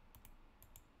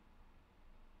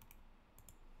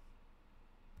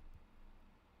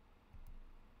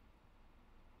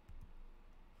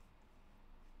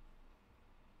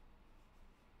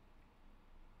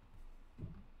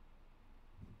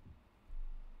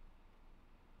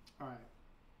 Alright.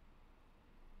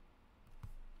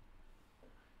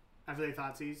 After they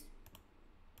thought seized.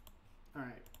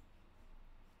 Alright.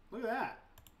 Look at that.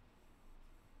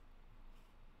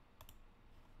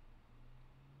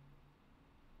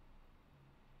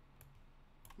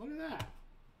 Look at that.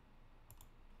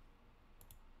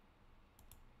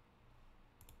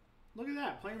 Look at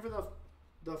that. Playing for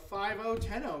the 5-0,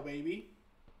 10-0, baby.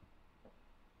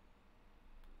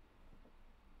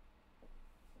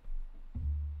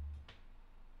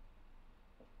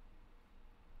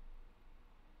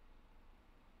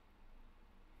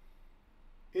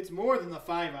 It's more than the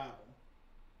 5-0.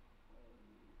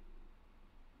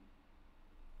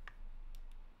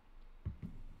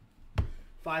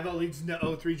 Five-0 leads to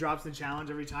 0-3 drops the challenge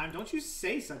every time. Don't you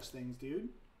say such things, dude.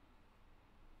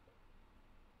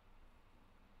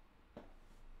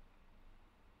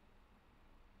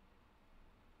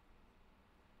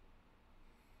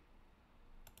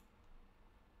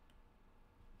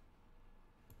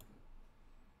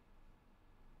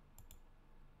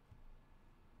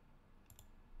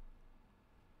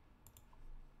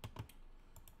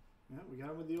 Yeah, we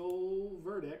got him with the old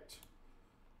verdict.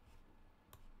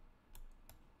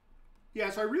 Yeah,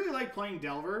 so I really like playing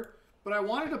Delver, but I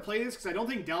wanted to play this because I don't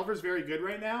think Delver's very good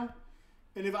right now.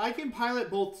 And if I can pilot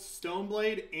both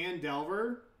Stoneblade and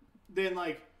Delver, then,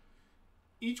 like,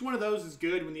 each one of those is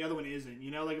good when the other one isn't. You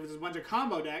know, like, if it's a bunch of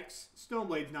combo decks,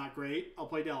 Stoneblade's not great, I'll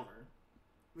play Delver.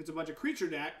 If it's a bunch of creature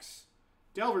decks,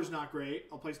 Delver's not great,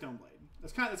 I'll play Stoneblade.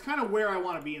 That's kind of where I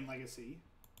want to be in Legacy.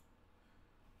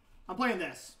 I'm playing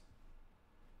this.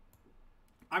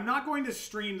 I'm not going to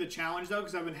stream the challenge, though,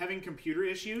 because I've been having computer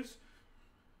issues.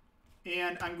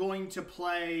 And I'm going to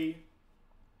play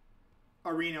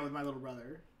Arena with my little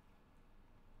brother.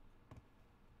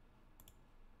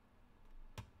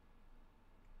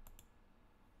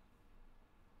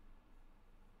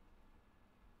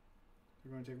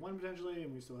 We're going to take one potentially,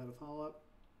 and we still have a follow-up.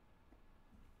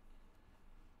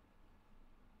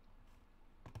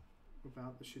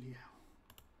 About the shitty owl.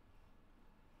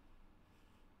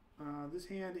 This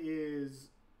hand is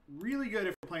really good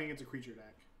if we're playing against a creature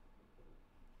deck.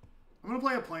 I'm going to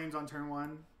play a Plains on turn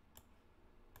 1.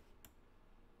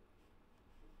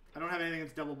 I don't have anything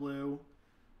that's double blue.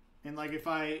 And like if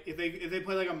they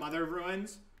play like a Mother of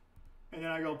Ruins, and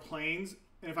then I go Plains,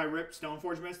 and if I rip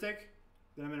Stoneforge Mystic,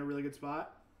 then I'm in a really good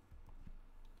spot.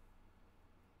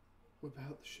 Whip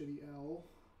out the shitty owl.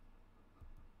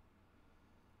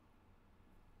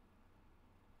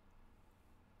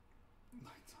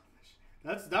 Lights on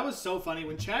the shit. That was so funny.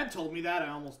 When Chad told me that, I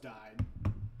almost died.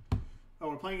 Oh,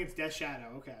 we're playing against Death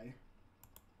Shadow. Okay.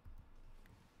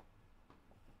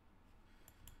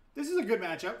 This is a good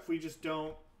matchup if we just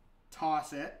don't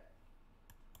toss it.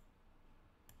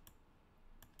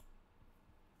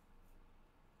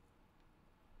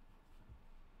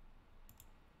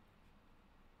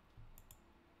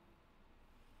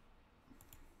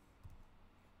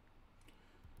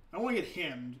 I don't want to get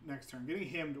himmed next turn. Getting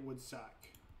himmed would suck.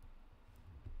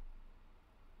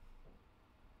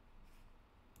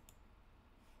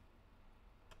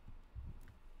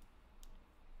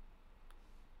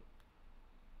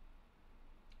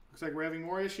 Looks like we're having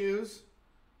more issues.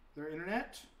 Their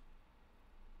internet.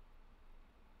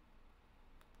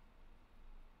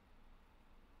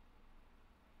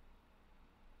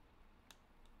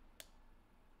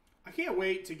 I can't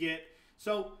wait to get...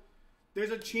 So, there's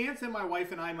a chance that my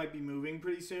wife and I might be moving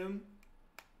pretty soon,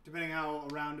 depending how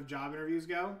a round of job interviews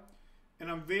go. And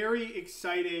I'm very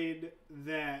excited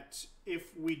that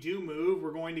if we do move,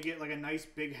 we're going to get like a nice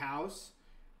big house.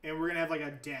 And we're going to have like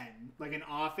a den, like an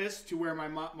office to where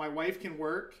my wife can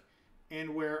work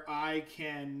and where I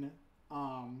can,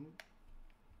 also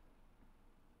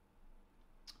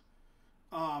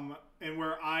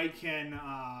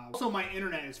my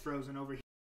internet is frozen over here.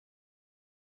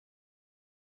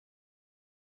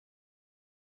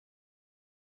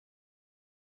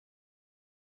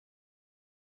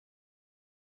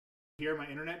 here, my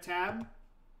internet tab.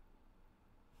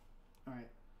 All right.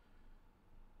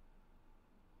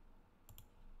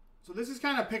 So this is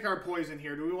kind of pick our poison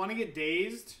here. Do we want to get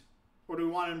dazed, or do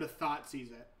we want him to thought seize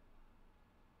it?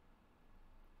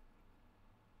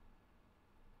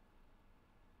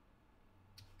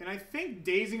 And I think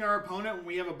dazing our opponent when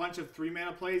we have a bunch of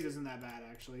 3-mana plays isn't that bad,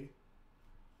 actually.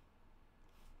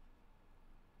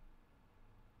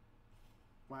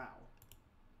 Wow.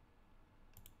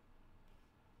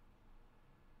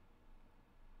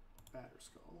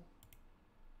 Batterskull.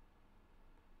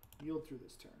 Yield through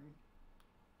this turn.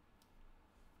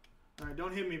 Alright,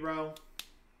 don't hit me, bro.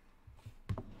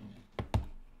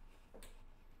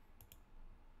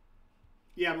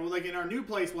 Yeah, but like in our new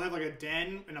place, we'll have like a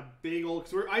den and a big old...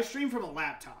 Because I stream from a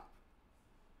laptop.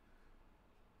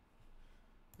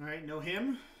 Alright, no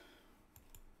him.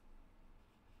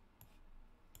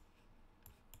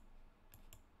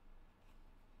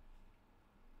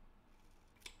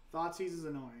 Thoughtseize is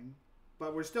annoying.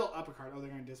 But we're still up a card. Oh, they're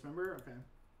going to dismember? Okay.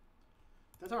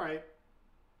 That's alright.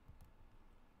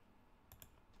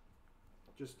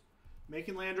 Just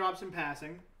making land drops and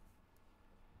passing.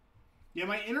 Yeah,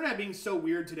 my internet being so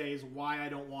weird today is why I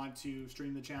don't want to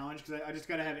stream the challenge, because I just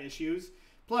got to have issues.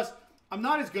 Plus, I'm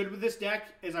not as good with this deck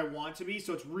as I want to be,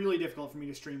 so it's really difficult for me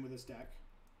to stream with this deck.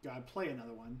 God, play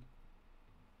another one.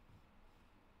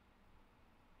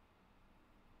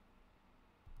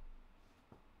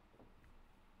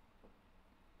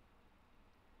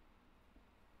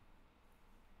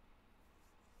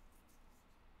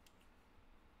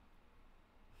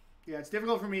 Yeah, it's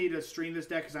difficult for me to stream this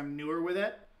deck because I'm newer with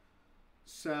it.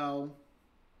 So,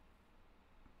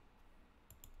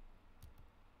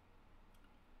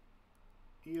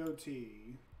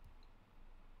 EOT,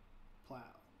 Plow.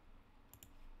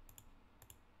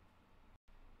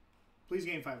 Please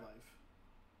gain 5 life.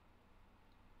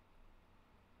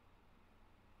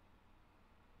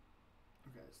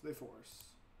 Okay, so they force,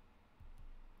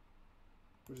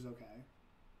 which is okay.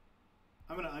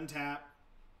 I'm going to untap.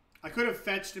 I could have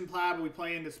fetched and Plow, but we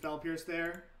play into Spell Pierce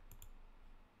there.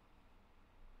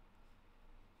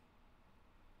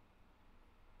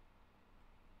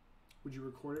 Would you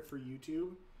record it for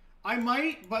YouTube? I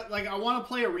might, but like I want to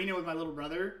play Arena with my little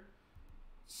brother.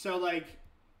 So like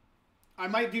I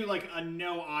might do like a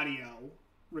no audio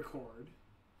record.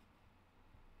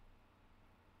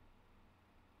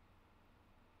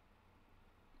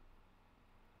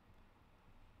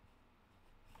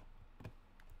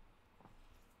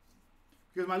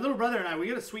 Because my little brother and I, we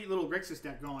got a sweet little Grixis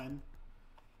deck going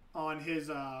on his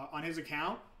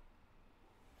account.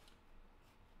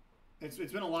 It's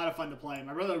been a lot of fun to play.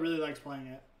 My brother really likes playing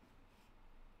it.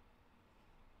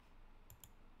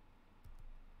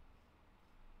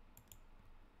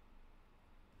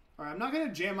 All right, I'm not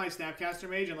gonna jam my Snapcaster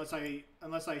Mage unless I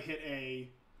hit a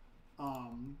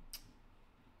land.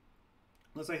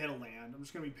 I'm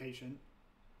just gonna be patient.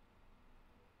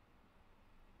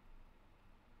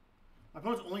 My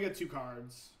opponent's only got 2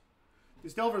 cards.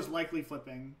 This Delver's likely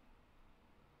flipping.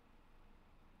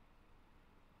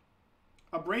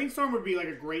 A Brainstorm would be like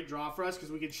a great draw for us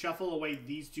because we could shuffle away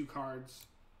these 2 cards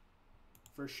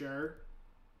for sure.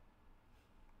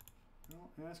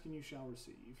 Well, ask and you shall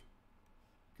receive.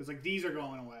 Because like these are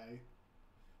going away.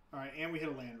 Alright, and we hit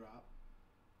a land drop.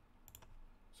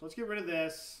 So let's get rid of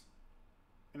this.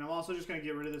 And I'm also just going to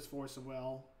get rid of this Force of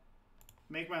Will.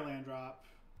 Make my land drop.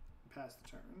 Pass the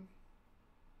turn.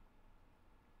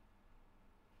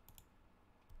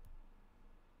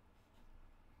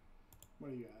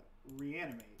 What do you got?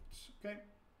 Reanimate. Okay.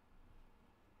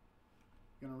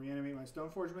 Gonna reanimate my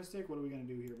Stoneforge Mystic. What are we gonna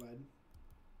do here, bud?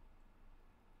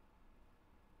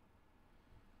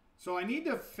 So I need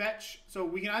to fetch.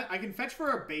 So I can fetch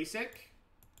for a basic,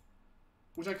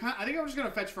 which I think I'm just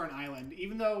gonna fetch for an island,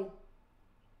 even though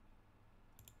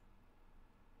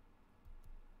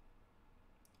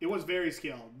it was very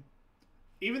skilled.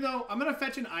 Even though I'm gonna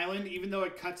fetch an island, even though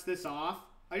it cuts this off,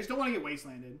 I just don't want to get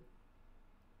wastelanded.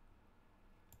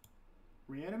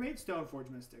 Reanimate Stoneforge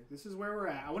Mystic. This is where we're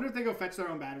at. I wonder if they go fetch their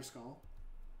own Batterskull.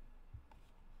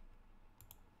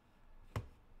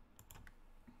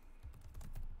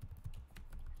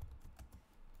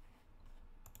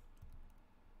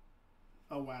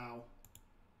 Oh, wow.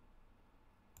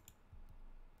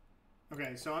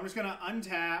 Okay, so I'm just going to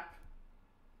untap.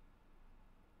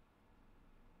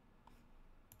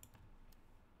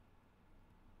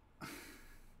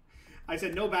 I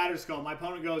said no Batterskull. My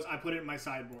opponent goes, I put it in my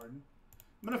sideboard.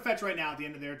 I'm going to fetch right now at the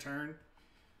end of their turn.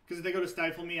 Because if they go to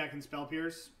stifle me, I can Spell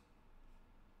Pierce.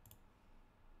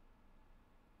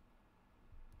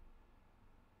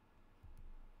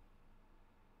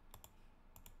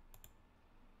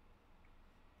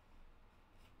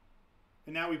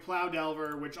 And now we Plow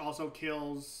Delver, which also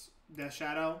kills Death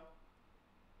Shadow.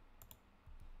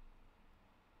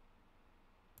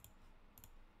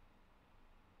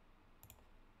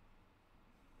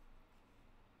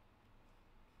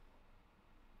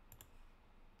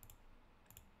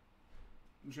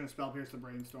 I'm just going to Spell Pierce the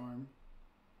Brainstorm.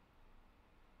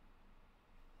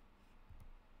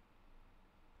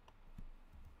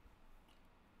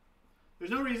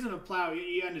 There's no reason to Plow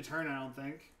end a turn, I don't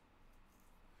think.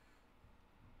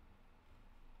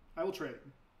 I will trade.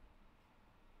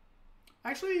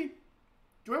 Actually,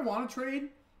 do I want to trade?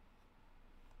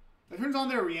 That turns on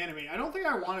there Reanimate. I don't think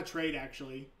I want to trade,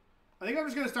 actually. I think I'm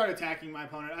just going to start attacking my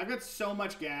opponent. I've got so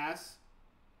much gas.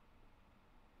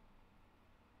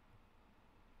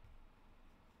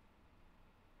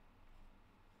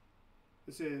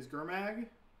 This is Gurmag.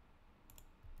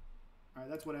 Alright,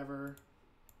 that's whatever.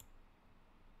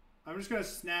 I'm just going to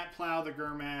Snap Plow the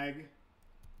Gurmag.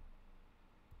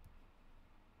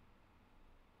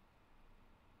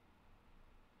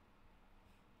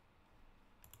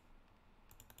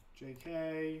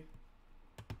 JK.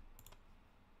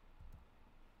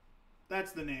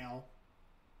 That's the nail.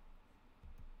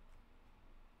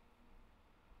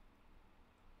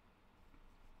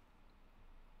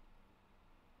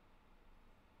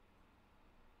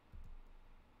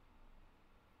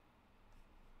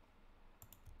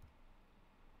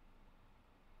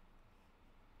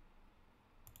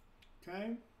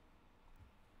 Okay.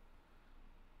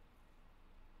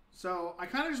 So I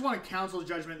kind of just want to Council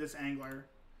Judgment this Angler,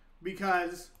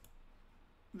 because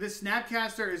this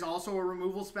Snapcaster is also a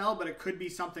removal spell, but it could be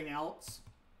something else.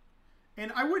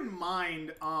 And I wouldn't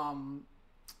mind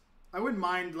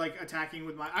like attacking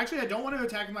with my... Actually, I don't want to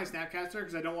attack with my Snapcaster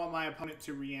because I don't want my opponent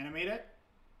to reanimate it.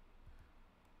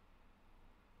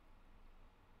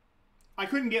 I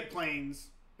couldn't get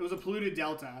Plains. It was a Polluted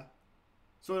Delta.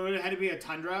 So it would have had to be a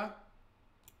Tundra.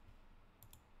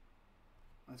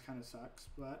 That kind of sucks,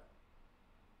 but...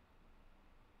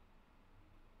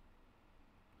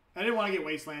 I didn't want to get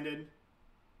Wastelanded.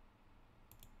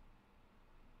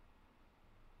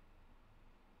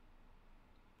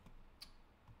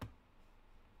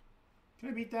 Can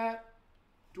I beat that?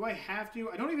 Do I have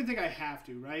to? I don't even think I have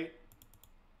to, right?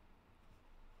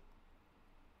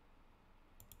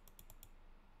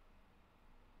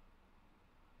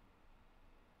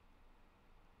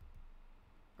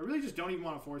 I really just don't even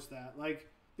want to force that. Like,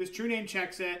 this True-Name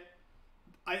checks it.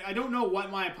 I don't know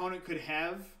what my opponent could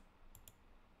have.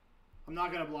 I'm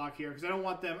not going to block here because I don't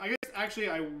want them... I guess, actually,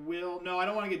 I will... No, I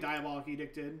don't want to get Diabolic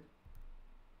Edicted.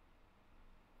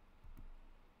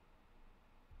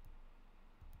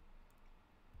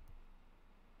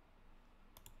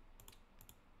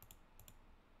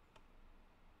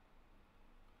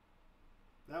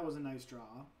 That was a nice draw.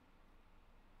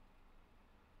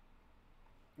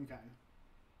 Okay.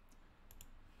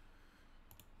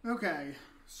 Okay,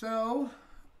 so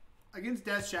against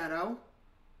Death Shadow,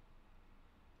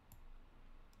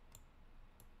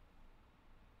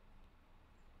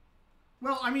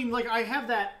 well, I mean, like, I have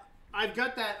that, I've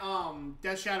got that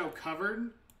Death Shadow covered.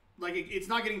 Like, it's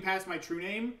not getting past my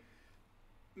True-Name.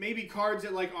 Maybe cards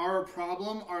that, like, are a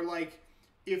problem are, like,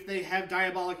 if they have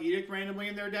Diabolic Edict randomly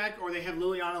in their deck, or they have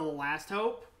Liliana the Last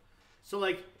Hope. So,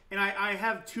 like, and I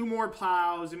have 2 more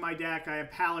Plows in my deck. I have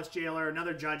Palace Jailer,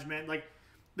 another Judgment. Like,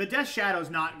 the Death Shadow's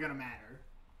not going to matter.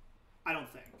 I don't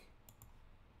think.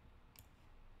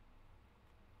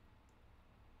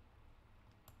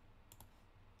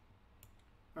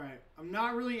 Alright, I'm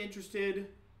not really interested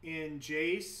in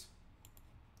Jace.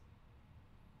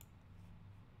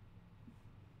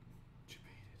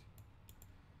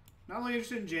 Not really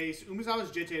interested in Jace.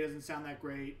 Umezawa's Jitte doesn't sound that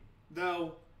great.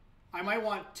 Though, I might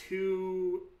want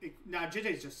 2... Nah,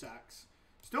 Jitte just sucks.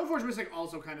 Stoneforge Mystic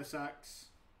also kind of sucks.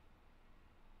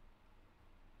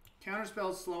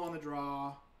 Counterspell's slow on the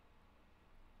draw.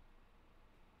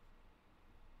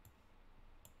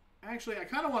 Actually, I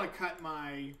kind of want to cut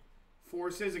my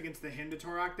forces against the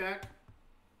Hindatorok deck.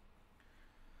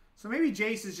 So maybe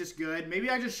Jace is just good. Maybe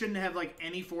I just shouldn't have, like,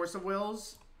 any Force of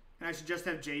Wills. And I should just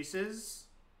have Jace's.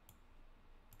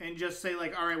 And just say,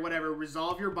 like, alright, whatever.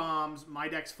 Resolve your bombs. My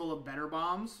deck's full of better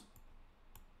bombs.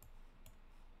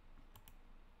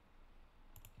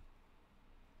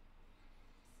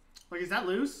 Like, is that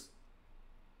loose?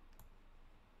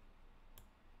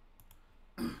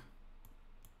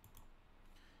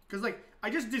 Because, like, I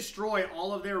just destroy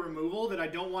all of their removal that I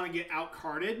don't want to get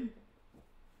out-carded.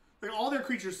 Like, all their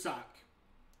creatures suck.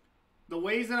 The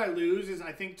ways that I lose is,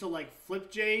 I think, to, like,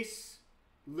 flip Jace,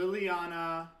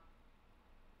 Liliana.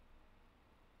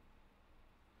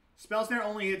 Spell Snare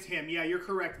only hits him. Yeah, you're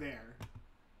correct there.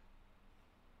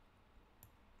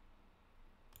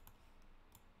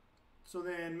 So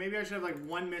then maybe I should have like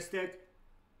 1 Mystic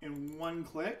and 1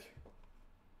 Clique.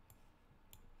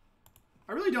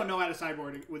 I really don't know how to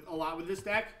sideboard with a lot with this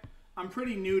deck. I'm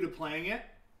pretty new to playing it.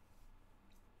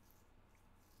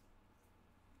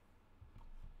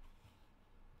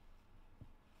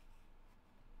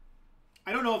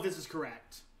 I don't know if this is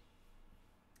correct.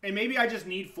 And maybe I just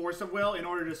need Force of Will in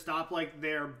order to stop like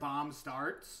their bomb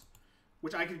starts,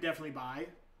 which I could definitely buy.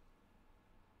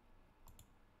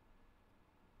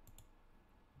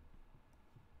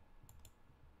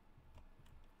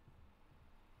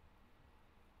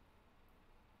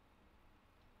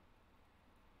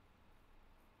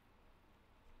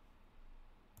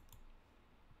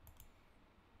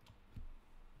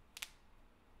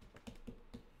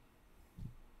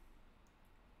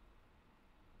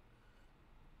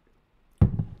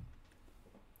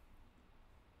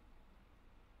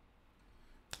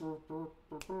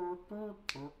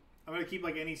 I'm going to keep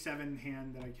like any 7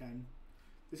 hand that I can.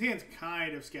 This hand's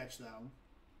kind of sketch though.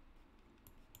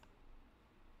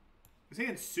 This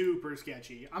hand's super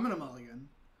sketchy. I'm going to mulligan.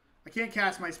 I can't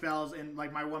cast my spells and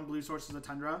like my 1 blue source is a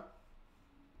Tundra.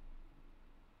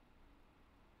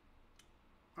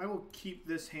 I will keep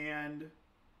this hand.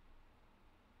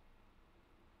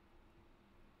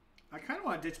 I kind of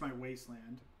want to ditch my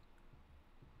Wasteland.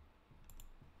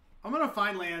 I'm going to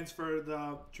find lands for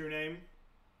the True-Name.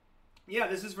 Yeah,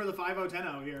 this is for the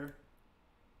 5-0-10-0 here.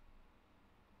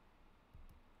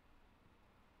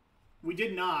 We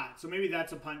did not, so maybe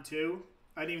that's a punt too.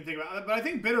 I didn't even think about it. But I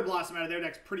think Bitter Blossom out of their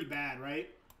deck's pretty bad, right?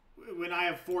 When I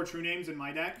have 4 True-Names in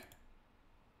my deck.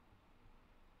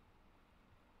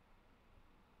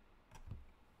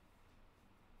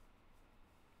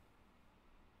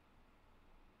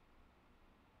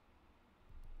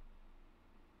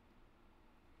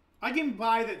 I can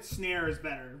buy that Snare is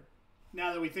better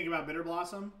now that we think about Bitter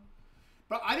Blossom.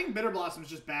 But I think Bitter Blossom is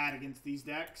just bad against these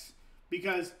decks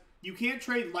because you can't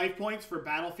trade life points for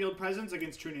battlefield presence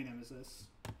against True-Name Nemesis.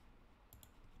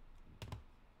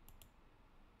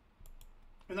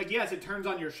 And like, yes, it turns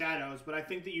on your shadows, but I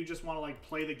think that you just want to like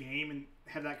play the game and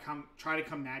have that try to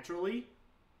come naturally.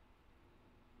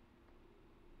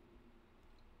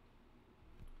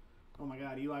 Oh my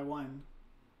god, Eli won.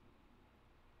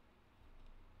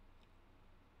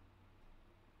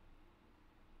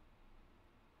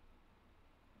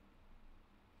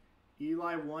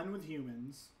 Eli won with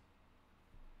humans.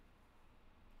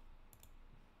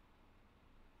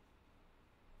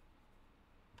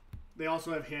 They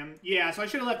also have him. Yeah, so I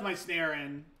should have left my snare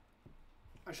in.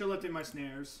 I should have left in my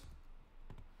snares.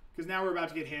 Because now we're about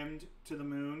to get hymned to the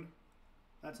moon.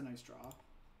 That's a nice draw.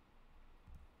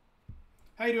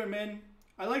 How you doing, Min?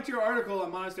 I liked your article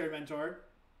on Monastery Mentor.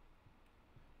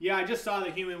 Yeah, I just saw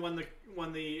that human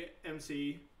won the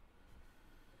MC.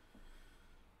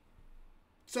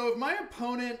 So if my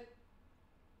opponent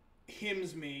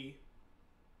hymns me,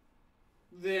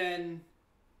 then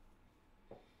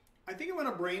I think I'm going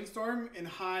to Brainstorm and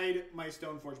hide my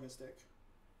Stoneforge Mystic.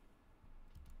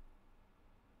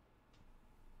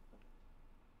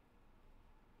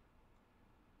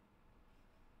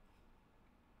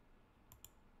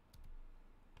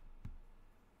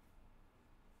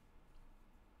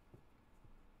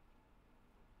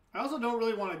 I also don't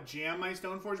really want to jam my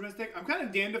Stoneforge Mystic. I'm kind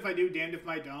of damned if I do, damned if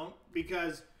I don't.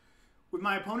 Because with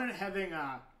my opponent having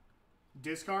a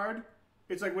discard,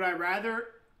 it's like, would I rather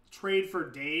trade for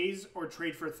Daze or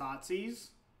trade for Thoughtseize?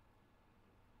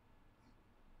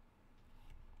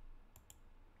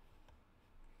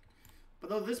 But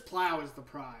though this Plow is the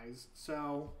prize,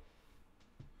 so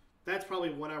that's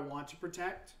probably what I want to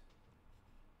protect.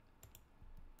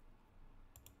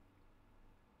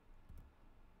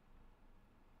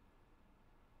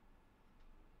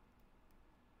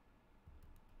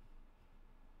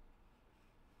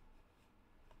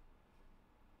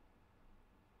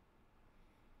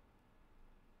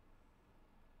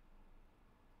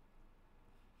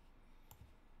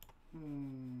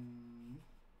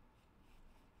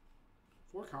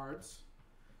 Four cards.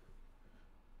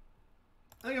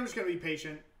 I think I'm just going to be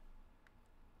patient.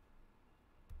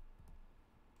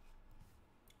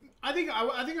 I think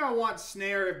I want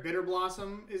Snare if Bitter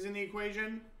Blossom is in the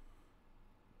equation.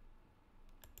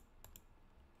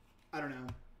 I don't know.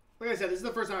 Like I said, this is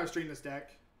the first time I've streamed this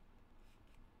deck.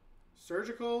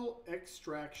 Surgical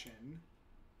Extraction.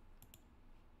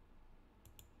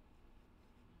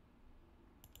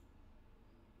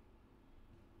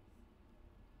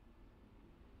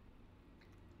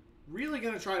 Really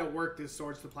going to try to work this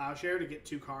Swords to Plowshare to get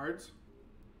 2 cards.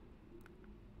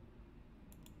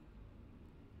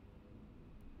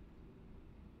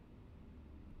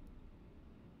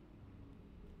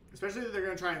 Especially if they're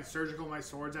going to try and surgical my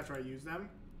swords after I use them.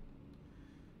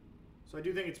 So I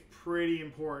do think it's pretty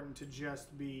important to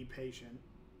just be patient.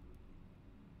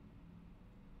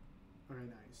 Okay,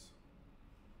 nice.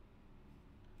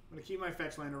 I'm gonna keep my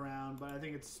fetch land around, but I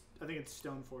think it's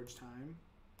Stoneforge time.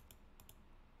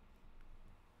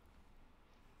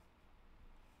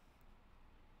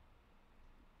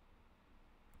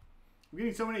 We're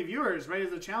getting so many viewers right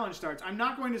as the challenge starts. I'm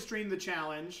not going to stream the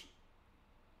challenge.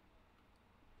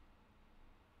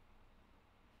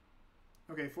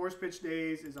 Okay, Force Pitch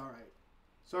Days is alright.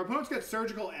 So our opponent's got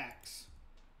Surgical X.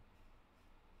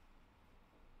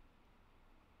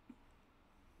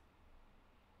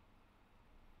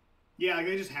 Yeah, like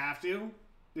they just have to.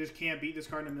 They just can't beat this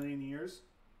card in a million years.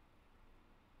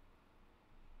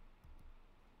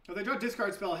 If they draw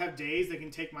Discard Spell, have Daze, they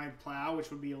can take my Plow, which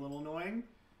would be a little annoying.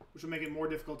 Which will make it more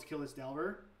difficult to kill this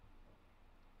Delver.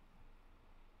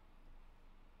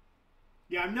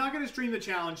 Yeah, I'm not going to stream the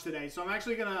challenge today, so I'm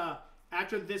actually going to,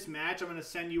 after this match, I'm going to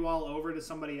send you all over to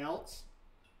somebody else.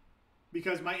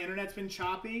 Because my internet's been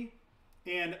choppy,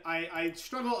 and I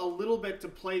struggle a little bit to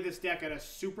play this deck at a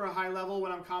super high level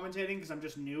when I'm commentating, because I'm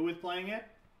just new with playing it.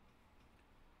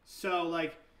 So,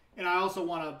 like, and I also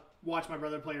want to watch my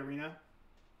brother play Arena.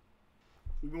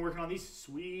 We've been working on these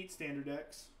sweet standard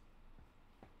decks.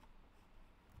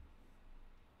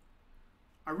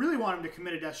 I really want him to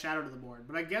commit a Death Shadow to the board,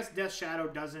 but I guess Death Shadow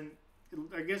doesn't...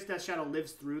 I guess Death Shadow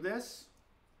lives through this.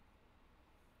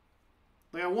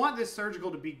 Like, I want this Surgical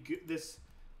to be good.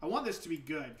 I want this to be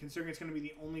good, considering it's going to be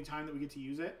the only time that we get to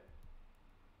use it.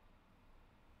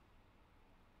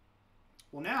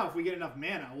 Well, now, if we get enough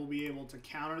mana, we'll be able to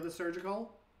counter the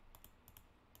Surgical.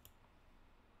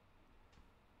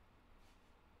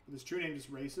 This True-Name just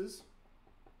races.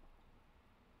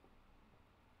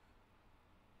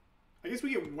 I guess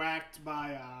we get whacked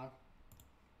by,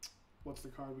 what's the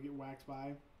card we get whacked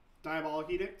by? Diabolic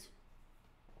Edict.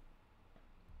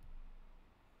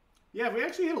 Yeah, if we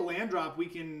actually hit a land drop, we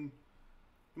can,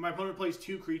 when my opponent plays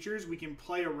 2 creatures, we can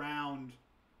play around,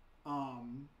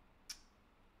 am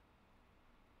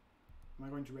I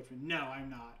going to Richmond? No, I'm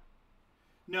not.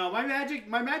 No, my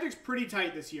Magic's pretty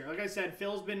tight this year. Like I said,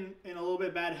 Phil's been in a little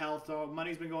bit bad health, so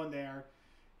money's been going there.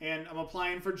 And I'm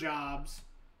applying for jobs.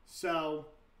 So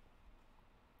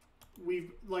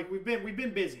we've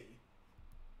been busy.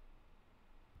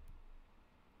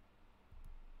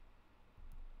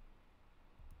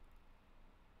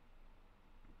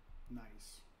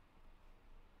 Nice.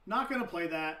 Not gonna play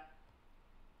that.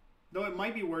 Though it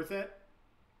might be worth it.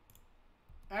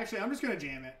 Actually, I'm just gonna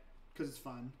jam it because it's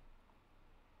fun.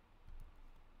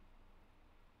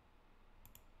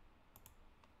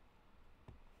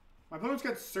 My opponent's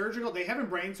got Surgical. They haven't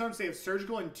Brainstorm, so they have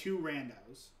Surgical and 2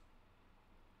 randos.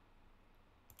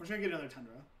 We're just going to get another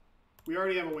Tundra. We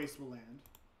already have a wasteful land.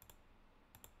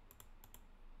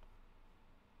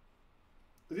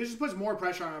 But this just puts more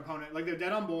pressure on our opponent. Like, they're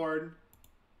dead on board.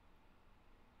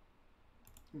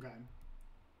 Okay.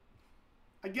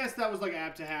 I guess that was, like,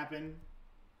 apt to happen.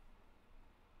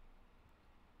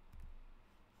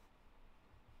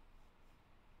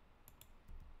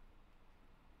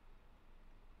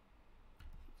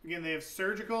 Again, they have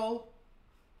Surgical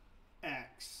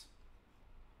X.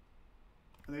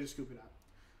 And they just scoop it up.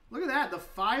 Look at that. The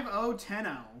 5-0,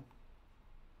 10-0.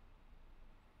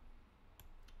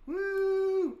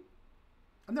 Woo!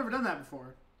 I've never done that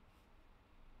before.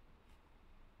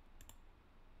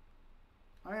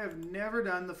 I have never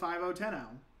done the 5-0, 10-0.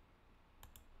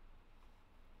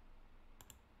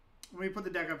 Let me put the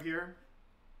deck up here.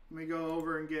 Let me go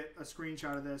over and get a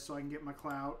screenshot of this so I can get my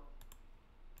clout.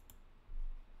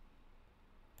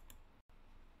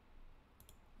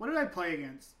 What did I play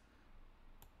against?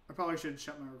 I probably should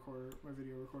shut my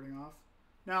video recording off.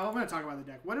 Now, I'm going to talk about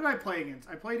the deck. What did I play against?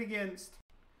 I played against...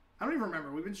 I don't even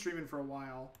remember. We've been streaming for a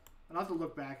while. I'll have to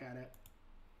look back at it.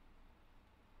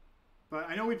 But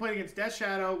I know we played against Death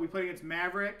Shadow. We played against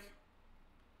Maverick.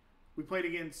 We played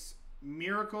against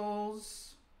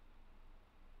Miracles.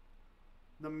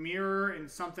 The Mirror and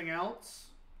something else.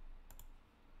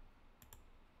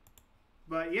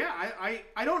 But yeah,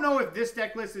 I don't know if this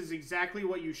deck list is exactly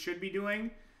what you should be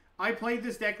doing. I played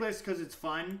this deck list because it's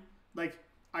fun. Like,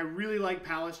 I really like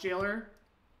Palace Jailer.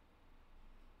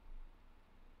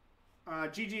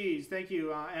 GG's, thank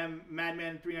you,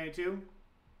 Madman392.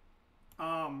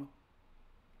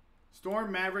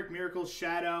 Storm, Maverick, Miracles,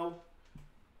 Shadow.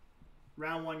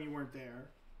 Round 1, you weren't there.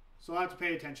 So I'll have to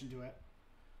pay attention to it.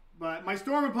 But my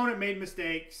Storm opponent made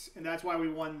mistakes, and that's why we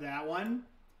won that one.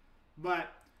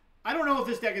 But I don't know if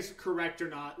this deck is correct or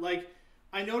not. Like,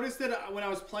 I noticed that when I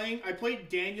was playing, I played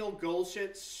Daniel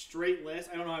Golshit's straight list.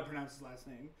 I don't know how to pronounce his last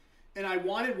name. and I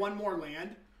wanted one more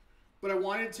land, but I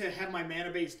wanted to have my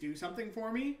mana base do something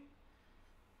for me.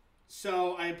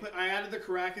 So I added the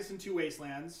Karakas and 2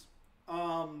 Wastelands.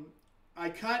 I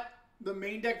cut the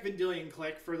main deck Vendilion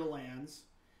Clique for the lands,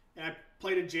 and I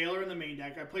played a Jailer in the main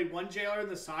deck. I played 1 Jailer in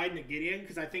the side and a Gideon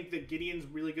because I think that Gideon's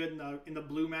really good in the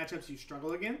blue matchups you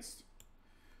struggle against.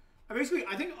 I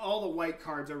think all the white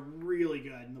cards are really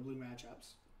good in the blue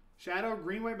matchups. Shadow,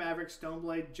 Green White Maverick,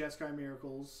 Stoneblade, Jeskai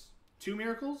Miracles, 2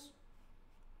 Miracles.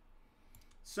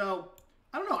 So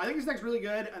I don't know. I think this deck's really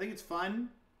good. I think it's fun.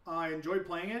 I enjoyed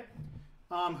playing it.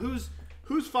 Who's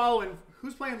playing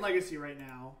Legacy right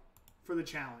now for the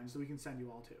challenge that we can send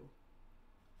you all to?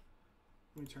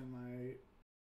 Let me turn my